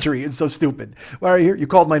the country? It's so stupid. Why are you here? You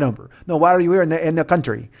called my number. No, why are you here in the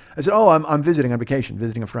country? I said, oh, I'm visiting on vacation,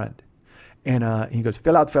 visiting a friend. And he goes,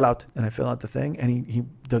 fill out. And I fill out the thing. And he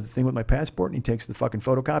does the thing with my passport. And he takes the fucking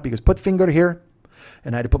photocopy. He goes, put finger here.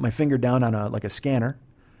 And I had to put my finger down on a scanner.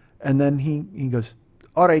 And then he goes,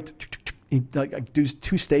 all right. He does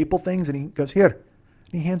two staple things. And he goes, here.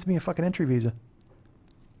 And he hands me a fucking entry visa.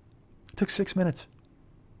 It took 6 minutes.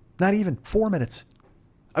 Not even 4 minutes.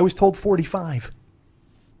 I was told 45.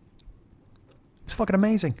 It's fucking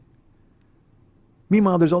amazing.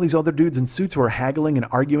 Meanwhile, there's all these other dudes in suits who are haggling and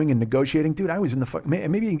arguing and negotiating. Dude, I was in the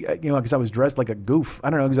maybe, because I was dressed like a goof.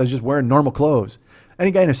 I don't know, because I was just wearing normal clothes.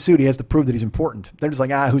 Any guy in a suit, he has to prove that he's important. They're just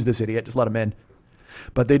like, who's this idiot? Just let him in.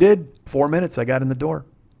 But they did. 4 minutes, I got in the door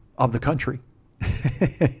of the country.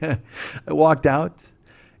 I walked out.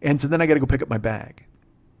 And so then I got to go pick up my bag.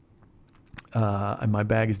 And my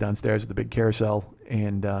bag is downstairs at the big carousel,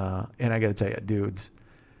 and I got to tell you, dudes,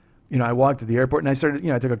 I walked to the airport, and I started,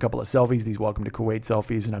 I took a couple of selfies, these welcome to Kuwait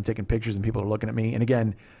selfies, and I'm taking pictures, and people are looking at me. And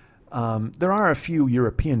again, there are a few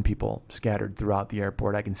European people scattered throughout the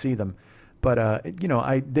airport. I can see them, but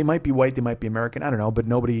they might be white, they might be American, I don't know, but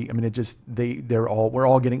nobody. I mean,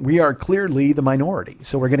 we are clearly the minority,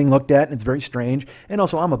 so we're getting looked at, and it's very strange. And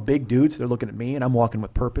also, I'm a big dude, so they're looking at me, and I'm walking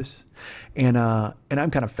with purpose, and I'm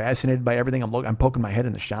kind of fascinated by everything. I'm poking my head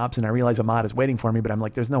in the shops, and I realize Ahmad is waiting for me, but I'm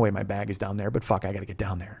like, there's no way my bag is down there, but fuck, I got to get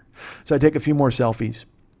down there. So I take a few more selfies,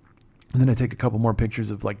 And then I take a couple more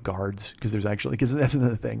pictures of like guards because that's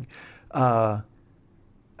another thing. I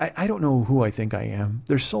don't know who I think I am.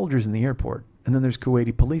 There's soldiers in the airport, and then there's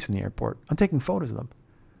Kuwaiti police in the airport. I'm taking photos of them.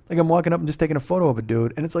 Like I'm walking up and just taking a photo of a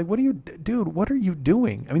dude, and it's like, what are you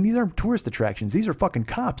doing? I mean, these aren't tourist attractions. These are fucking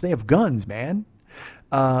cops. They have guns, man.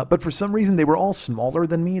 But for some reason, they were all smaller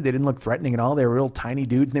than me. They didn't look threatening at all. They were real tiny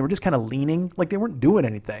dudes, and they were just kind of leaning, like they weren't doing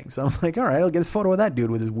anything. So I'm like, all right, I'll get a photo of that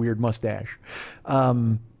dude with his weird mustache.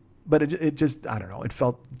 But it just, I don't know. It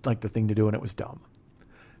felt like the thing to do, and it was dumb.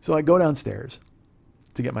 So I go downstairs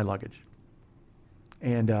to get my luggage.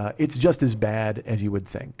 And it's just as bad as you would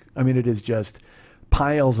think. I mean, it is just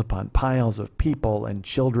piles upon piles of people and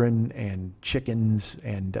children and chickens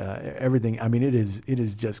and everything. I mean, it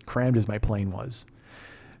is just crammed as my plane was.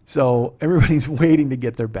 So everybody's waiting to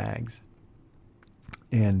get their bags.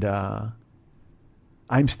 And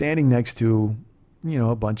I'm standing next to,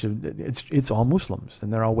 a bunch of, it's all Muslims,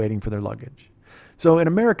 and they're all waiting for their luggage. So in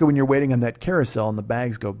America, when you're waiting on that carousel and the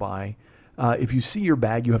bags go by, if you see your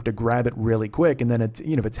bag, you have to grab it really quick. And then if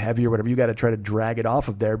it's heavy or whatever, you got to try to drag it off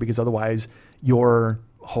of there, because otherwise you're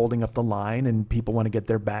holding up the line and people want to get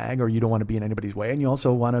their bag, or you don't want to be in anybody's way. And you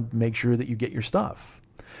also want to make sure that you get your stuff.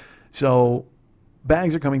 So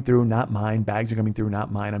bags are coming through, not mine. Bags are coming through,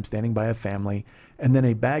 not mine. I'm standing by a family, and then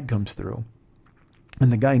a bag comes through.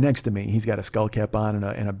 And the guy next to me, he's got a skull cap on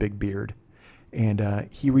and a big beard. And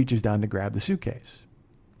he reaches down to grab the suitcase.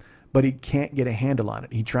 But he can't get a handle on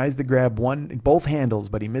it. He tries to grab both handles,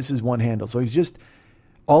 but he misses one handle. So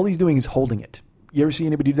all he's doing is holding it. You ever see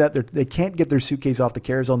anybody do that? They can't get their suitcase off the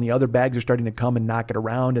carousel, and the other bags are starting to come and knock it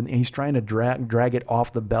around, and he's trying to drag it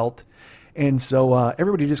off the belt. And so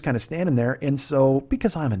everybody just kind of standing there. And so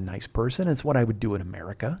because I'm a nice person, it's what I would do in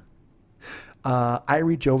America. I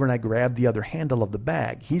reach over and I grab the other handle of the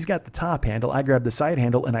bag. He's got the top handle. I grab the side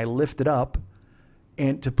handle and I lift it up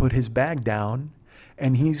and to put his bag down.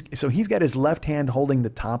 And he's got his left hand holding the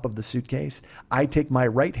top of the suitcase. I take my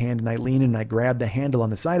right hand and I lean in and I grab the handle on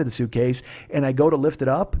the side of the suitcase, and I go to lift it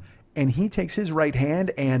up, and he takes his right hand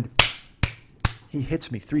and he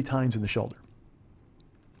hits me 3 times in the shoulder.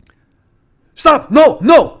 Stop!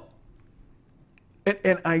 No!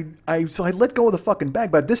 And I let go of the fucking bag,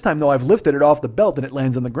 but this time though, I've lifted it off the belt and it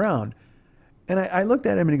lands on the ground. And I looked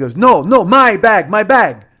at him and he goes, no, my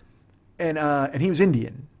bag. And he was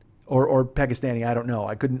Indian. Or Pakistani, I don't know.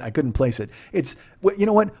 I couldn't place it. It's, you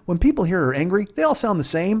know what? When people here are angry, they all sound the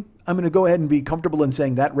same. I'm going to go ahead and be comfortable in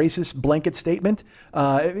saying that racist blanket statement.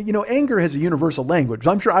 Anger has a universal language.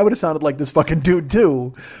 I'm sure I would have sounded like this fucking dude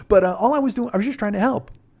too. But all I was doing, I was just trying to help.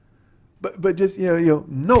 But just,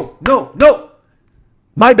 no,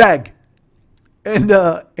 my bag. And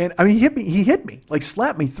I mean, he hit me, like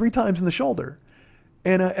slapped me 3 times in the shoulder.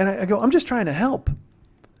 And I go, I'm just trying to help.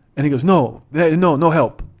 And he goes, no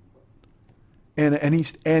help. And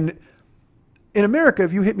in America,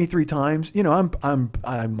 if you hit me 3 times,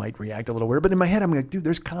 I might react a little weird, but in my head, I'm like, dude,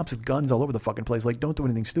 there's cops with guns all over the fucking place. Like, don't do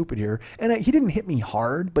anything stupid here. And he didn't hit me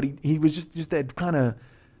hard, but he was just that kind of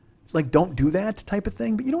like, don't do that type of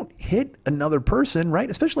thing. But you don't hit another person, right?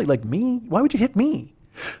 Especially like me. Why would you hit me?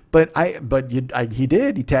 But he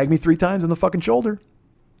did. He tagged me 3 times on the fucking shoulder.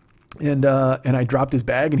 And I dropped his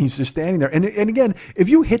bag, and he's just standing there. And again, if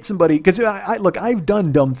you hit somebody, because look, I've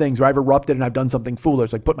done dumb things where I've erupted and I've done something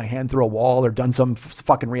foolish, like put my hand through a wall or done some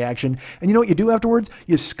fucking reaction. And you know what you do afterwards?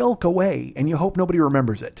 You skulk away and you hope nobody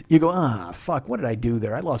remembers it. You go, fuck, what did I do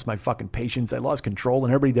there? I lost my fucking patience. I lost control,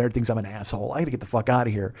 and everybody there thinks I'm an asshole. I got to get the fuck out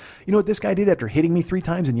of here. You know what this guy did after hitting me 3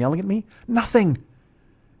 times and yelling at me? Nothing.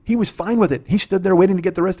 He was fine with it. He stood there waiting to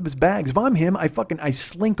get the rest of his bags. If I'm him, I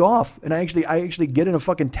slink off, and I actually get in a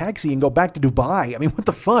fucking taxi and go back to Dubai. I mean, what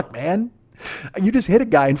the fuck, man? You just hit a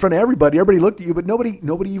guy in front of everybody. Everybody looked at you, but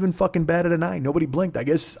nobody even fucking batted an eye. Nobody blinked. I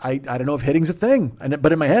guess I don't know if hitting's a thing.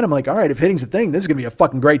 But in my head, I'm like, all right, if hitting's a thing, this is gonna be a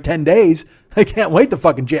fucking great 10 days. I can't wait to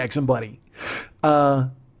fucking jack somebody.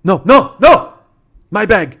 No, my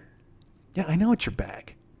bag. Yeah, I know it's your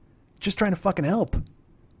bag. Just trying to fucking help.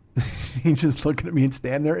 He's just looking at me and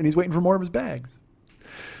standing there, and he's waiting for more of his bags.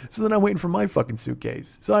 So then I'm waiting for my fucking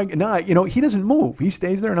suitcase. So he doesn't move. He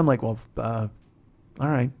stays there, and I'm like, well, all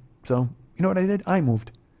right. So you know what I did? I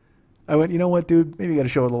moved. I went, you know what, dude? Maybe you got to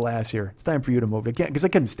show a little ass here. It's time for you to move. I can't, because I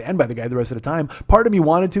couldn't stand by the guy the rest of the time. Part of me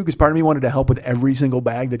wanted to, because part of me wanted to help with every single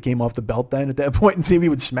bag that came off the belt then at that point and see if he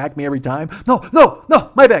would smack me every time.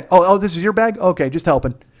 No, my bag. Oh, this is your bag? Okay, just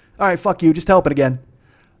helping. All right, fuck you. Just helping again.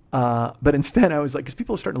 But instead I was like, because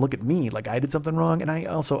people are starting to look at me like I did something wrong. And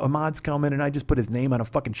Ahmad's coming, and I just put his name on a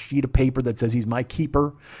fucking sheet of paper that says he's my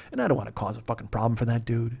keeper. And I don't want to cause a fucking problem for that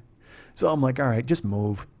dude. So I'm like, all right, just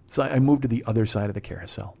move. So I moved to the other side of the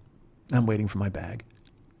carousel. I'm waiting for my bag.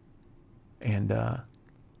 And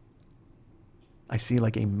I see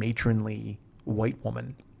like a matronly white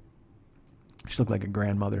woman. She looked like a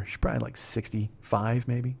grandmother. She's probably like 65,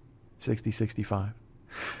 maybe 60, 65.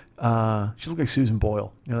 She looked like Susan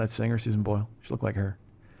Boyle. You know that singer, Susan Boyle? She looked like her.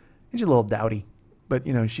 She's a little dowdy. But,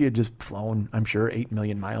 you know, she had just flown, I'm sure, 8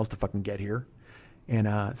 million miles to fucking get here.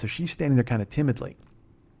 And so she's standing there kind of timidly.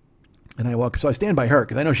 And so I stand by her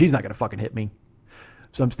because I know she's not going to fucking hit me.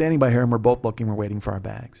 So I'm standing by her and we're both looking. We're waiting for our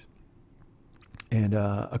bags. And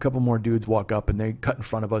a couple more dudes walk up and they cut in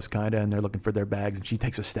front of us kind of and they're looking for their bags. And she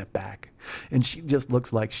takes a step back. And she just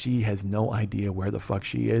looks like she has no idea where the fuck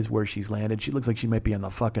she is, where she's landed. She looks like she might be on the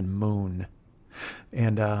fucking moon.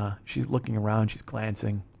 And she's looking around. She's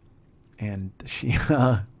glancing. And she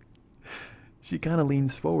kind of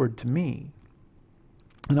leans forward to me.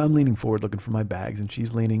 And I'm leaning forward looking for my bags. And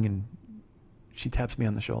she's leaning and she taps me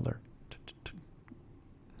on the shoulder.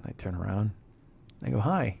 I turn around. I go,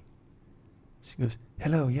 hi. She goes,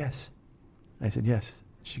 hello, yes. I said, yes.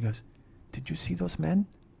 She goes, did you see those men?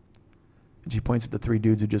 And she points at the 3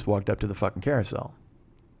 dudes who just walked up to the fucking carousel.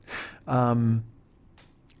 2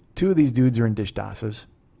 of these dudes are in dish dasses.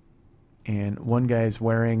 And one guy's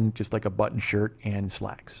wearing just like a button shirt and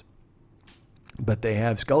slacks. But they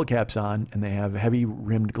have skull caps on, and they have heavy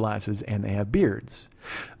rimmed glasses, and they have beards.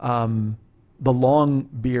 The long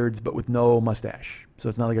beards, but with no mustache. So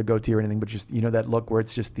it's not like a goatee or anything, but just, you know, that look where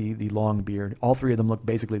it's just the long beard. All 3 of them look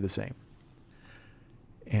basically the same.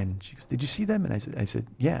 And she goes, did you see them? And I said,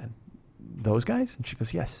 yeah. Those guys? And she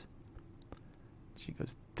goes, yes. She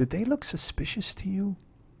goes, did they look suspicious to you?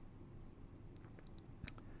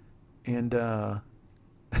 And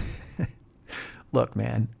look,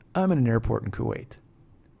 man, I'm in an airport in Kuwait.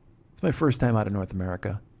 It's my first time out of North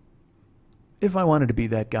America. If I wanted to be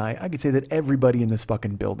that guy, I could say that everybody in this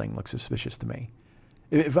fucking building looks suspicious to me.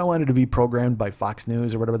 If I wanted to be programmed by Fox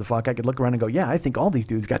News or whatever the fuck, I could look around and go, yeah, I think all these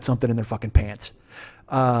dudes got something in their fucking pants.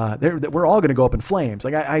 We're all going to go up in flames.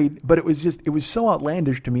 Like but it was so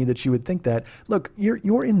outlandish to me that she would think that. Look,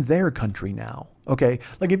 you're in their country now, okay?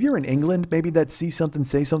 Like if you're in England, maybe that see something,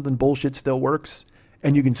 say something bullshit still works,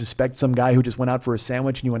 and you can suspect some guy who just went out for a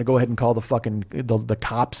sandwich, and you want to go ahead and call the fucking the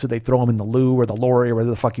cops so they throw him in the loo or the lorry or whatever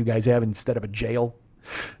the fuck you guys have instead of a jail.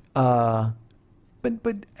 But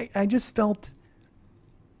I just felt.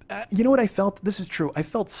 You know what I felt? This is true. I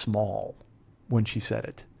felt small when she said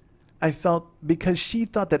it. I felt because she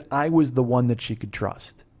thought that I was the one that she could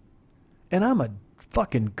trust. And I'm a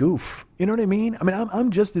fucking goof. You know what I mean? I mean,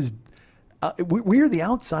 I'm just as... we're the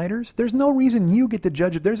outsiders. There's no reason you get to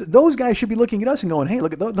judge if those guys should be looking at us and going, hey,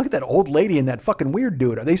 look at that old lady and that fucking weird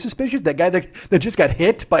dude. Are they suspicious? That guy that just got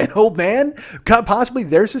hit by an old man? Possibly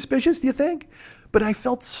they're suspicious, do you think? But I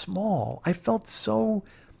felt small. I felt so...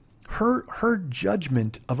 Her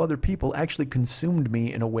judgment of other people actually consumed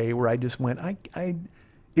me in a way where I just went,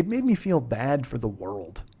 it made me feel bad for the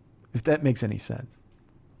world, if that makes any sense.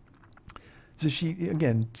 So she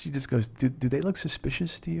just goes, do they look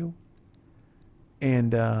suspicious to you?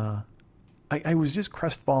 And I was just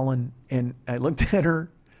crestfallen, and I looked at her,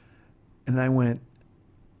 and I went,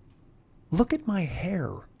 look at my hair.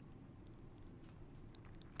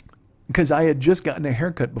 Because I had just gotten a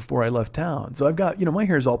haircut before I left town. So I've got, you know, my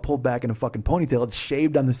hair's all pulled back in a fucking ponytail. It's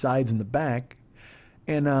shaved on the sides and the back.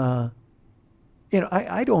 And, you know,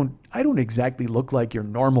 I don't exactly look like your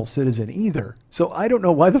normal citizen either. So I don't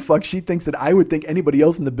know why the fuck she thinks that I would think anybody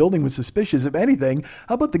else in the building was suspicious of anything.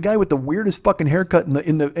 How about the guy with the weirdest fucking haircut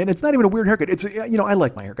and it's not even a weird haircut. It's, you know, I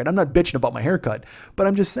like my haircut. I'm not bitching about my haircut, but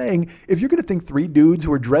I'm just saying, if you're going to think 3 dudes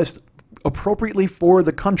who are dressed appropriately for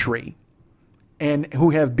the country and who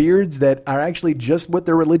have beards that are actually just what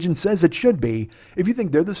their religion says it should be, if you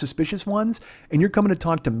think they're the suspicious ones and you're coming to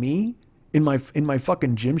talk to me in my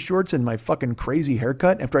fucking gym shorts and my fucking crazy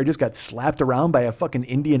haircut after I just got slapped around by a fucking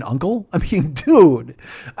Indian uncle, I mean, dude,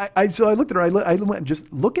 so I looked at her, I went,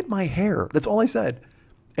 just look at my hair. That's all I said.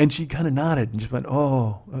 And she kind of nodded and just went,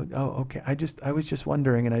 oh, okay. I was just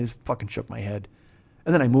wondering, and I just fucking shook my head.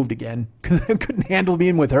 And then I moved again because I couldn't handle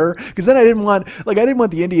being with her. Because then I didn't want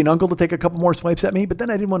the Indian uncle to take a couple more swipes at me. But then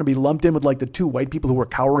I didn't want to be lumped in with like the 2 white people who were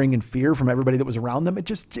cowering in fear from everybody that was around them.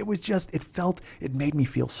 It made me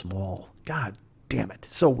feel small. God damn it.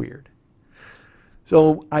 So weird.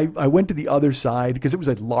 So I went to the other side because it was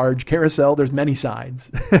a large carousel. There's many sides.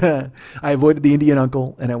 I avoided the Indian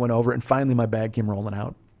uncle and I went over, and finally my bag came rolling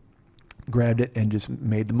out. Grabbed it and just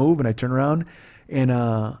made the move, and I turned around and,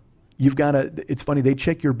 it's funny, they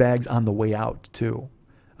check your bags on the way out too.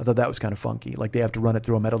 I thought that was kind of funky. Like they have to run it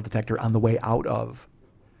through a metal detector on the way out of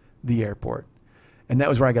the airport. And that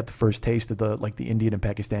was where I got the first taste of the Indian and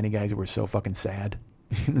Pakistani guys who were so fucking sad.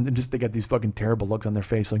 And then just they got these fucking terrible looks on their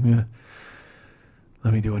face, like,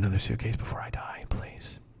 let me do another suitcase before I die,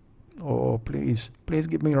 please. Oh, please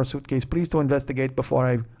give me your suitcase. Please to investigate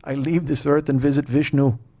before I leave this earth and visit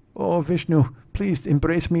Vishnu. Oh, Vishnu, please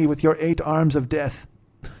embrace me with your 8 arms of death.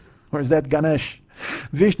 Or is that Ganesh?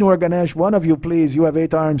 Vishnu or Ganesh, one of you, please. You have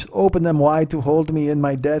 8 arms. Open them wide to hold me in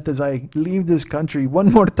my death as I leave this country.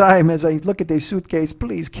 One more time as I look at a suitcase.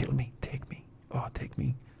 Please kill me. Take me. Oh, take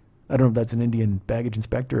me. I don't know if that's an Indian baggage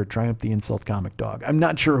inspector or Triumph the Insult comic dog. I'm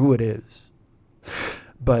not sure who it is.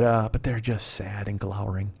 But they're just sad and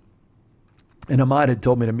glowering. And Ahmad had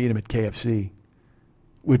told me to meet him at KFC,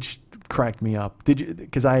 which cracked me up. Did you?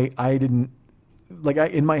 Because I didn't, like,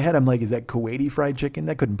 in my head I'm like, is that Kuwaiti fried chicken?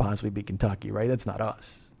 That couldn't possibly be Kentucky, right? That's not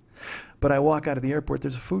us. But I walk out of the airport,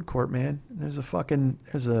 there's a food court, man. There's a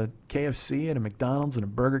KFC and a McDonald's and a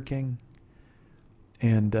Burger King.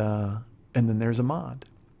 And then there's Ahmad.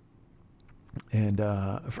 And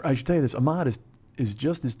I should tell you this, Ahmad is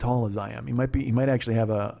just as tall as I am. He might actually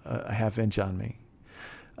have a half inch on me.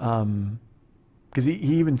 Because he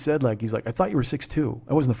even said, like, he's like, I thought you were 6'2".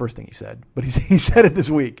 That wasn't the first thing he said, but he said it this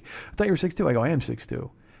week. I thought you were 6'2". I go, I am 6'2".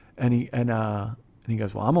 And he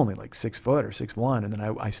goes, well, I'm only like 6 foot or 6'1". And then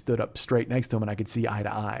I stood up straight next to him and I could see eye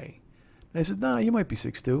to eye. And I said, no, you might be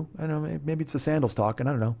 6'2". I don't know, maybe it's the sandals talking.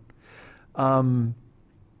 I don't know.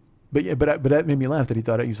 But that made me laugh that he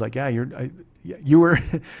thought it. He's like, yeah,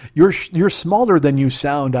 you're smaller than you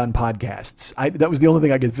sound on podcasts. That was the only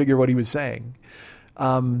thing I could figure what he was saying.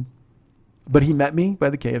 But he met me by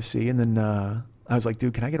the KFC, and then I was like,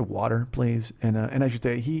 dude, can I get a water, please? And I should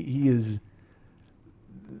tell you, he is.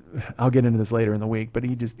 I'll get into this later in the week, but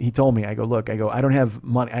he told me, I don't have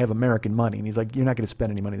money. I have American money, and he's like, you're not going to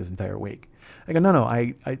spend any money this entire week. I go, no,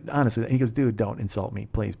 I honestly. He goes, dude, don't insult me,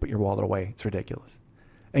 please. Put your wallet away. It's ridiculous.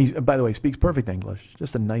 And he, by the way, speaks perfect English.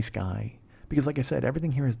 Just a nice guy. Because, like I said,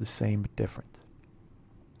 everything here is the same but different.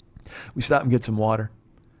 We stopped and get some water,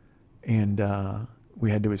 and we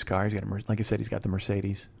head to his car. He's got like I said, he's got the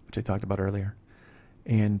Mercedes, which I talked about earlier,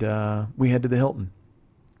 and we head to the Hilton.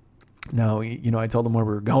 Now, I told him where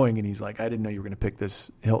we were going, and he's like, I didn't know you were going to pick this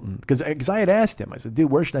Hilton, because I had asked him. I said, dude,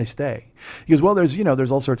 where should I stay? He goes, well,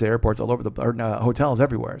 there's all sorts of airports all over hotels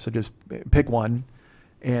everywhere, so just pick one.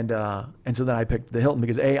 And so then I picked the Hilton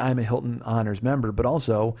because I'm a Hilton Honors member, but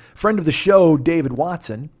also friend of the show, David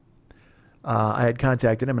Watson. I had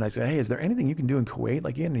contacted him and I said, hey, is there anything you can do in Kuwait?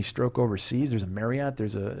 Like, you had any stroke overseas? There's a Marriott,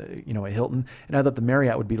 there's a Hilton. And I thought the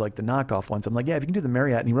Marriott would be like the knockoff one. So I'm like, yeah, if you can do the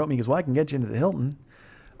Marriott. And he wrote me, he goes, well, I can get you into the Hilton.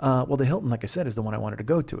 Well, the Hilton, like I said, is the one I wanted to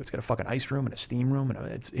go to. It's got a fucking ice room and a steam room. And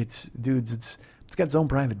it's got its own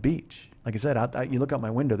private beach. Like I said, you look out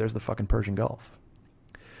my window, there's the fucking Persian Gulf.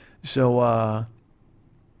 So,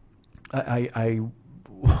 I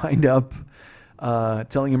wind up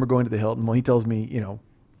telling him we're going to the Hilton. Well, he tells me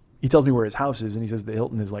where his house is, and he says the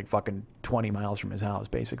Hilton is like fucking 20 miles from his house,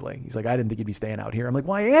 basically. He's like, I didn't think you'd be staying out here. I'm like,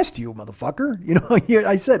 well, I asked you, motherfucker.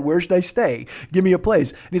 I said, where should I stay? Give me a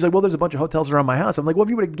place. And he's like, well, there's a bunch of hotels around my house. I'm like, well, if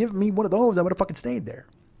you would have given me one of those, I would have fucking stayed there.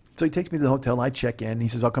 So he takes me to the hotel. I check in. He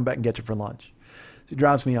says, I'll come back and get you for lunch. So he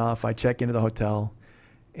drops me off. I check into the hotel,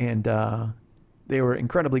 and they were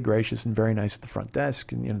incredibly gracious and very nice at the front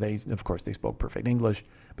desk. And, they spoke perfect English,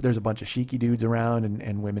 but there's a bunch of sheiky dudes around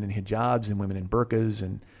and women in hijabs and women in burqas.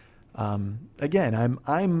 And, again,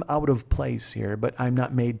 I'm out of place here, but I'm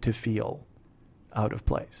not made to feel out of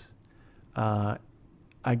place. I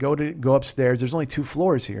go upstairs. There's only 2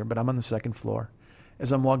 floors here, but I'm on the 2nd floor.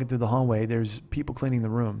 As I'm walking through the hallway, there's people cleaning the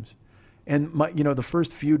rooms. And the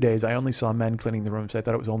first few days I only saw men cleaning the rooms. I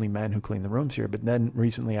thought it was only men who clean the rooms here. But then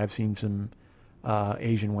recently I've seen some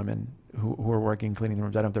Asian women who are working cleaning the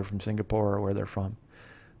rooms. I don't know if they're from Singapore or where they're from,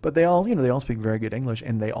 but they all speak very good English,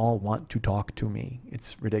 and they all want to talk to me.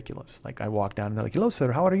 It's ridiculous. Like, I walk down and they're like, hello,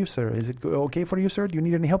 sir. How are you, sir? Is it okay for you, sir? Do you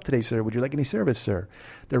need any help today, sir? Would you like any service, sir?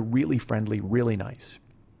 They're really friendly, really nice.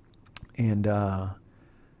 And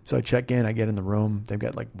so I check in, I get in the room. They've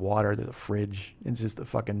got like water. There's a fridge. It's just a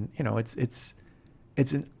fucking, it's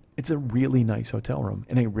a really nice hotel room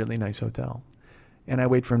in a really nice hotel. And I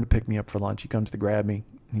wait for him to pick me up for lunch. He comes to grab me.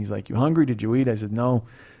 And he's like, you hungry? Did you eat? I said, no.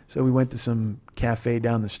 So we went to some cafe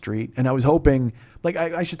down the street. And I was hoping, like,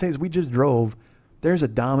 I should tell you this, we just drove. There's a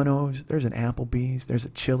Domino's. There's an Applebee's. There's a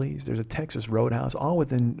Chili's. There's a Texas Roadhouse, all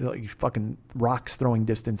within like fucking rocks throwing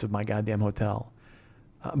distance of my goddamn hotel.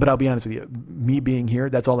 But I'll be honest with you, me being here,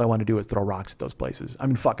 that's all I want to do is throw rocks at those places. I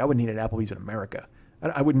mean, fuck, I wouldn't eat at Applebee's in America.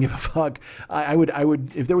 I wouldn't give a fuck. I would,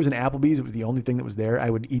 if there was an Applebee's, it was the only thing that was there, I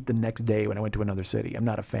would eat the next day when I went to another city. I'm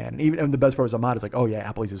not a fan. And the best part was Ahmad is like, oh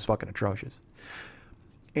yeah, Applebee's is fucking atrocious.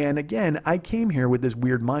 And again, I came here with this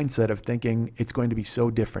weird mindset of thinking it's going to be so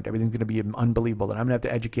different. Everything's going to be unbelievable. And I'm going to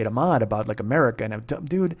have to educate Ahmad about like America. And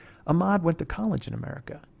dude, Ahmad went to college in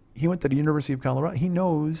America. He went to the University of Colorado. He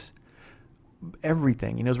knows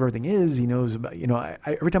everything. He knows where everything is. He knows about,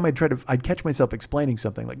 every time I'd catch myself explaining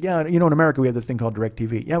something like, yeah, in America we have this thing called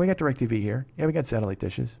DirecTV. Yeah, we got DirecTV here. Yeah, we got satellite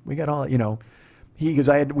dishes. We got all, he goes,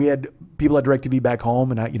 we had people at DirecTV back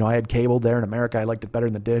home, and I had cable there in America. I liked it better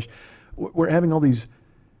than the dish. We're having all these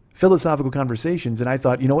philosophical conversations, and I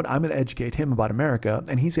thought, you know what, I'm going to educate him about America,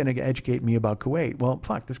 and he's going to educate me about Kuwait. Well,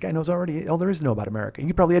 fuck, this guy knows already all there is to know about America. He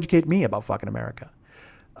could probably educate me about fucking America.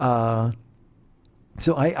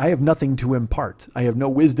 So I have nothing to impart. I have no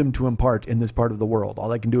wisdom to impart in this part of the world.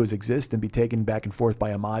 All I can do is exist and be taken back and forth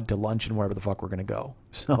by Ahmad to lunch and wherever the fuck we're going to go.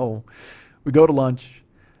 So we go to lunch,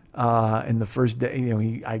 and the first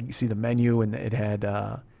day, I see the menu, and it had...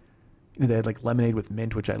 they had like lemonade with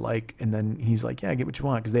mint, which I like. And then he's like, yeah, get what you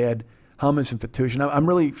want. Because they had hummus and fattoush. And I'm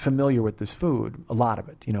really familiar with this food, a lot of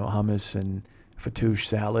it. Hummus and fattoush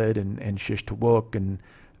salad and shish tawuk and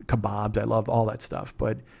kebabs. I love all that stuff.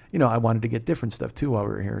 But, I wanted to get different stuff too while we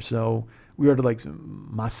were here. So we ordered like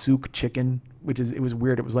some masuk chicken, it was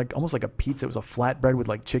weird. It was like almost like a pizza. It was a flatbread with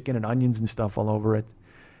like chicken and onions and stuff all over it.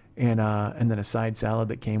 And then a side salad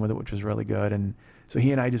that came with it, which was really good. And so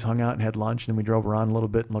he and I just hung out and had lunch, and then we drove around a little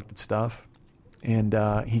bit and looked at stuff. And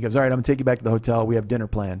he goes, all right, I'm going to take you back to the hotel. We have dinner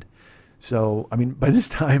planned. So, by this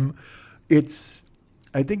time, we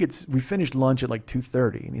finished lunch at like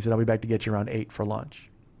 2:30. And he said, I'll be back to get you around 8 for lunch.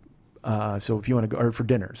 So if you want to go, or for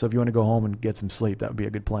dinner. So if you want to go home and get some sleep, that would be a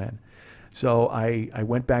good plan. So I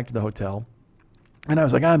went back to the hotel. And I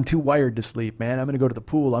was like, I'm too wired to sleep, man. I'm going to go to the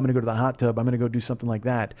pool. I'm going to go to the hot tub. I'm going to go do something like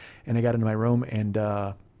that. And I got into my room, and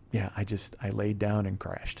I laid down and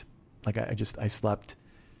crashed. Like I slept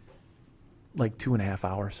like 2.5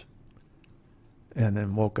 hours, and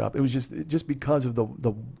then woke up. It was just because of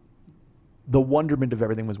the wonderment of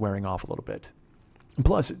everything was wearing off a little bit. And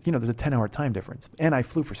plus, there's a 10-hour time difference, and I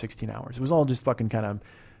flew for 16 hours. It was all just fucking kind of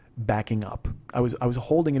backing up. I was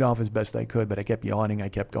holding it off as best I could, but I kept yawning. I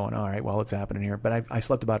kept going, all right, well, what's happening here? But I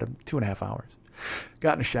slept about 2.5 hours.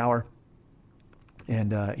 Got in a shower,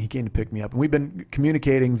 and he came to pick me up. And we've been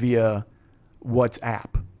communicating via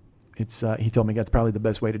WhatsApp. He told me that's probably the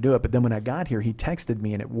best way to do it. But then when I got here, he texted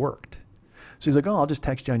me, and it worked. So he's like, oh, I'll just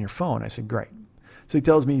text you on your phone. I said, great. So he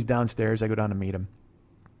tells me he's downstairs. I go down to meet him,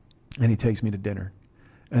 and he takes me to dinner.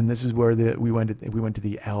 And this is where we went to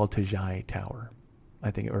the Al Tajai Tower,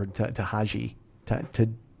 I think, or Tahaji,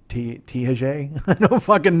 Tihaje. I don't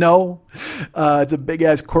fucking know. It's a big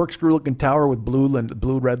ass corkscrew looking tower with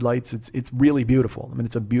blue red lights. It's really beautiful.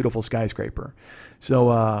 It's a beautiful skyscraper.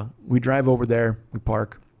 So we drive over there, we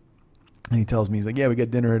park, and he tells me, he's like, yeah, we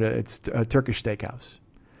get dinner at it's a Turkish steakhouse.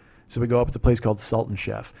 So we go up to a place called Sultan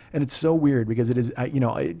Chef, and it's so weird because it is,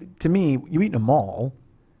 to me, you eat in a mall,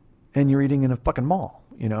 and you're eating in a fucking mall.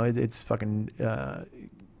 It's fucking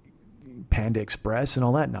Panda Express and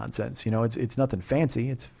all that nonsense. It's nothing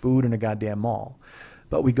fancy. It's food in a goddamn mall.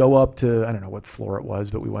 But we go up to, I don't know what floor it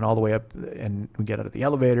was, but we went all the way up, and we get out of the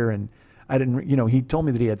elevator, and I didn't, he told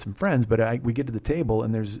me that he had some friends, but we get to the table,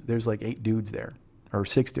 and there's like 8 dudes there, or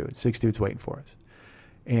 6 dudes waiting for us.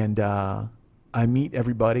 And I meet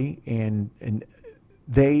everybody, and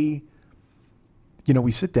they,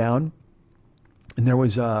 we sit down. And there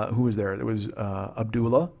was, who was there? There was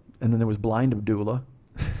Abdullah, and then there was Blind Abdullah.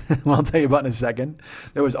 Well, I'll tell you about in a second.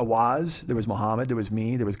 There was Awaz, there was Muhammad, there was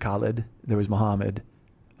me, there was Khalid, there was Muhammad,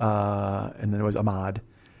 and then there was Ahmad.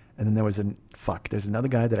 And then there was there's another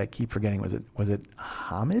guy that I keep forgetting. Was it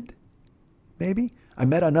Hamid? Maybe? I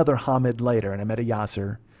met another Hamid later, and I met a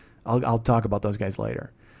Yasser. I'll talk about those guys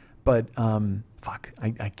later. But,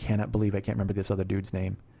 I cannot believe I can't remember this other dude's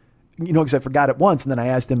name. Because I forgot it once, and then I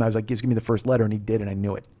asked him, I was like, just give me the first letter, and he did, and I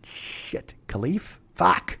knew it. Shit. Khalif?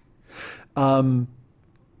 Fuck.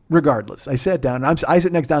 Regardless, I sat down, and I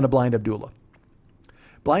sit next down to Blind Abdullah.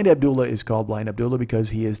 Blind Abdullah is called Blind Abdullah because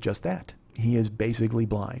he is just that. He is basically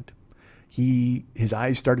blind. His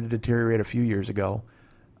eyes started to deteriorate a few years ago,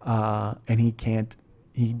 and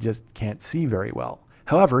he just can't see very well.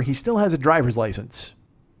 However, he still has a driver's license.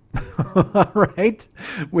 Right?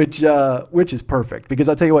 Which is perfect, because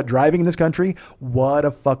I'll tell you what, driving in this country, what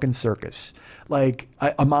a fucking circus. Like,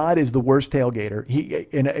 Ahmad is the worst tailgater.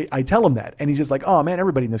 And I tell him that, and he's just like, oh man,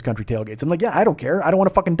 everybody in this country tailgates. I'm like, yeah, I don't care. I don't want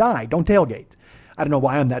to fucking die. Don't tailgate. I don't know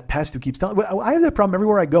why I'm that pest who keeps telling. I have that problem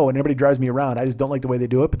everywhere I go, and everybody drives me around. I just don't like the way they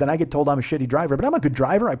do it. But then I get told I'm a shitty driver. But I'm a good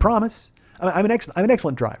driver, I promise. I'm an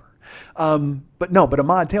excellent driver. But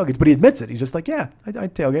Ahmad tailgates. But he admits it. He's just like, yeah, I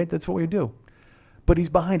tailgate. That's what we do. but he's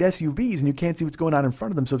behind SUVs and you can't see what's going on in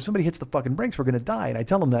front of them. So if somebody hits the fucking brakes, we're going to die. And I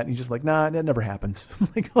tell him that and he's just like, nah, that never happens. I'm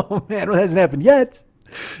like, oh man, well, it hasn't happened yet.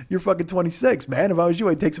 You're fucking 26, man. If I was you,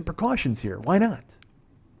 I'd take some precautions here. Why not?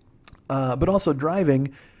 But also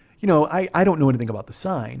driving, you know, I don't know anything about the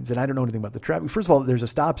signs and I don't know anything about the traffic. First of all, there's a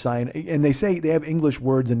stop sign and they say they have English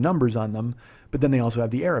words and numbers on them, but then they also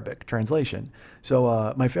have the Arabic translation.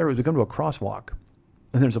 So my favorite was we come to a crosswalk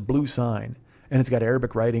and there's a blue sign and it's got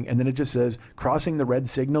Arabic writing and then it just says, crossing the red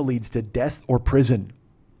signal leads to death or prison.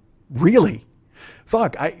 Really?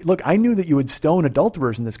 Fuck, I knew that you would stone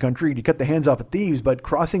adulterers in this country to cut the hands off of thieves, but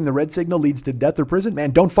crossing the red signal leads to death or prison?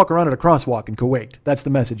 Man, don't fuck around at a crosswalk in Kuwait. That's the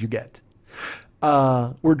message you get.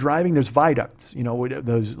 We're driving, there's viaducts, you know,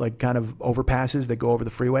 those like kind of overpasses that go over the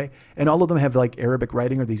freeway. And all of them have like Arabic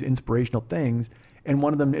writing or these inspirational things. And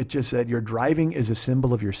one of them, it just said, your driving is a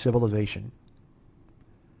symbol of your civilization.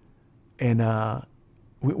 And,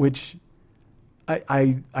 which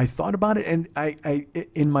I thought about it and I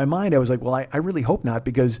in my mind, I was like, well, I really hope not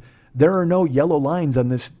because there are no yellow lines on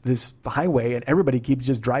this highway and everybody keeps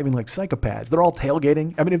just driving like psychopaths. They're all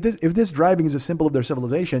tailgating. I mean, if this driving is a symbol of their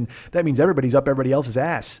civilization, that means everybody's up everybody else's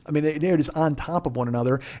ass. I mean, they're just on top of one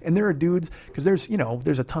another. And there are dudes, because there's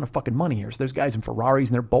a ton of fucking money here. So there's guys in Ferraris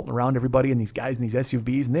and they're bolting around everybody and these guys in these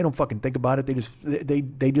SUVs and they don't fucking think about it.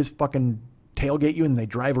 They just fucking tailgate you and they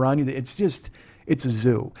drive around you. It's a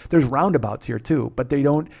zoo. There's roundabouts here too, but they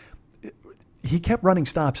don't. He kept running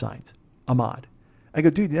stop signs, Ahmad. I go,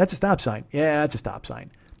 dude, that's a stop sign. Yeah, that's a stop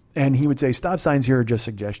sign. And he would say, stop signs here are just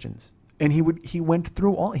suggestions. And he went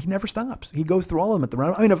through all, he never stops. He goes through all of them at the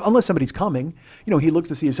round. I mean, unless somebody's coming, you know, he looks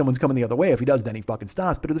to see if someone's coming the other way. If he does, then he fucking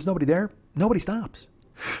stops. But if there's nobody there, nobody stops.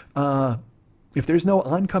 If there's no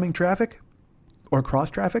oncoming traffic or cross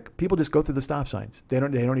traffic, people just go through the stop signs. They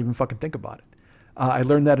don't even fucking think about it. I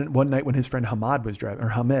learned that one night when his friend Hamid was driving,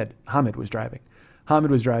 Hamid was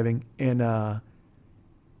driving, and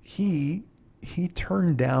he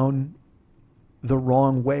turned down the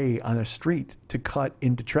wrong way on a street to cut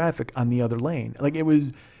into traffic on the other lane. Like he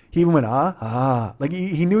even went, like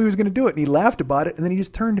he knew he was going to do it and he laughed about it. And then he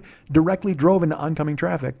just drove into oncoming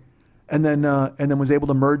traffic and then was able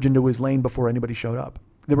to merge into his lane before anybody showed up.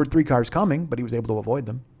 There were 3 cars coming, but he was able to avoid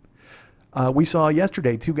them. We saw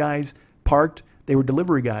yesterday 2 guys parked. They were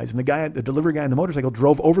delivery guys. And the delivery guy on the motorcycle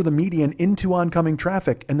drove over the median into oncoming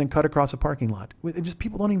traffic and then cut across a parking lot. And just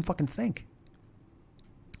people don't even fucking think.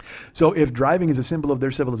 So if driving is a symbol of their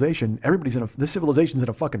civilization, this civilization's in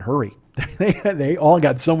a fucking hurry. They all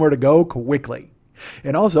got somewhere to go quickly.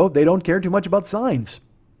 And also, they don't care too much about signs.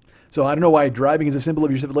 So I don't know why driving is a symbol of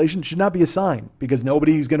your civilization. It should not be a sign because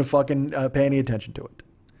nobody's going to fucking pay any attention to it.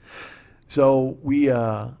 So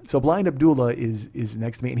Blind Abdullah is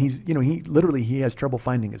next to me and he's, you know, he has trouble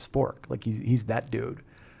finding his fork. Like he's that dude.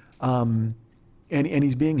 And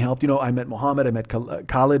he's being helped. You know, I met Muhammad. I met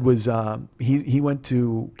Khalid. He went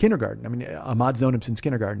to kindergarten. I mean, Ahmad's known him since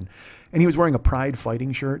kindergarten, and he was wearing a Pride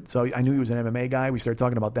fighting shirt. So I knew he was an MMA guy. We started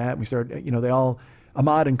talking about that. We started, you know,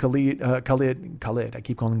 Ahmad and Khalid. I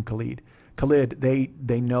keep calling him Khalid. Khalid. They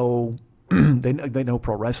know they know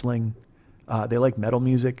pro wrestling. They like metal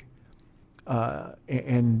music,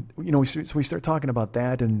 and you know, we start talking about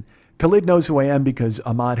that. And Khalid knows who I am because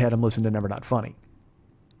Ahmad had him listen to Never Not Funny.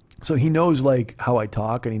 So he knows like how I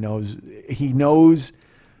talk and he knows,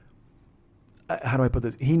 how do I put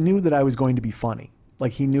this? He knew that I was going to be funny.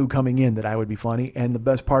 Like he knew coming in that I would be funny. And the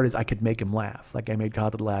best part is I could make him laugh. Like I made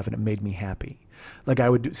Khalid laugh and it made me happy. Like I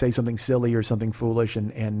would say something silly or something foolish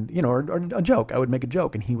and you know, or a joke. I would make a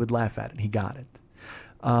joke and he would laugh at it. He got it.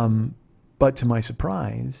 But to my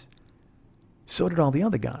surprise, so did all the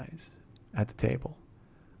other guys at the table.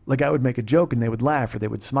 Like I would make a joke and they would laugh or they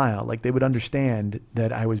would smile. Like they would understand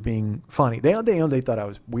that I was being funny. They thought I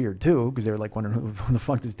was weird too because they were like wondering who the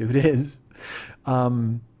fuck this dude is.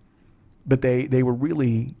 But they were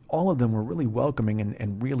really, all of them were really welcoming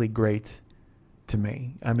and really great to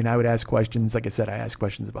me. I mean, I would ask questions. Like I said, I asked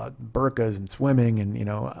questions about burqas and swimming and, you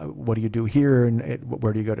know, what do you do here and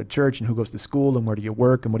where do you go to church and who goes to school and where do you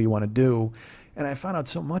work and what do you want to do? And I found out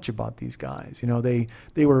so much about these guys. You know, they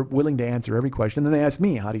were willing to answer every question. And then they asked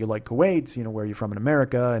me, how do you like Kuwait? You know, where are you from in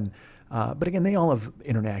America? And but again, they all have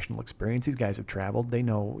international experience. These guys have traveled. They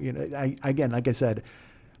know, you know, like I said,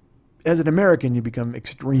 as an American, you become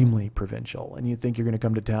extremely provincial. And you think you're going to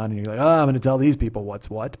come to town and you're like, oh, I'm going to tell these people what's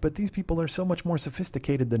what. But these people are so much more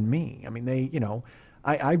sophisticated than me. I mean, you know,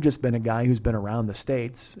 I've just been a guy who's been around the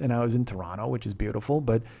States. And I was in Toronto, which is beautiful.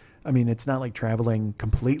 But, I mean, it's not like traveling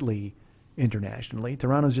completely internationally.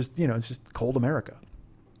 Toronto's just, you know, it's just cold America.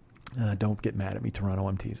 Don't get mad at me, Toronto.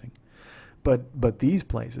 I'm teasing. But these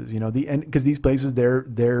places, and because these places they're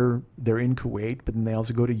in Kuwait, but then they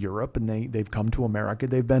also go to Europe, and they've come to America.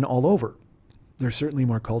 They've been all over. They're certainly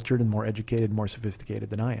more cultured and more educated, more sophisticated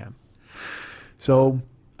than I am. So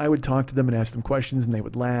I would talk to them and ask them questions, and they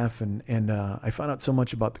would laugh. And I found out so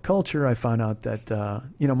much about the culture. I found out that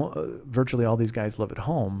virtually all these guys live at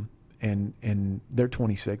home, and they're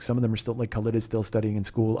 26. Some of them are still, like Khalid is still studying in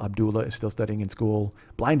school. Abdullah is still studying in school.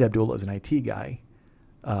 Blind Abdullah is an IT guy.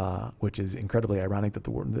 Which is incredibly ironic that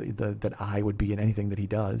that I would be in anything that he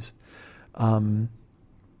does. And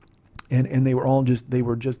they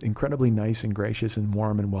were just incredibly nice and gracious and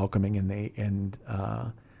warm and welcoming, and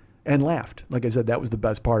laughed. Like I said, that was the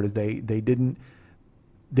best part, is they didn't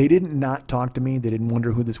not talk to me. They didn't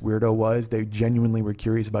wonder who this weirdo was. They genuinely were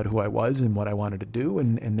curious about who I was and what I wanted to do,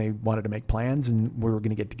 and they wanted to make plans, and we were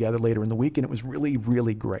going to get together later in the week, and it was really,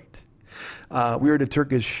 really great. We were at a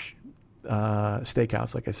Turkish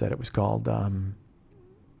steakhouse. Like I said, it was called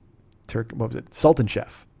Sultan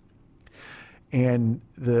Chef. And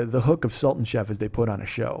the hook of Sultan Chef is they put on a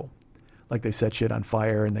show. Like, they set shit on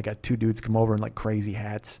fire, and they got two dudes come over in like crazy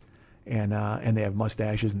hats, and they have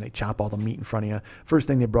mustaches, and they chop all the meat in front of you. First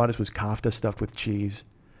thing they brought us was kofta stuffed with cheese,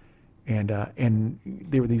 and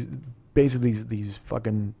they were these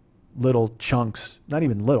fucking little chunks. Not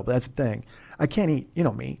even little, but that's the thing. I can't eat,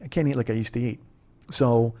 me. I can't eat like I used to eat.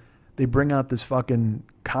 So they bring out this fucking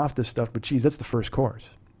kofta stuffed with cheese. That's the first course.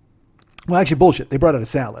 Well, actually, bullshit. They brought out a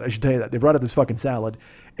salad. I should tell you that. They brought out this fucking salad.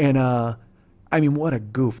 And, I mean, what a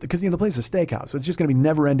goof. Because, the place is a steakhouse. So it's just going to be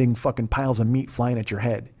never-ending fucking piles of meat flying at your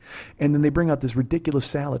head. And then they bring out this ridiculous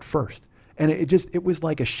salad first. And it was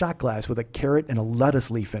like a shot glass with a carrot and a lettuce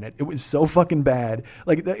leaf in it. It was so fucking bad.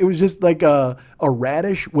 Like, it was just like a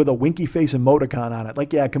radish with a winky face emoticon on it.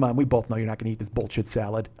 Like, yeah, come on. We both know you're not going to eat this bullshit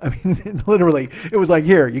salad. I mean, literally, it was like,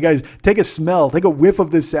 here, you guys, take a whiff of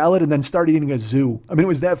this salad and then start eating a zoo. I mean, it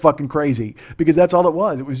was that fucking crazy, because that's all it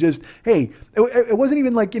was. It was just, hey, it wasn't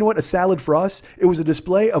even like, a salad for us. It was a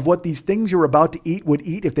display of what these things you're about to eat would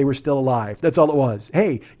eat if they were still alive. That's all it was.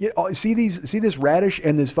 Hey, see this radish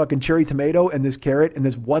and this fucking cherry tomato and this carrot and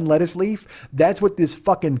this one lettuce leaf? That's what this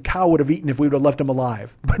fucking cow would have eaten if we would have left him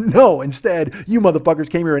alive. But no, instead, you motherfuckers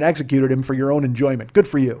came here and executed him for your own enjoyment. Good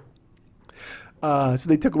for you. So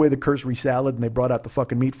they took away the cursory salad, and they brought out the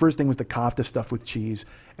fucking meat. First thing was the kofta stuffed with cheese,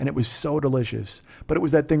 and it was so delicious. But it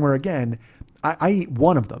was that thing where, again, I eat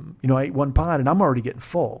one of them. I eat one pod, and I'm already getting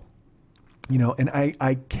full. And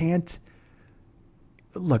I can't...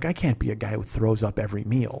 Look, I can't be a guy who throws up every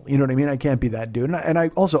meal. You know what I mean? I can't be that dude. And I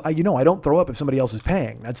also, I don't throw up if somebody else is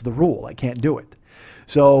paying. That's the rule. I can't do it.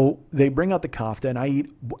 So they bring out the kofta,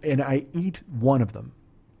 and I eat one of them.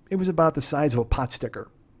 It was about the size of a pot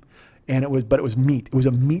sticker, but it was meat. It was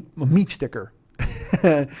a meat sticker,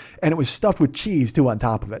 and it was stuffed with cheese too on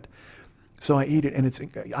top of it. So I eat it,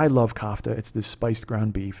 and I love kofta. It's this spiced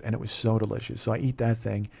ground beef, and it was so delicious. So I eat that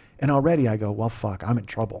thing, and already I go, well, fuck, I'm in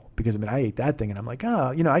trouble, because I ate that thing, and I'm like,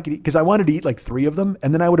 I could eat, because I wanted to eat like 3 of them,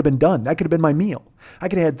 and then I would have been done. That could have been my meal. I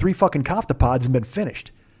could have had 3 fucking kofta pods and been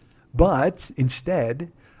finished. But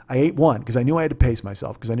instead, I ate one, because I knew I had to pace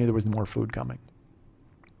myself, because I knew there was more food coming.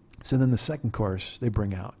 So then the second course they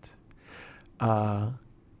bring out,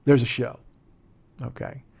 there's a show.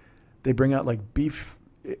 Okay. They bring out like beef.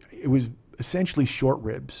 It was essentially short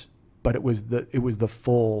ribs, but it was the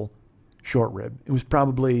full short rib. It was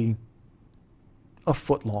probably a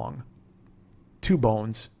foot long, 2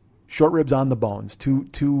 bones, short ribs on the bones,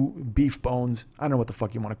 two beef bones. I don't know what the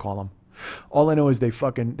fuck you want to call them. All I know is they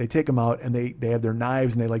take them out, and they have their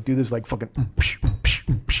knives, and they like do this like fucking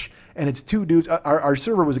and it's 2 dudes. Our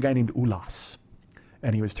server was a guy named Ulas,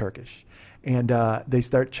 and he was Turkish, and they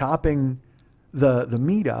start chopping the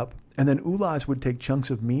meat up, and then Ulas would take chunks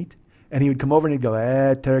of meat, and he would come over and he'd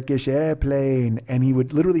go, Turkish airplane. And he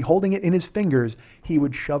would literally, holding it in his fingers, he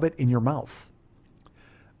would shove it in your mouth.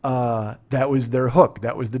 That was their hook.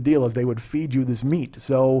 That was the deal, is they would feed you this meat.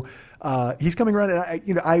 So he's coming around,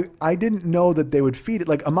 and I didn't know that they would feed it.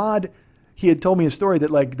 Like Ahmad, he had told me a story that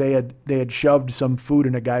like they had shoved some food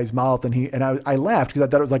in a guy's mouth, and I laughed because I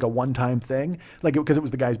thought it was like a one-time thing, like because it was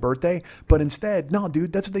the guy's birthday. But instead, no,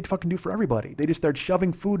 dude, that's what they fucking do for everybody. They just start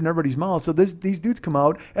shoving food in everybody's mouth. So these dudes come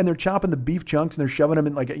out, and they're chopping the beef chunks, and they're shoving them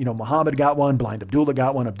in, like, Muhammad got one, Blind Abdullah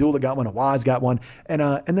got one, Awaz got one, and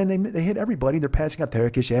then they hit everybody. They're passing out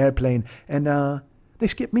Turkish airplane, and they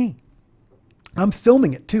skip me. I'm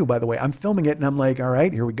filming it too, by the way. I'm filming it, and I'm like, all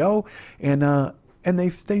right, here we go, and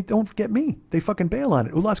they don't forget me. They fucking bail on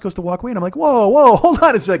it. Ulas goes to walk away, and I'm like, whoa, hold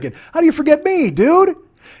on a second. How do you forget me, dude?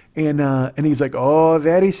 And he's like, oh,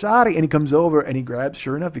 very sorry. And he comes over, and he grabs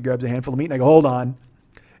a handful of meat, and I go, hold on.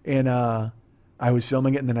 And I I was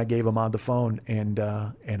filming it, and then I gave him on the phone, and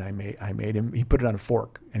I made him. He put it on a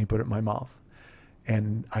fork, and he put it in my mouth,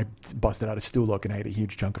 and I busted out a stew look, and I ate a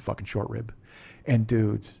huge chunk of fucking short rib, and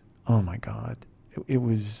dudes, oh my god, it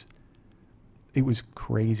was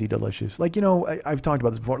crazy delicious. Like, you know, I've talked about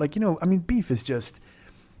this before. Like, you know, I mean, beef is just,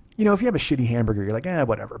 you know, if you have a shitty hamburger, you're like,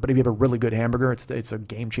 whatever. But if you have a really good hamburger, it's a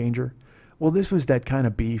game changer. Well, this was that kind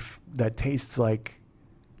of beef that tastes like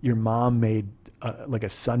your mom made like a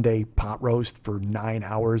Sunday pot roast for 9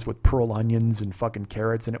 hours with pearl onions and fucking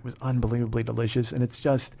carrots, and it was unbelievably delicious. And it's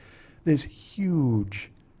just this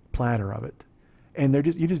huge platter of it. And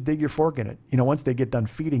you just dig your fork in it. You know, once they get done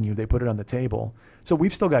feeding you, they put it on the table. So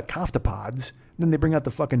we've still got kofta pods. Then they bring out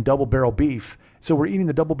the fucking double barrel beef. So we're eating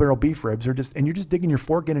the double barrel beef ribs, and you're just digging your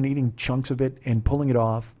fork in and eating chunks of it and pulling it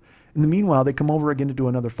off. In the meanwhile, they come over again to do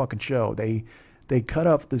another fucking show. They cut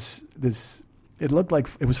up this. It looked like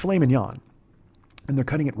it was filet mignon, and they're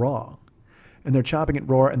cutting it raw, and they're chopping it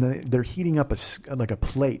raw, and then they're heating up a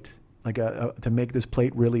plate, to make this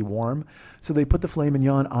plate really warm. So they put the filet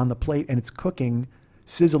mignon on the plate, and it's cooking,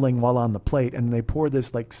 sizzling while on the plate, and they pour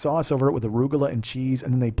this like sauce over it with arugula and cheese,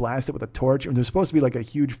 and then they blast it with a torch. And there's supposed to be like a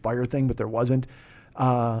huge fire thing, but there wasn't.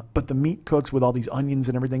 But the meat cooks with all these onions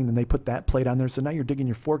and everything, and then they put that plate on there. So now you're digging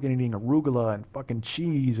your fork and eating arugula and fucking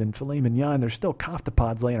cheese and filet mignon. There's still kofta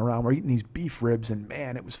pods laying around. We're eating these beef ribs, and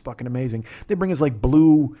man, it was fucking amazing. They bring us like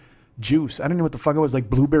blue juice. I don't know what the fuck it was, like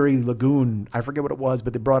Blueberry Lagoon. I forget what it was,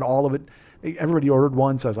 but they brought all of it. Everybody ordered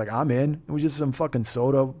one, so I was like, I'm in. It was just some fucking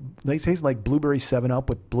soda. They taste like blueberry 7-Up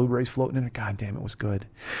with blueberries floating in it. God damn, it was good.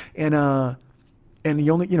 And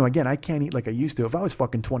you only, you know, again, I can't eat like I used to. If I was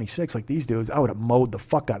fucking 26 like these dudes, I would have mowed the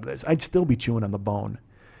fuck out of this. I'd still be chewing on the bone.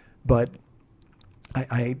 But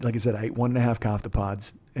I like I said, I ate 1.5 kofta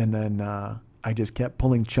pods, and then I just kept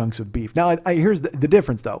pulling chunks of beef. Now, here's the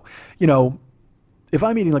difference, though. You know, if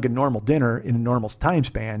I'm eating like a normal dinner in a normal time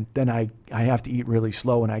span, then I have to eat really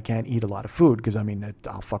slow, and I can't eat a lot of food because, I mean,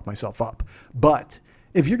 I'll fuck myself up. But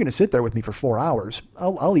if you're going to sit there with me for 4 hours,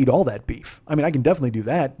 I'll eat all that beef. I mean, I can definitely do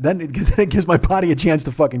that. Then it gives my body a chance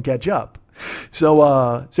to fucking catch up.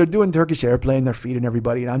 So doing Turkish airplane, they're feeding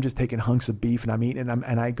everybody, and I'm just taking hunks of beef, and I'm eating,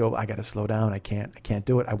 and I go, I got to slow down. I can't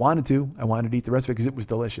do it. I wanted to eat the rest of it because it was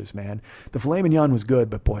delicious, man. The filet mignon was good,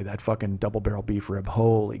 but boy, that fucking double barrel beef rib,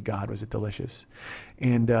 holy God, was it delicious.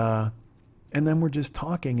 And then we're just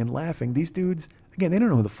talking and laughing. These dudes, again, they don't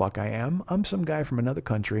know who the fuck I am. I'm some guy from another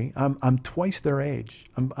country. I'm twice their age.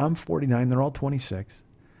 I'm 49. They're all 26.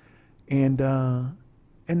 And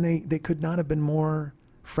they could not have been more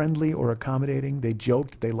friendly or accommodating. They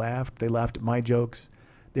joked. They laughed. They laughed at my jokes.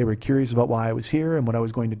 They were curious about why I was here and what I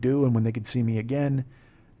was going to do and when they could see me again.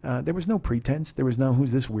 There was no pretense. There was no,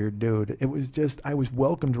 who's this weird dude? It was just, I was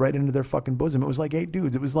welcomed right into their fucking bosom. It was like 8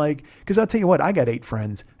 dudes. It was like, because I'll tell you what, I got 8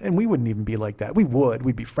 friends, and we wouldn't even be like that.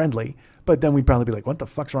 We'd be friendly, but then we'd probably be like, what the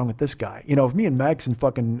fuck's wrong with this guy? You know, if me and Max and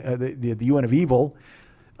fucking the UN of Evil,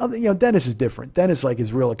 you know, Dennis is different. Dennis like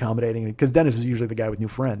is real accommodating because Dennis is usually the guy with new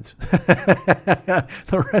friends.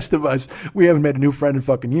 The rest of us, we haven't made a new friend in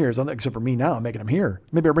fucking years, except for me now. I'm making them here.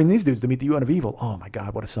 Maybe I'll bring these dudes to meet the UN of Evil. Oh my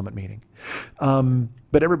God, what a summit meeting.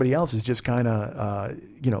 But everybody else is just kind of,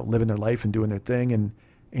 you know, living their life and doing their thing.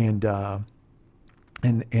 And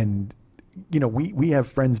you know, we have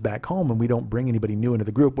friends back home, and we don't bring anybody new into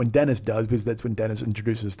the group when Dennis does, because that's when Dennis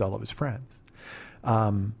introduces us to all of his friends.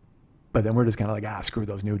 But then we're just kind of like, screw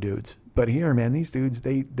those new dudes. But here, man, these dudes,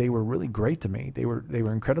 they were really great to me. They were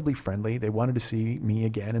incredibly friendly. They wanted to see me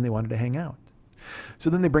again, and they wanted to hang out. So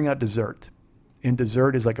then they bring out dessert. And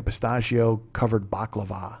dessert is like a pistachio-covered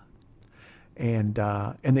baklava. And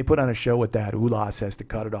they put on a show with that. Ulas has to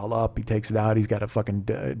cut it all up. He takes it out. He's got a fucking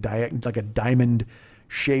like a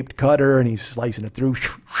diamond-shaped cutter, and he's slicing it through.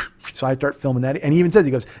 So I start filming that. And he even says,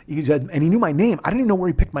 he says, and he knew my name. I didn't even know where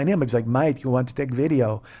he picked my name. He was like, Mike, you want to take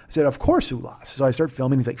video? I said, of course, Ulas. So I start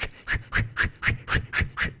filming. He's like,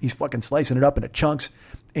 he's fucking slicing it up into chunks.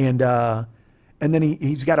 And then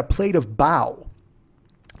he's got a plate of bao.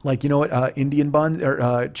 Like, you know what, Indian buns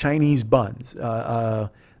or Chinese buns.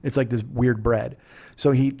 It's like this weird bread.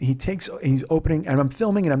 So he's opening, and I'm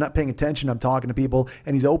filming, and I'm not paying attention. I'm talking to people,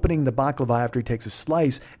 and he's opening the baklava after he takes a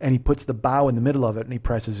slice, and he puts the bao in the middle of it, and he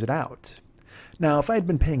presses it out. Now, if I had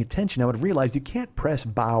been paying attention, I would have realized you can't press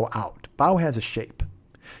bao out. Bao has a shape.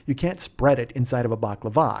 You can't spread it inside of a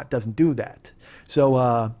baklava. It doesn't do that.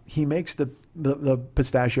 So he makes the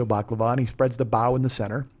pistachio baklava, and he spreads the bao in the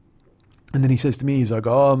center. And then he says to me, he's like,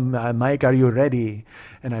 oh, Mike, are you ready?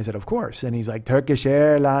 And I said, of course. And he's like, Turkish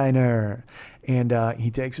airliner. And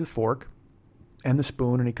he takes his fork and the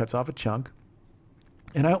spoon, and he cuts off a chunk.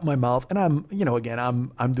 And I open my mouth, and I'm, you know, again,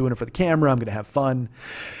 I'm doing it for the camera. I'm going to have fun.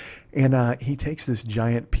 And he takes this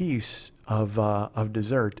giant piece of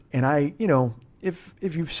dessert, and I, if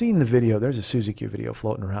you've seen the video, there's a Suzy Q video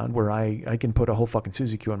floating around where I can put a whole fucking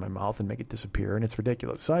Suzy Q in my mouth and make it disappear, and it's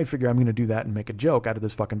ridiculous. So I figure I'm going to do that and make a joke out of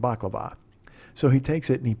this fucking baklava. So he takes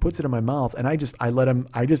it and he puts it in my mouth, and I just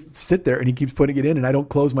sit there, and he keeps putting it in, and I don't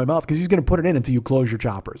close my mouth because he's going to put it in until you close your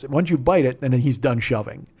choppers. And once you bite it, then he's done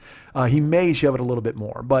shoving. He may shove it a little bit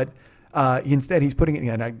more, but instead he's putting it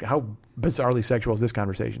in. And how bizarrely sexual is this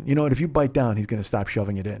conversation? You know what? If you bite down, he's going to stop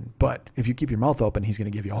shoving it in. But if you keep your mouth open, he's going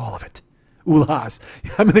to give you all of it. Ulas.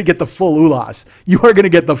 I'm going to get the full ulas. You are going to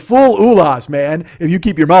get the full ulas, man, if you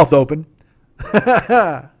keep your mouth open.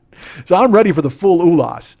 So I'm ready for the full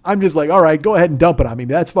ulas. I'm just like, all right, go ahead and dump it on me.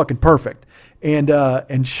 That's fucking perfect.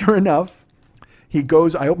 And sure enough, he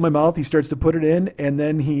goes, I open my mouth, he starts to put it in, and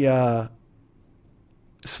then he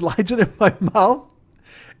slides it in my mouth.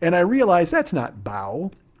 And I realize that's not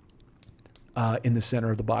bao in the center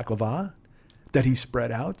of the baklava that he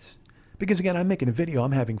spread out. Because again, I'm making a video,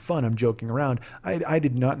 I'm having fun, I'm joking around. I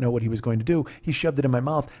did not know what he was going to do. He shoved it in my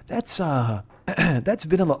mouth. That's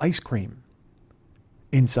vanilla ice cream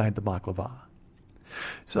inside the baklava.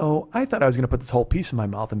 So I thought I was going to put this whole piece in my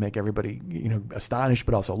mouth and make everybody, astonished,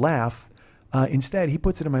 but also laugh. Instead, he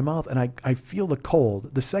puts it in my mouth, and I feel the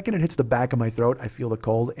cold. The second it hits the back of my throat, I feel the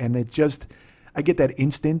cold, and I get that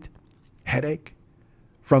instant headache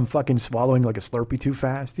from fucking swallowing like a Slurpee too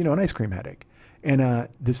fast, an ice cream headache. And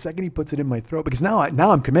the second he puts it in my throat, because now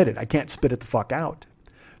I'm committed. I can't spit it the fuck out.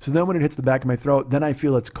 So then when it hits the back of my throat, then I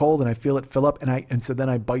feel it's cold, and I feel it fill up, and so then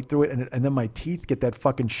I bite through it, and then my teeth get that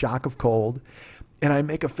fucking shock of cold, and I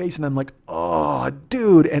make a face, and I'm like, oh,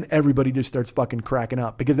 dude, and everybody just starts fucking cracking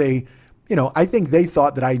up because they, I think they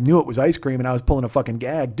thought that I knew it was ice cream and I was pulling a fucking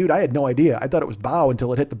gag. Dude, I had no idea. I thought it was bao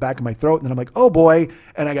until it hit the back of my throat, and then I'm like, oh boy,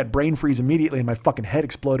 and I got brain freeze immediately, and my fucking head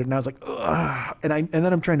exploded, and I was like, ugh, and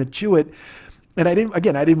then I'm trying to chew it. And I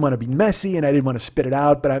didn't want to be messy, and I didn't want to spit it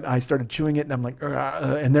out, but I started chewing it, and I'm like,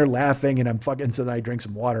 and they're laughing, and I'm fucking, so then I drank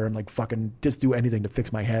some water and like fucking just do anything to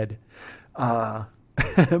fix my head. But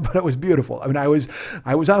it was beautiful. I mean, I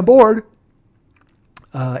was on board.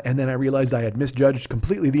 And then I realized I had misjudged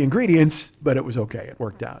completely the ingredients, but it was okay. It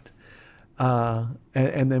worked out.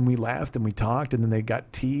 And then we laughed and we talked, and then they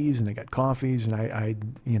got teas and they got coffees, and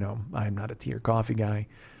I'm not a tea or coffee guy.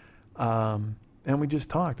 And we just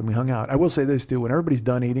talked and we hung out. I will say this too: when everybody's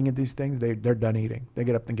done eating at these things, they're done eating. They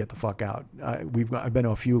get up and get the fuck out. I've been to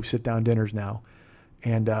a few sit-down dinners now,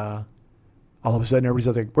 and all of a sudden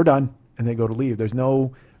everybody's like, "We're done," and they go to leave. There's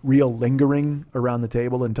no real lingering around the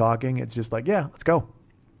table and talking. It's just like, "Yeah, let's go."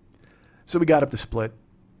 So we got up to split.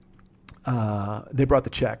 They brought the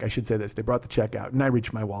check. I should say this: they brought the check out, and I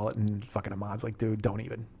reached my wallet, and fucking Ahmad's like, "Dude, don't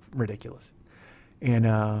even. Ridiculous."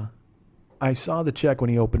 And I saw the check when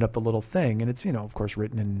he opened up the little thing, and it's, of course,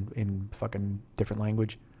 written in fucking different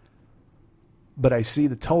language. But I see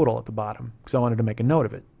the total at the bottom because I wanted to make a note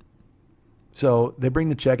of it. So they bring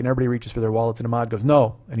the check, and everybody reaches for their wallets, and Ahmad goes,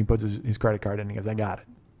 "No," and he puts his credit card in, and he goes, "I got it."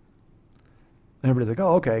 And everybody's like,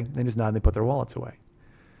 "Oh, okay." They just nod, and they put their wallets away.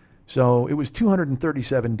 So it was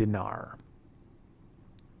 237 dinar.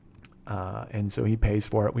 And so he pays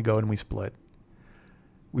for it. We go and we split.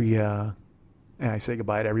 And I say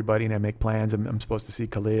goodbye to everybody, and I make plans. I'm supposed to see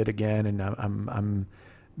Khalid again, and I'm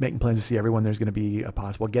making plans to see everyone. There's going to be a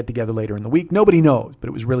possible get-together later in the week. Nobody knows, but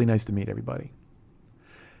it was really nice to meet everybody.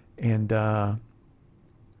 And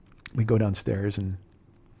we go downstairs, and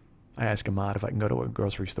I ask Ahmad if I can go to a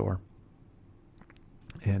grocery store.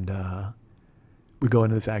 And we go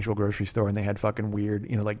into this actual grocery store, and they had fucking weird,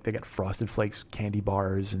 like they got Frosted Flakes candy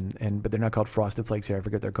bars, but they're not called Frosted Flakes here. I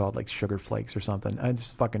forget they're called like Sugar Flakes or something.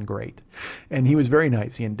 Just fucking great. And he was very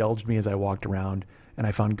nice. He indulged me as I walked around, and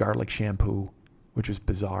I found garlic shampoo, which was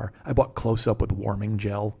bizarre. I bought Close-Up with warming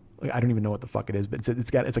gel. I don't even know what the fuck it is, but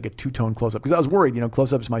it's like a two-tone Close-Up, because I was worried,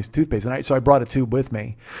 Close-Up is my toothpaste, and so I brought a tube with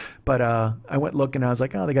me. But I went looking, and I was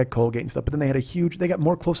like, oh, they got Colgate and stuff, but then they got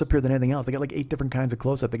more Close-Up here than anything else. They got like 8 different kinds of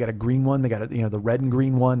Close-Up. They got a green one, they got the red and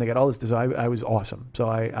green one, they got all this. So I was awesome. So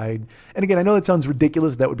and again, I know that sounds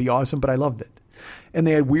ridiculous, that would be awesome, but I loved it. And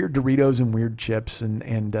they had weird Doritos and weird chips,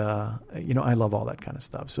 and I love all that kind of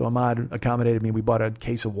stuff. So Ahmad accommodated me. We bought a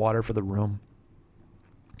case of water for the room.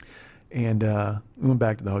 And we went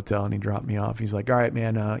back to the hotel, and he dropped me off. He's like, all right,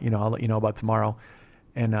 man, I'll let you know about tomorrow.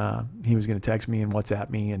 And he was going to text me and WhatsApp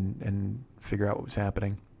me and figure out what was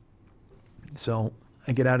happening. So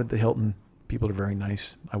I get out at the Hilton. People are very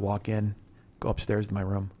nice. I walk in, go upstairs to my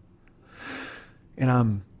room. And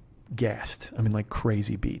I'm gassed. I'm in like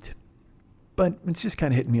crazy beat. But it's just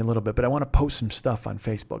kind of hitting me a little bit. But I want to post some stuff on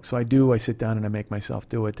Facebook. So I do. I sit down and I make myself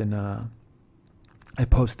do it. And I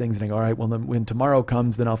post things and I go, all right, well, then when tomorrow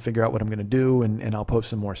comes, then I'll figure out what I'm going to do and I'll post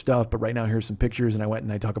some more stuff. But right now, here's some pictures. And I went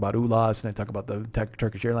and I talk about ULAS and I talk about the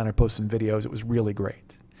Turkish airline. I post some videos. It was really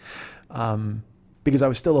great. Because I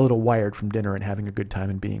was still a little wired from dinner and having a good time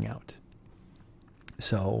and being out.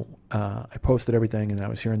 So I posted everything and I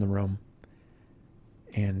was here in the room.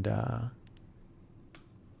 And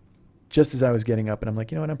just as I was getting up and I'm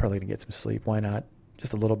like, you know what, I'm probably going to get some sleep. Why not?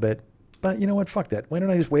 Just a little bit. But you know what? Fuck that. Why don't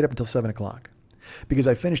I just wait up until 7 o'clock? Because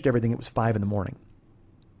I finished everything. It was 5 in the morning.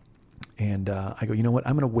 And I go, you know what?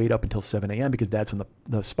 I'm going to wait up until 7 a.m. because that's when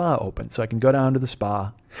the spa opens. So I can go down to the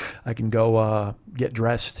spa. I can go get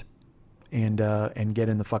dressed and get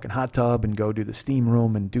in the fucking hot tub and go do the steam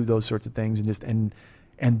room and do those sorts of things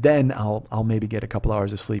and then I'll maybe get a couple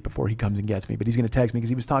hours of sleep before he comes and gets me. But he's going to text me because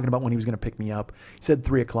he was talking about when he was going to pick me up. He said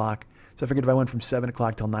 3 o'clock. So I figured if I went from 7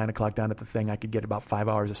 o'clock till 9 o'clock down at the thing, I could get about 5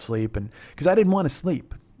 hours of sleep. And because I didn't want to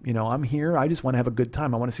sleep. You know, I'm here. I just want to have a good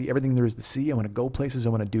time. I want to see everything there is to see. I want to go places. I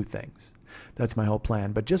want to do things. That's my whole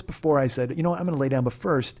plan. But just before I said, you know what, I'm going to lay down. But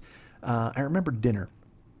first, I remember dinner.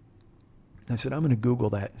 I said, I'm going to Google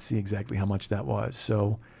that and see exactly how much that was.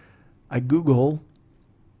 So I Google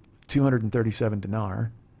 237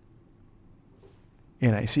 dinar.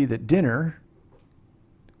 And I see that dinner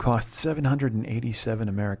cost 787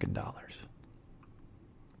 American dollars.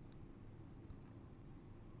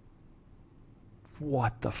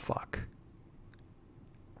 What the fuck?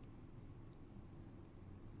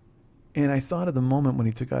 And I thought of the moment when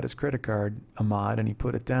he took out his credit card, Ahmad, and he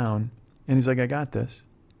put it down. And he's like, I got this.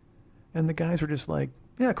 And the guys were just like,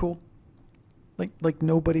 yeah, cool. Like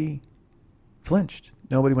nobody flinched.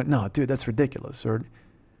 Nobody went, no, dude, that's ridiculous. Or,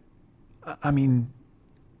 I mean,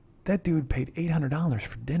 that dude paid $800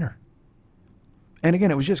 for dinner. And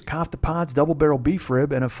again, it was just kofta pods, double barrel beef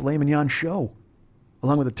rib, and a filet mignon show,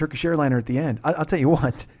 along with a Turkish airliner at the end. I'll tell you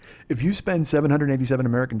what, if you spend 787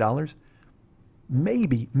 American dollars,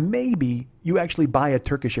 maybe you actually buy a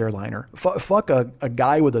Turkish airliner. Fuck a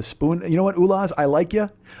guy with a spoon. You know what, ULAS, I like you,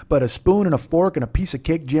 but a spoon and a fork and a piece of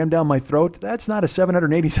cake jammed down my throat, that's not a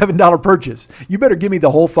 $787 purchase. You better give me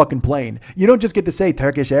the whole fucking plane. You don't just get to say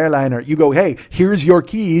Turkish airliner. You go, hey, here's your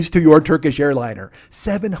keys to your Turkish airliner.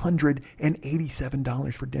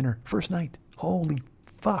 $787 for dinner. First night. Holy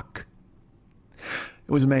fuck.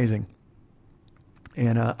 It was amazing.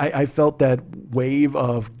 And I felt that wave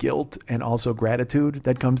of guilt and also gratitude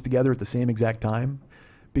that comes together at the same exact time.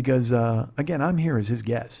 Because, again, I'm here as his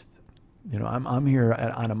guest. You know, I'm here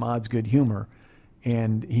on Ahmad's good humor.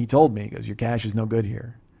 And he told me, he goes, your cash is no good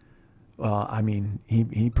here. I mean,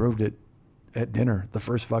 he proved it at dinner the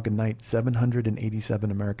first fucking night. 787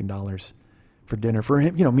 American dollars for dinner. For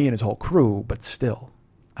him, you know, me and his whole crew. But still,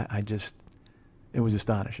 I just, it was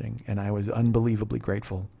astonishing. And I was unbelievably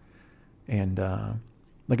grateful. And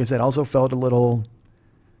like I said, also felt a little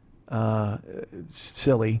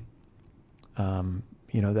silly,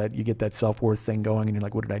 you know, that you get that self-worth thing going and you're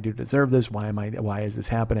like, what did I do to deserve this? Why is this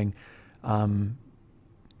happening? And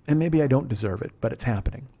maybe I don't deserve it, but it's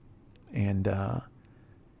happening. And I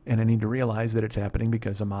need to realize that it's happening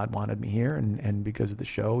because Ahmad wanted me here and because the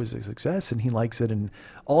show is a success and he likes it and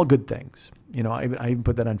all good things. You know, I even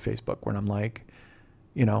put that on Facebook when I'm like,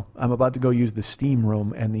 you know, I'm about to go use the steam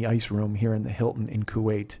room and the ice room here in the Hilton in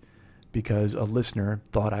Kuwait because a listener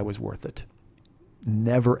thought I was worth it.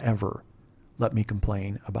 Never, ever let me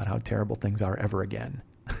complain about how terrible things are ever again.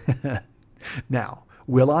 Now,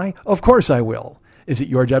 will I? Of course I will. Is it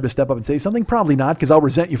your job to step up and say something? Probably not, because I'll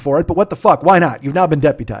resent you for it. But what the fuck? Why not? You've now been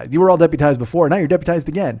deputized. You were all deputized before. Now you're deputized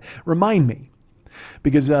again. Remind me.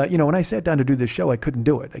 Because, you know, when I sat down to do this show, I couldn't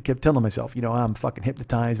do it. I kept telling myself, you know, I'm fucking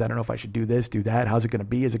hypnotized. I don't know if I should do this, do that. How's it going to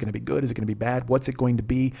be? Is it going to be good? Is it going to be bad? What's it going to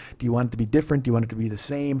be? Do you want it to be different? Do you want it to be the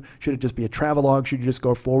same? Should it just be a travelogue? Should you just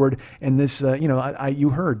go forward? And this, you know, you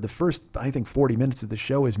heard the first, I think, 40 minutes of the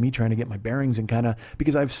show is me trying to get my bearings and kind of,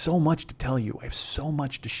 because I have so much to tell you. I have so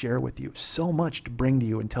much to share with you, so much to bring to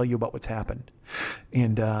you and tell you about what's happened.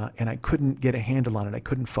 And I couldn't get a handle on it. I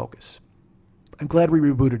couldn't focus. I'm glad we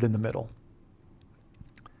rebooted in the middle.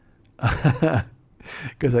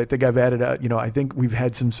 Because I think I've added, you know, I think we've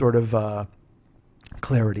had some sort of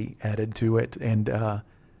clarity added to it, and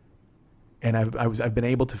I've been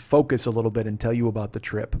able to focus a little bit and tell you about the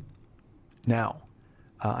trip. Now,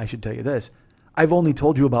 I should tell you this: I've only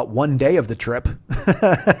told you about one day of the trip,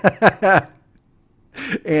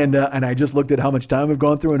 and I just looked at how much time we've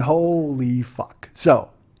gone through, and holy fuck! So.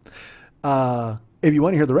 If you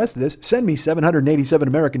want to hear the rest of this, send me 787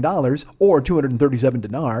 American dollars or 237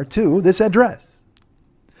 dinar to this address.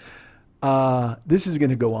 This is going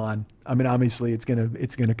to go on. I mean, obviously it's going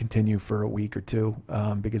to continue for a week or two,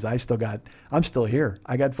 because I'm still here.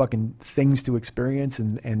 I got fucking things to experience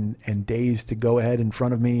and days to go ahead in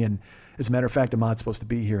front of me. And as a matter of fact, I'm not supposed to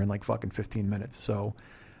be here in like fucking 15 minutes. So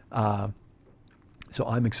I'm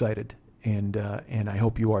excited. And I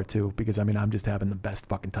hope you are too, because I mean, I'm just having the best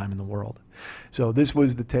fucking time in the world. So this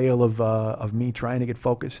was the tale of me trying to get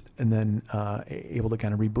focused and then able to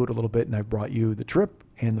kind of reboot a little bit. And I've brought you the trip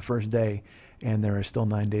and the first day, and there are still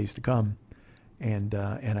 9 days to come. And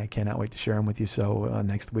I cannot wait to share them with you. So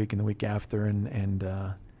next week and the week after, and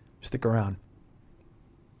stick around,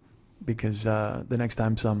 because the next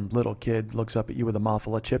time some little kid looks up at you with a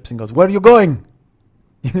mouthful of chips and goes, "Where are you going?"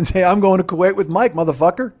 You can say, "I'm going to Kuwait with Mike,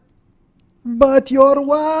 motherfucker." But you're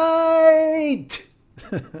white.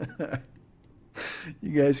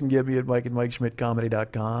 You guys can get me at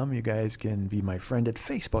MikeandMikeSchmidtComedy.com. You guys can be my friend at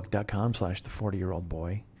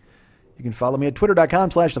Facebook.com/the40yearoldboy. You can follow me at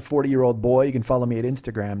Twitter.com/the40yearoldboy. You can follow me at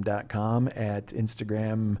Instagram.com at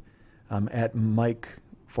Instagram at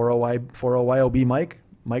Mike40YOB Mike.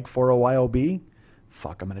 Mike40YOB.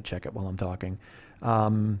 Fuck, I'm going to check it while I'm talking.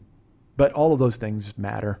 But all of those things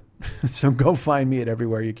matter. So go find me at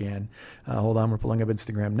everywhere you can. Hold on, we're pulling up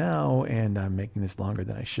Instagram now, and I'm making this longer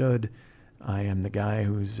than I should. I am the guy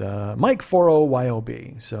who's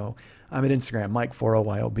Mike40YOB. So I'm at Instagram,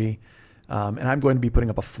 Mike40YOB. And I'm going to be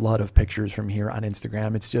putting up a flood of pictures from here on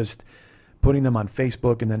Instagram. It's just putting them on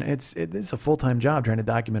Facebook, and then it's a full-time job trying to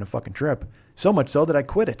document a fucking trip. So much so that I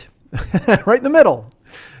quit it right in the middle.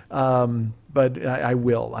 But I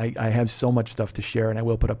will. I have so much stuff to share, and I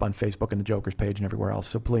will put up on Facebook and the Jokers page and everywhere else.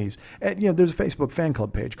 So please, and there's a Facebook fan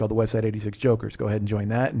club page called the Westside 86 Jokers. Go ahead and join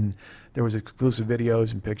that. And there was exclusive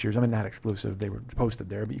videos and pictures. I mean, not exclusive; they were posted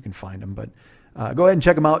there, but you can find them. But go ahead and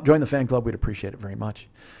check them out. Join the fan club. We'd appreciate it very much.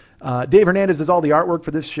 Dave Hernandez does all the artwork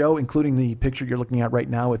for this show, including the picture you're looking at right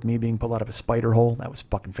now with me being pulled out of a spider hole. That was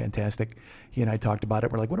fucking fantastic. He and I talked about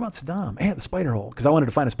it. We're like, what about Saddam? Hey, the spider hole. Because I wanted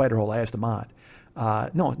to find a spider hole. I asked Ahmad.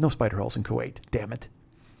 No spider holes in Kuwait. Damn it.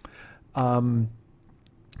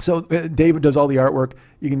 So David does all the artwork.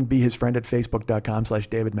 You can be his friend at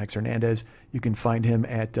Facebook.com/David Mex Hernandez. You can find him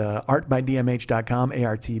at artbydmh.com,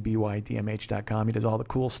 ARTBYDMH.com. He does all the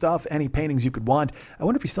cool stuff, any paintings you could want. I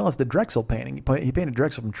wonder if he still has the Drexel painting. He painted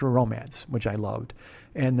Drexel from True Romance, which I loved.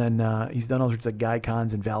 And then he's done all sorts of Guy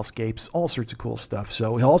Cons and Valscapes, all sorts of cool stuff.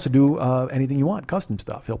 So he'll also do anything you want, custom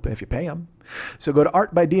stuff. He'll pay if you pay him. So go to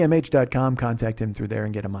artbydmh.com, contact him through there,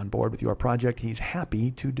 and get him on board with your project. He's happy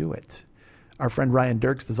to do it. Our friend Ryan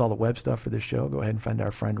Dirks does all the web stuff for this show. Go ahead and find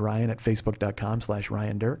our friend Ryan at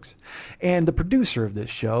facebook.com/Ryan Dirks. And the producer of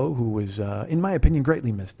this show, who was, in my opinion,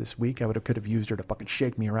 greatly missed this week, I could have used her to fucking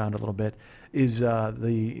shake me around a little bit, is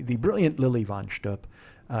the brilliant Lily Von Stupp.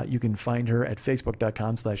 You can find her at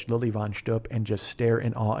facebook.com/Lily Von Stupp and just stare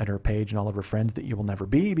in awe at her page and all of her friends that you will never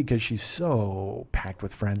be, because she's so packed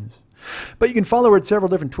with friends. But you can follow her at several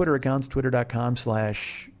different Twitter accounts,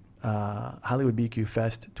 twitter.com/Hollywood BQ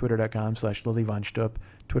Fest, twitter.com/Lily Von Stupp,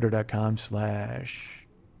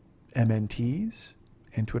 twitter.com/MNTs,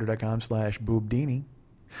 and twitter.com/Boobdini.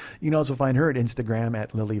 You can also find her at Instagram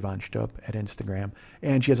at Lily Von Stupp at Instagram.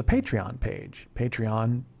 And she has a Patreon page,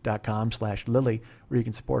 patreon.com/Lily, where you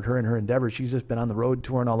can support her in her endeavors. She's just been on the road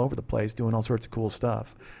touring all over the place, doing all sorts of cool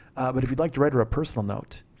stuff. But if you'd like to write her a personal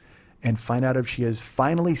note and find out if she has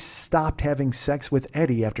finally stopped having sex with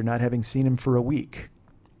Eddie after not having seen him for a week,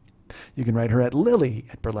 you can write her at Lily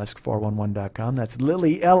at burlesque411.com. That's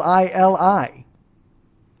Lily, Lili.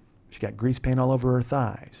 She's got grease paint all over her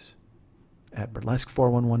thighs at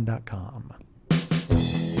burlesque411.com.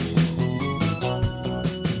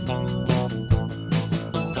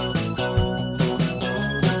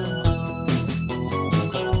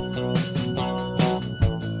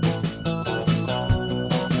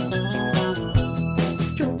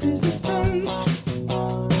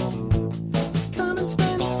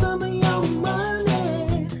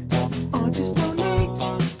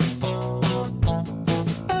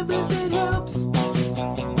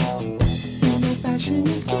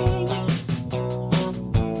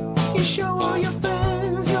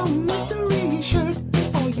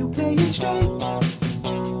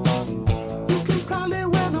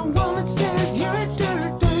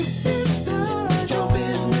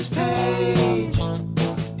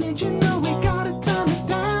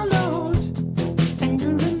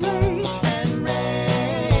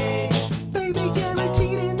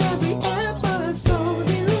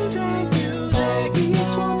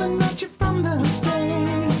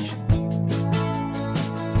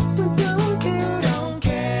 Don't care.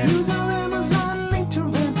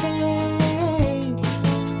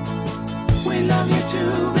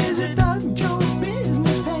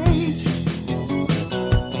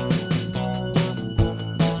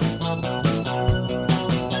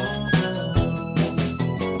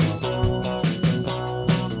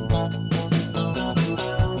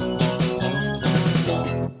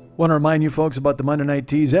 Want to remind you folks about the Monday Night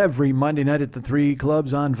Teas every Monday night at the 3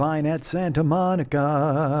 Clubs on Vine at Santa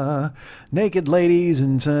Monica. Naked ladies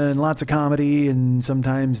and lots of comedy, and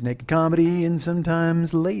sometimes naked comedy, and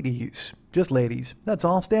sometimes ladies. Just ladies. That's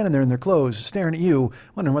all. Standing there in their clothes, staring at you,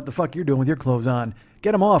 wondering what the fuck you're doing with your clothes on.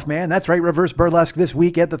 Get them off, man. That's right. Reverse burlesque this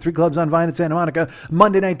week at the 3 Clubs on Vine at Santa Monica.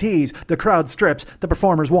 Monday Night Teas. The crowd strips. The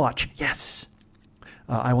performers watch. Yes.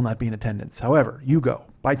 I will not be in attendance. However, you go.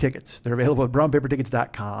 Buy tickets. They're available at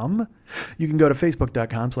brownpapertickets.com. You can go to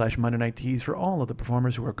facebook.com/Monday Night Teas for all of the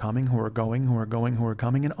performers who are coming, who are going, who are going, who are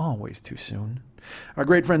coming, and always too soon. Our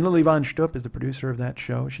great friend Lily Von Stupp is the producer of that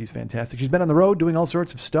show. She's fantastic. She's been on the road doing all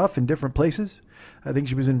sorts of stuff in different places. I think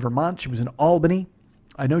she was in Vermont. She was in Albany.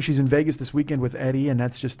 I know she's in Vegas this weekend with Eddie, and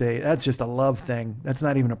that's just a love thing. That's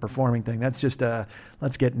not even a performing thing. That's just a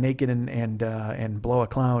let's get naked and blow a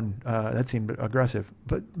clown. That seemed aggressive,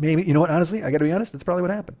 but maybe, you know what? Honestly, I got to be honest. That's probably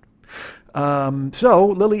what happened. So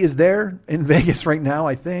Lily is there in Vegas right now,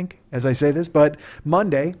 I think, as I say this. But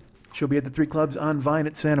Monday, she'll be at the 3 Clubs on Vine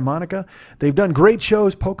at Santa Monica. They've done great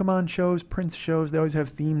shows, Pokemon shows, Prince shows. They always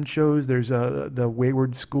have themed shows. There's the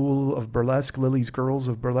Wayward School of Burlesque, Lily's Girls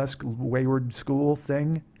of Burlesque Wayward School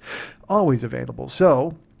thing. Always available.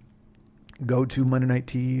 So go to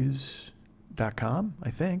MondayNightTeas.com, I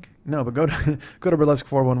think. No, but go to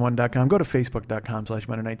burlesque411.com. Go to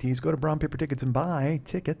facebook.com/MondayNightTeas. Go to Brown Paper Tickets and buy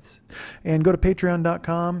tickets. And go to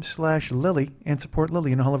patreon.com/Lily and support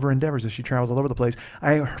Lily in all of her endeavors as she travels all over the place.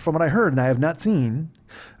 From what I heard, and I have not seen,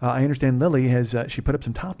 I understand Lily has she put up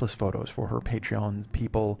some topless photos for her Patreon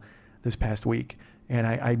people this past week. And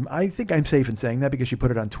I think I'm safe in saying that because she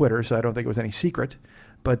put it on Twitter, so I don't think it was any secret.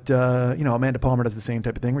 But, Amanda Palmer does the same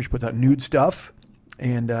type of thing where she puts out nude stuff.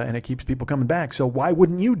 And it keeps people coming back. So why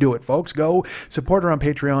wouldn't you do it, folks? Go support her on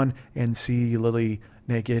Patreon and see Lily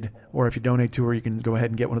naked. Or if you donate to her, you can go ahead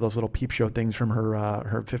and get one of those little peep show things from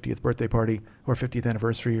her 50th birthday party or 50th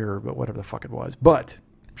anniversary or whatever the fuck it was. But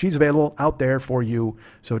she's available out there for you.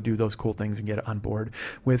 So do those cool things and get on board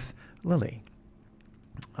with Lily.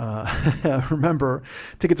 Remember,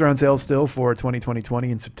 tickets are on sale still for 2020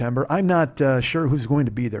 in September. I'm not sure who's going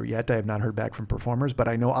to be there yet. I have not heard back from performers, but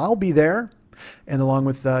I know I'll be there. And along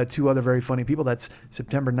with 2 other very funny people. That's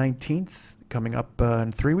September 19th, coming up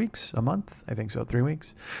in 3 weeks, a month. I think so, 3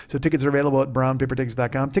 weeks. So tickets are available at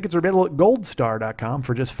brownpapertickets.com. Tickets are available at goldstar.com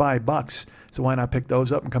for just $5. So why not pick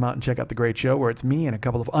those up and come out and check out the great show where it's me and a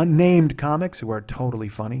couple of unnamed comics who are totally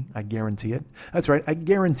funny. I guarantee it. That's right. I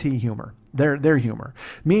guarantee humor. Their humor.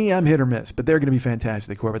 Me, I'm hit or miss, but they're going to be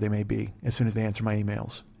fantastic, whoever they may be, as soon as they answer my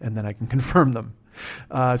emails, and then I can confirm them.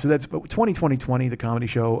 So that's 2020, the comedy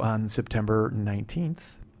show on September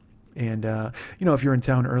 19th. And, if you're in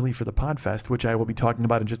town early for the Podfest, which I will be talking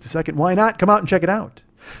about in just a second, why not come out and check it out?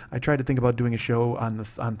 I tried to think about doing a show on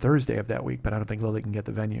Thursday of that week, but I don't think Lily can get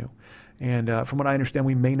the venue. And from what I understand,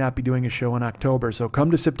 we may not be doing a show in October. So come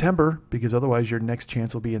to September, because otherwise your next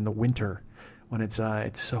chance will be in the winter when it's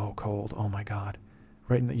so cold. Oh, my God.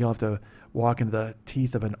 You'll have to walk into the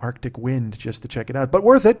teeth of an Arctic wind just to check it out. But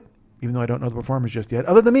worth it, even though I don't know the performers just yet,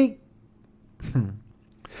 other than me.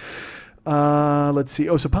 Let's see.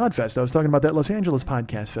 So Podfest. I was talking about that Los Angeles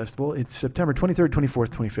Podcast Festival. It's September 23rd,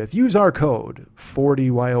 24th, 25th. Use our code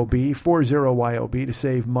 40YOB, 40YOB to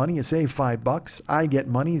save money. You save $5. I get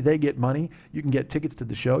money. They get money. You can get tickets to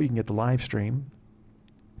the show. You can get the live stream.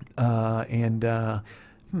 Let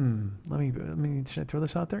me, should I throw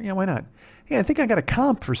this out there? Yeah, why not? Hey, I think I got a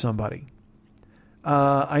comp for somebody.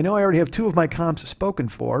 I know I already have 2 of my comps spoken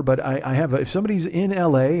for, but I have, if somebody's in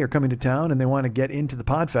LA or coming to town and they want to get into the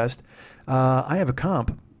Podfest, I have a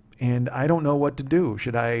comp and I don't know what to do.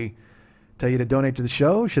 Should I tell you to donate to the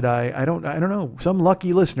show? Should I don't know. Some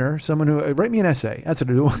lucky listener, someone who, write me an essay. That's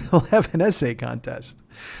what I do. We'll have an essay contest.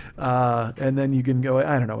 And then you can go,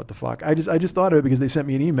 I don't know what the fuck. I just thought of it because they sent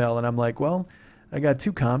me an email and I'm like, well, I got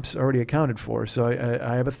 2 comps already accounted for. So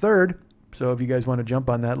I have a third. So if you guys want to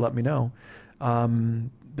jump on that, let me know.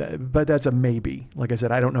 But that's a maybe. Like I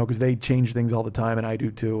said, I don't know because they change things all the time and I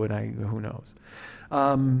do too. And who knows?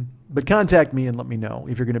 But contact me and let me know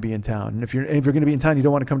if you're going to be in town. And if you're going to be in town, you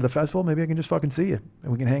don't want to come to the festival, maybe I can just fucking see you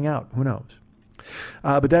and we can hang out. Who knows?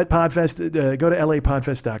 But that Podfest, go to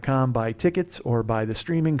lapodfest.com, buy tickets or buy the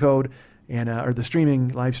streaming code and or the streaming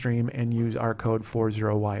live stream and use our code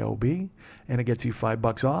 40YOB. And it gets you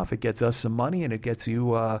 $5 off. It gets us some money, and it gets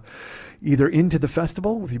you either into the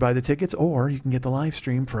festival if you buy the tickets, or you can get the live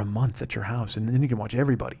stream for a month at your house, and then you can watch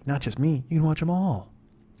everybody, not just me. You can watch them all.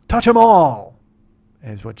 Touch them all,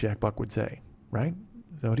 is what Jack Buck would say, right?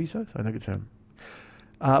 Is that what he says? I think it's him.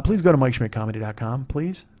 Please go to MikeSchmidtComedy.com,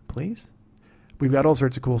 please. We've got all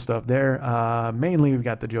sorts of cool stuff there. Mainly, we've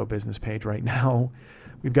got the Joe Business page right now,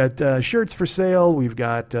 We've got shirts for sale. We've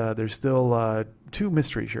got, there's still 2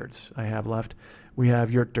 mystery shirts I have left. We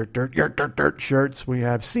have your dirt shirts. We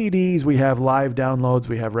have CDs. We have live downloads.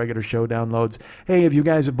 We have regular show downloads. Hey, if you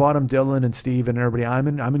guys have bought them, Dylan and Steve and everybody, I'm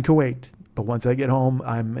in Kuwait. But once I get home,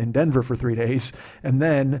 I'm in Denver for 3 days. And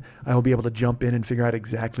then I will be able to jump in and figure out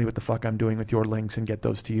exactly what the fuck I'm doing with your links and get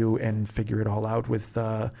those to you and figure it all out with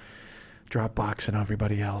Dropbox and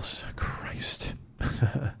everybody else. Christ.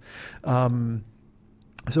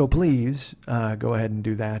 So please go ahead and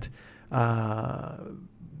do that.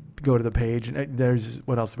 Go to the page. And there's,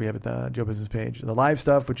 what else do we have at the Joe Business page? The live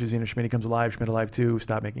stuff, which is, Schmidt Comes Alive, Schmidt Alive 2,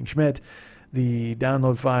 Stop Making Schmidt. The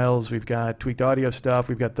download files, we've got tweaked audio stuff.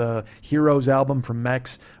 We've got the Heroes album from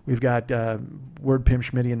Mex. We've got Word Pimp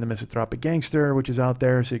Schmitty and the Misanthropic Gangster, which is out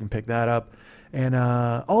there, so you can pick that up. And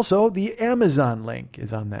also, the Amazon link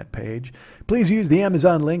is on that page. Please use the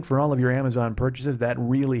Amazon link for all of your Amazon purchases. That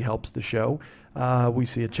really helps the show. We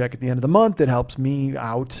see a check at the end of the month. It helps me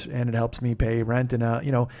out, and it helps me pay rent.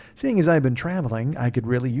 And, seeing as I've been traveling, I could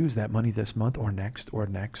really use that money this month or next or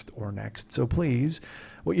next or next. So please,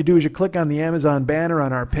 what you do is you click on the Amazon banner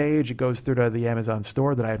on our page. It goes through to the Amazon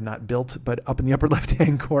store that I have not built, but up in the upper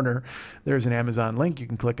left-hand corner, there's an Amazon link. You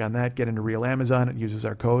can click on that, get into Real Amazon. It uses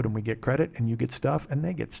our code, and we get credit, and you get stuff, and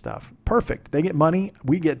they get stuff. Perfect. They get money.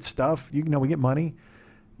 We get stuff. We get money.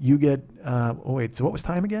 You get, so what was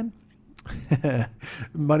time again?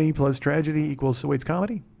 Money plus tragedy equals so it's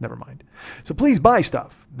comedy? Never mind. So please buy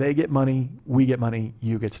stuff. They get money, we get money,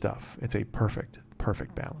 you get stuff. It's a perfect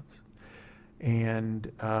balance.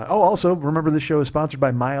 And, also, remember this show is sponsored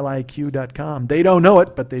by MileIQ.com. They don't know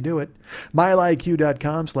it, but they do it.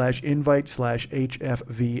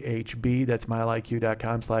 MileIQ.com/invite/HFVHB. That's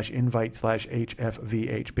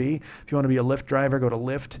MileIQ.com/invite/HFVHB. If you want to be a Lyft driver, go to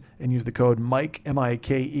Lyft and use the code Mike,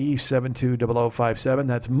 M-I-K-E, 720057.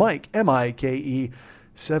 That's Mike, M-I-K-E,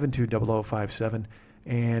 720057.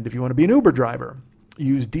 And if you want to be an Uber driver,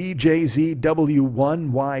 use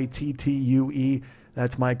DJZW1YTTUE.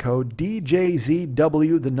 That's my code,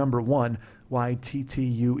 DJZW, the number 1,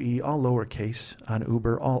 YTTUE, all lowercase on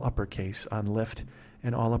Uber, all uppercase on Lyft,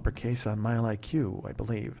 and all uppercase on MileIQ, I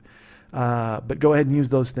believe. But go ahead and use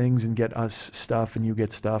those things and get us stuff, and you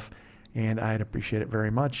get stuff, and I'd appreciate it very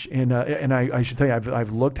much. And I should tell you,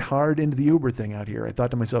 I've looked hard into the Uber thing out here. I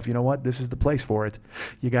thought to myself, you know what? This is the place for it.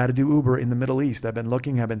 You got to do Uber in the Middle East. I've been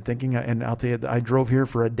looking, I've been thinking, and I'll tell you, I drove here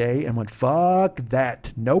for a day and went, fuck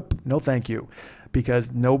that. Nope, no thank you.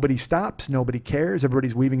 Because nobody stops, nobody cares,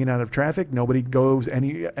 everybody's weaving in and out of traffic, nobody goes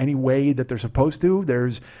any way that they're supposed to.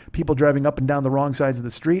 There's people driving up and down the wrong sides of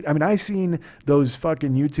the street. I mean, I've seen those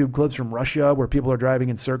fucking YouTube clips from Russia where people are driving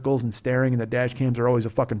in circles and staring, and the dash cams are always a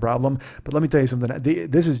fucking problem. But let me tell you something,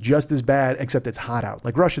 this is just as bad, except it's hot out.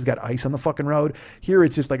 Like, Russia's got ice on the fucking road. Here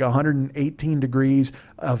it's just like 118 degrees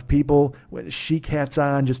of people with chic hats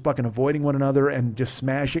on, just fucking avoiding one another and just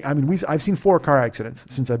smashing. I mean, I've seen 4 car accidents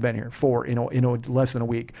since I've been here. 4, less than a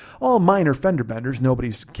week. All minor fender benders.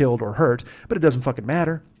 Nobody's killed or hurt, but it doesn't fucking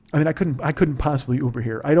matter. I mean, I couldn't possibly Uber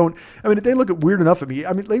here. They look weird enough at me.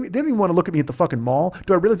 I mean, they don't even want to look at me at the fucking mall.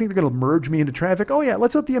 Do I really think they're going to merge me into traffic? Oh yeah,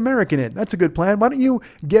 let's let the American in. That's a good plan. Why don't you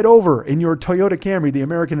get over in your Toyota Camry, the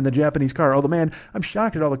American and the Japanese car? Oh, man, I'm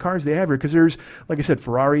shocked at all the cars they have here, because there's, like I said,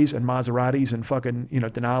 Ferraris and Maseratis and fucking,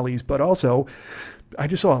 Denali's, but also, I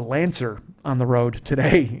just saw a Lancer on the road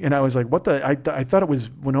today, and I was like, what the? I thought it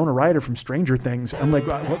was Winona Ryder from Stranger Things. I'm like,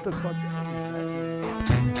 what the fuck?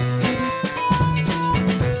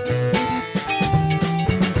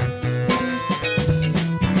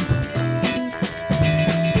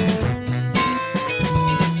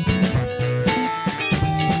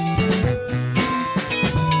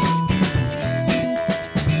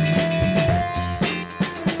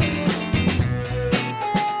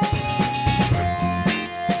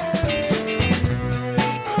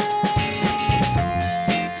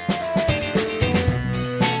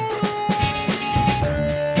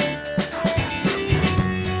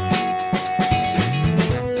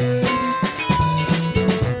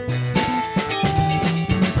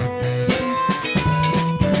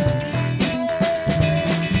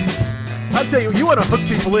 You want to hook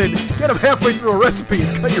people in, get them halfway through a recipe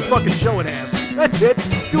and cut your fucking show in half. That's it.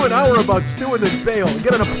 Do an hour about stewing this bale,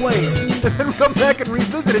 get on a plane, and then come back and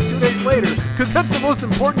revisit it 2 days later, because that's the most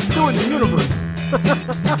important stew in the universe.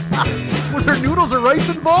 Was there noodles or rice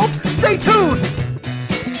involved? Stay tuned!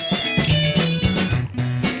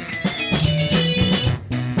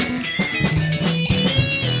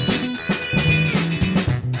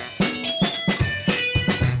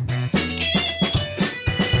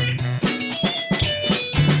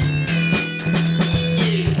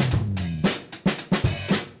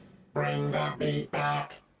 Bring that beat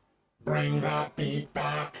back. Bring that beat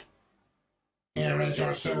back. Here is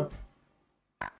your soup.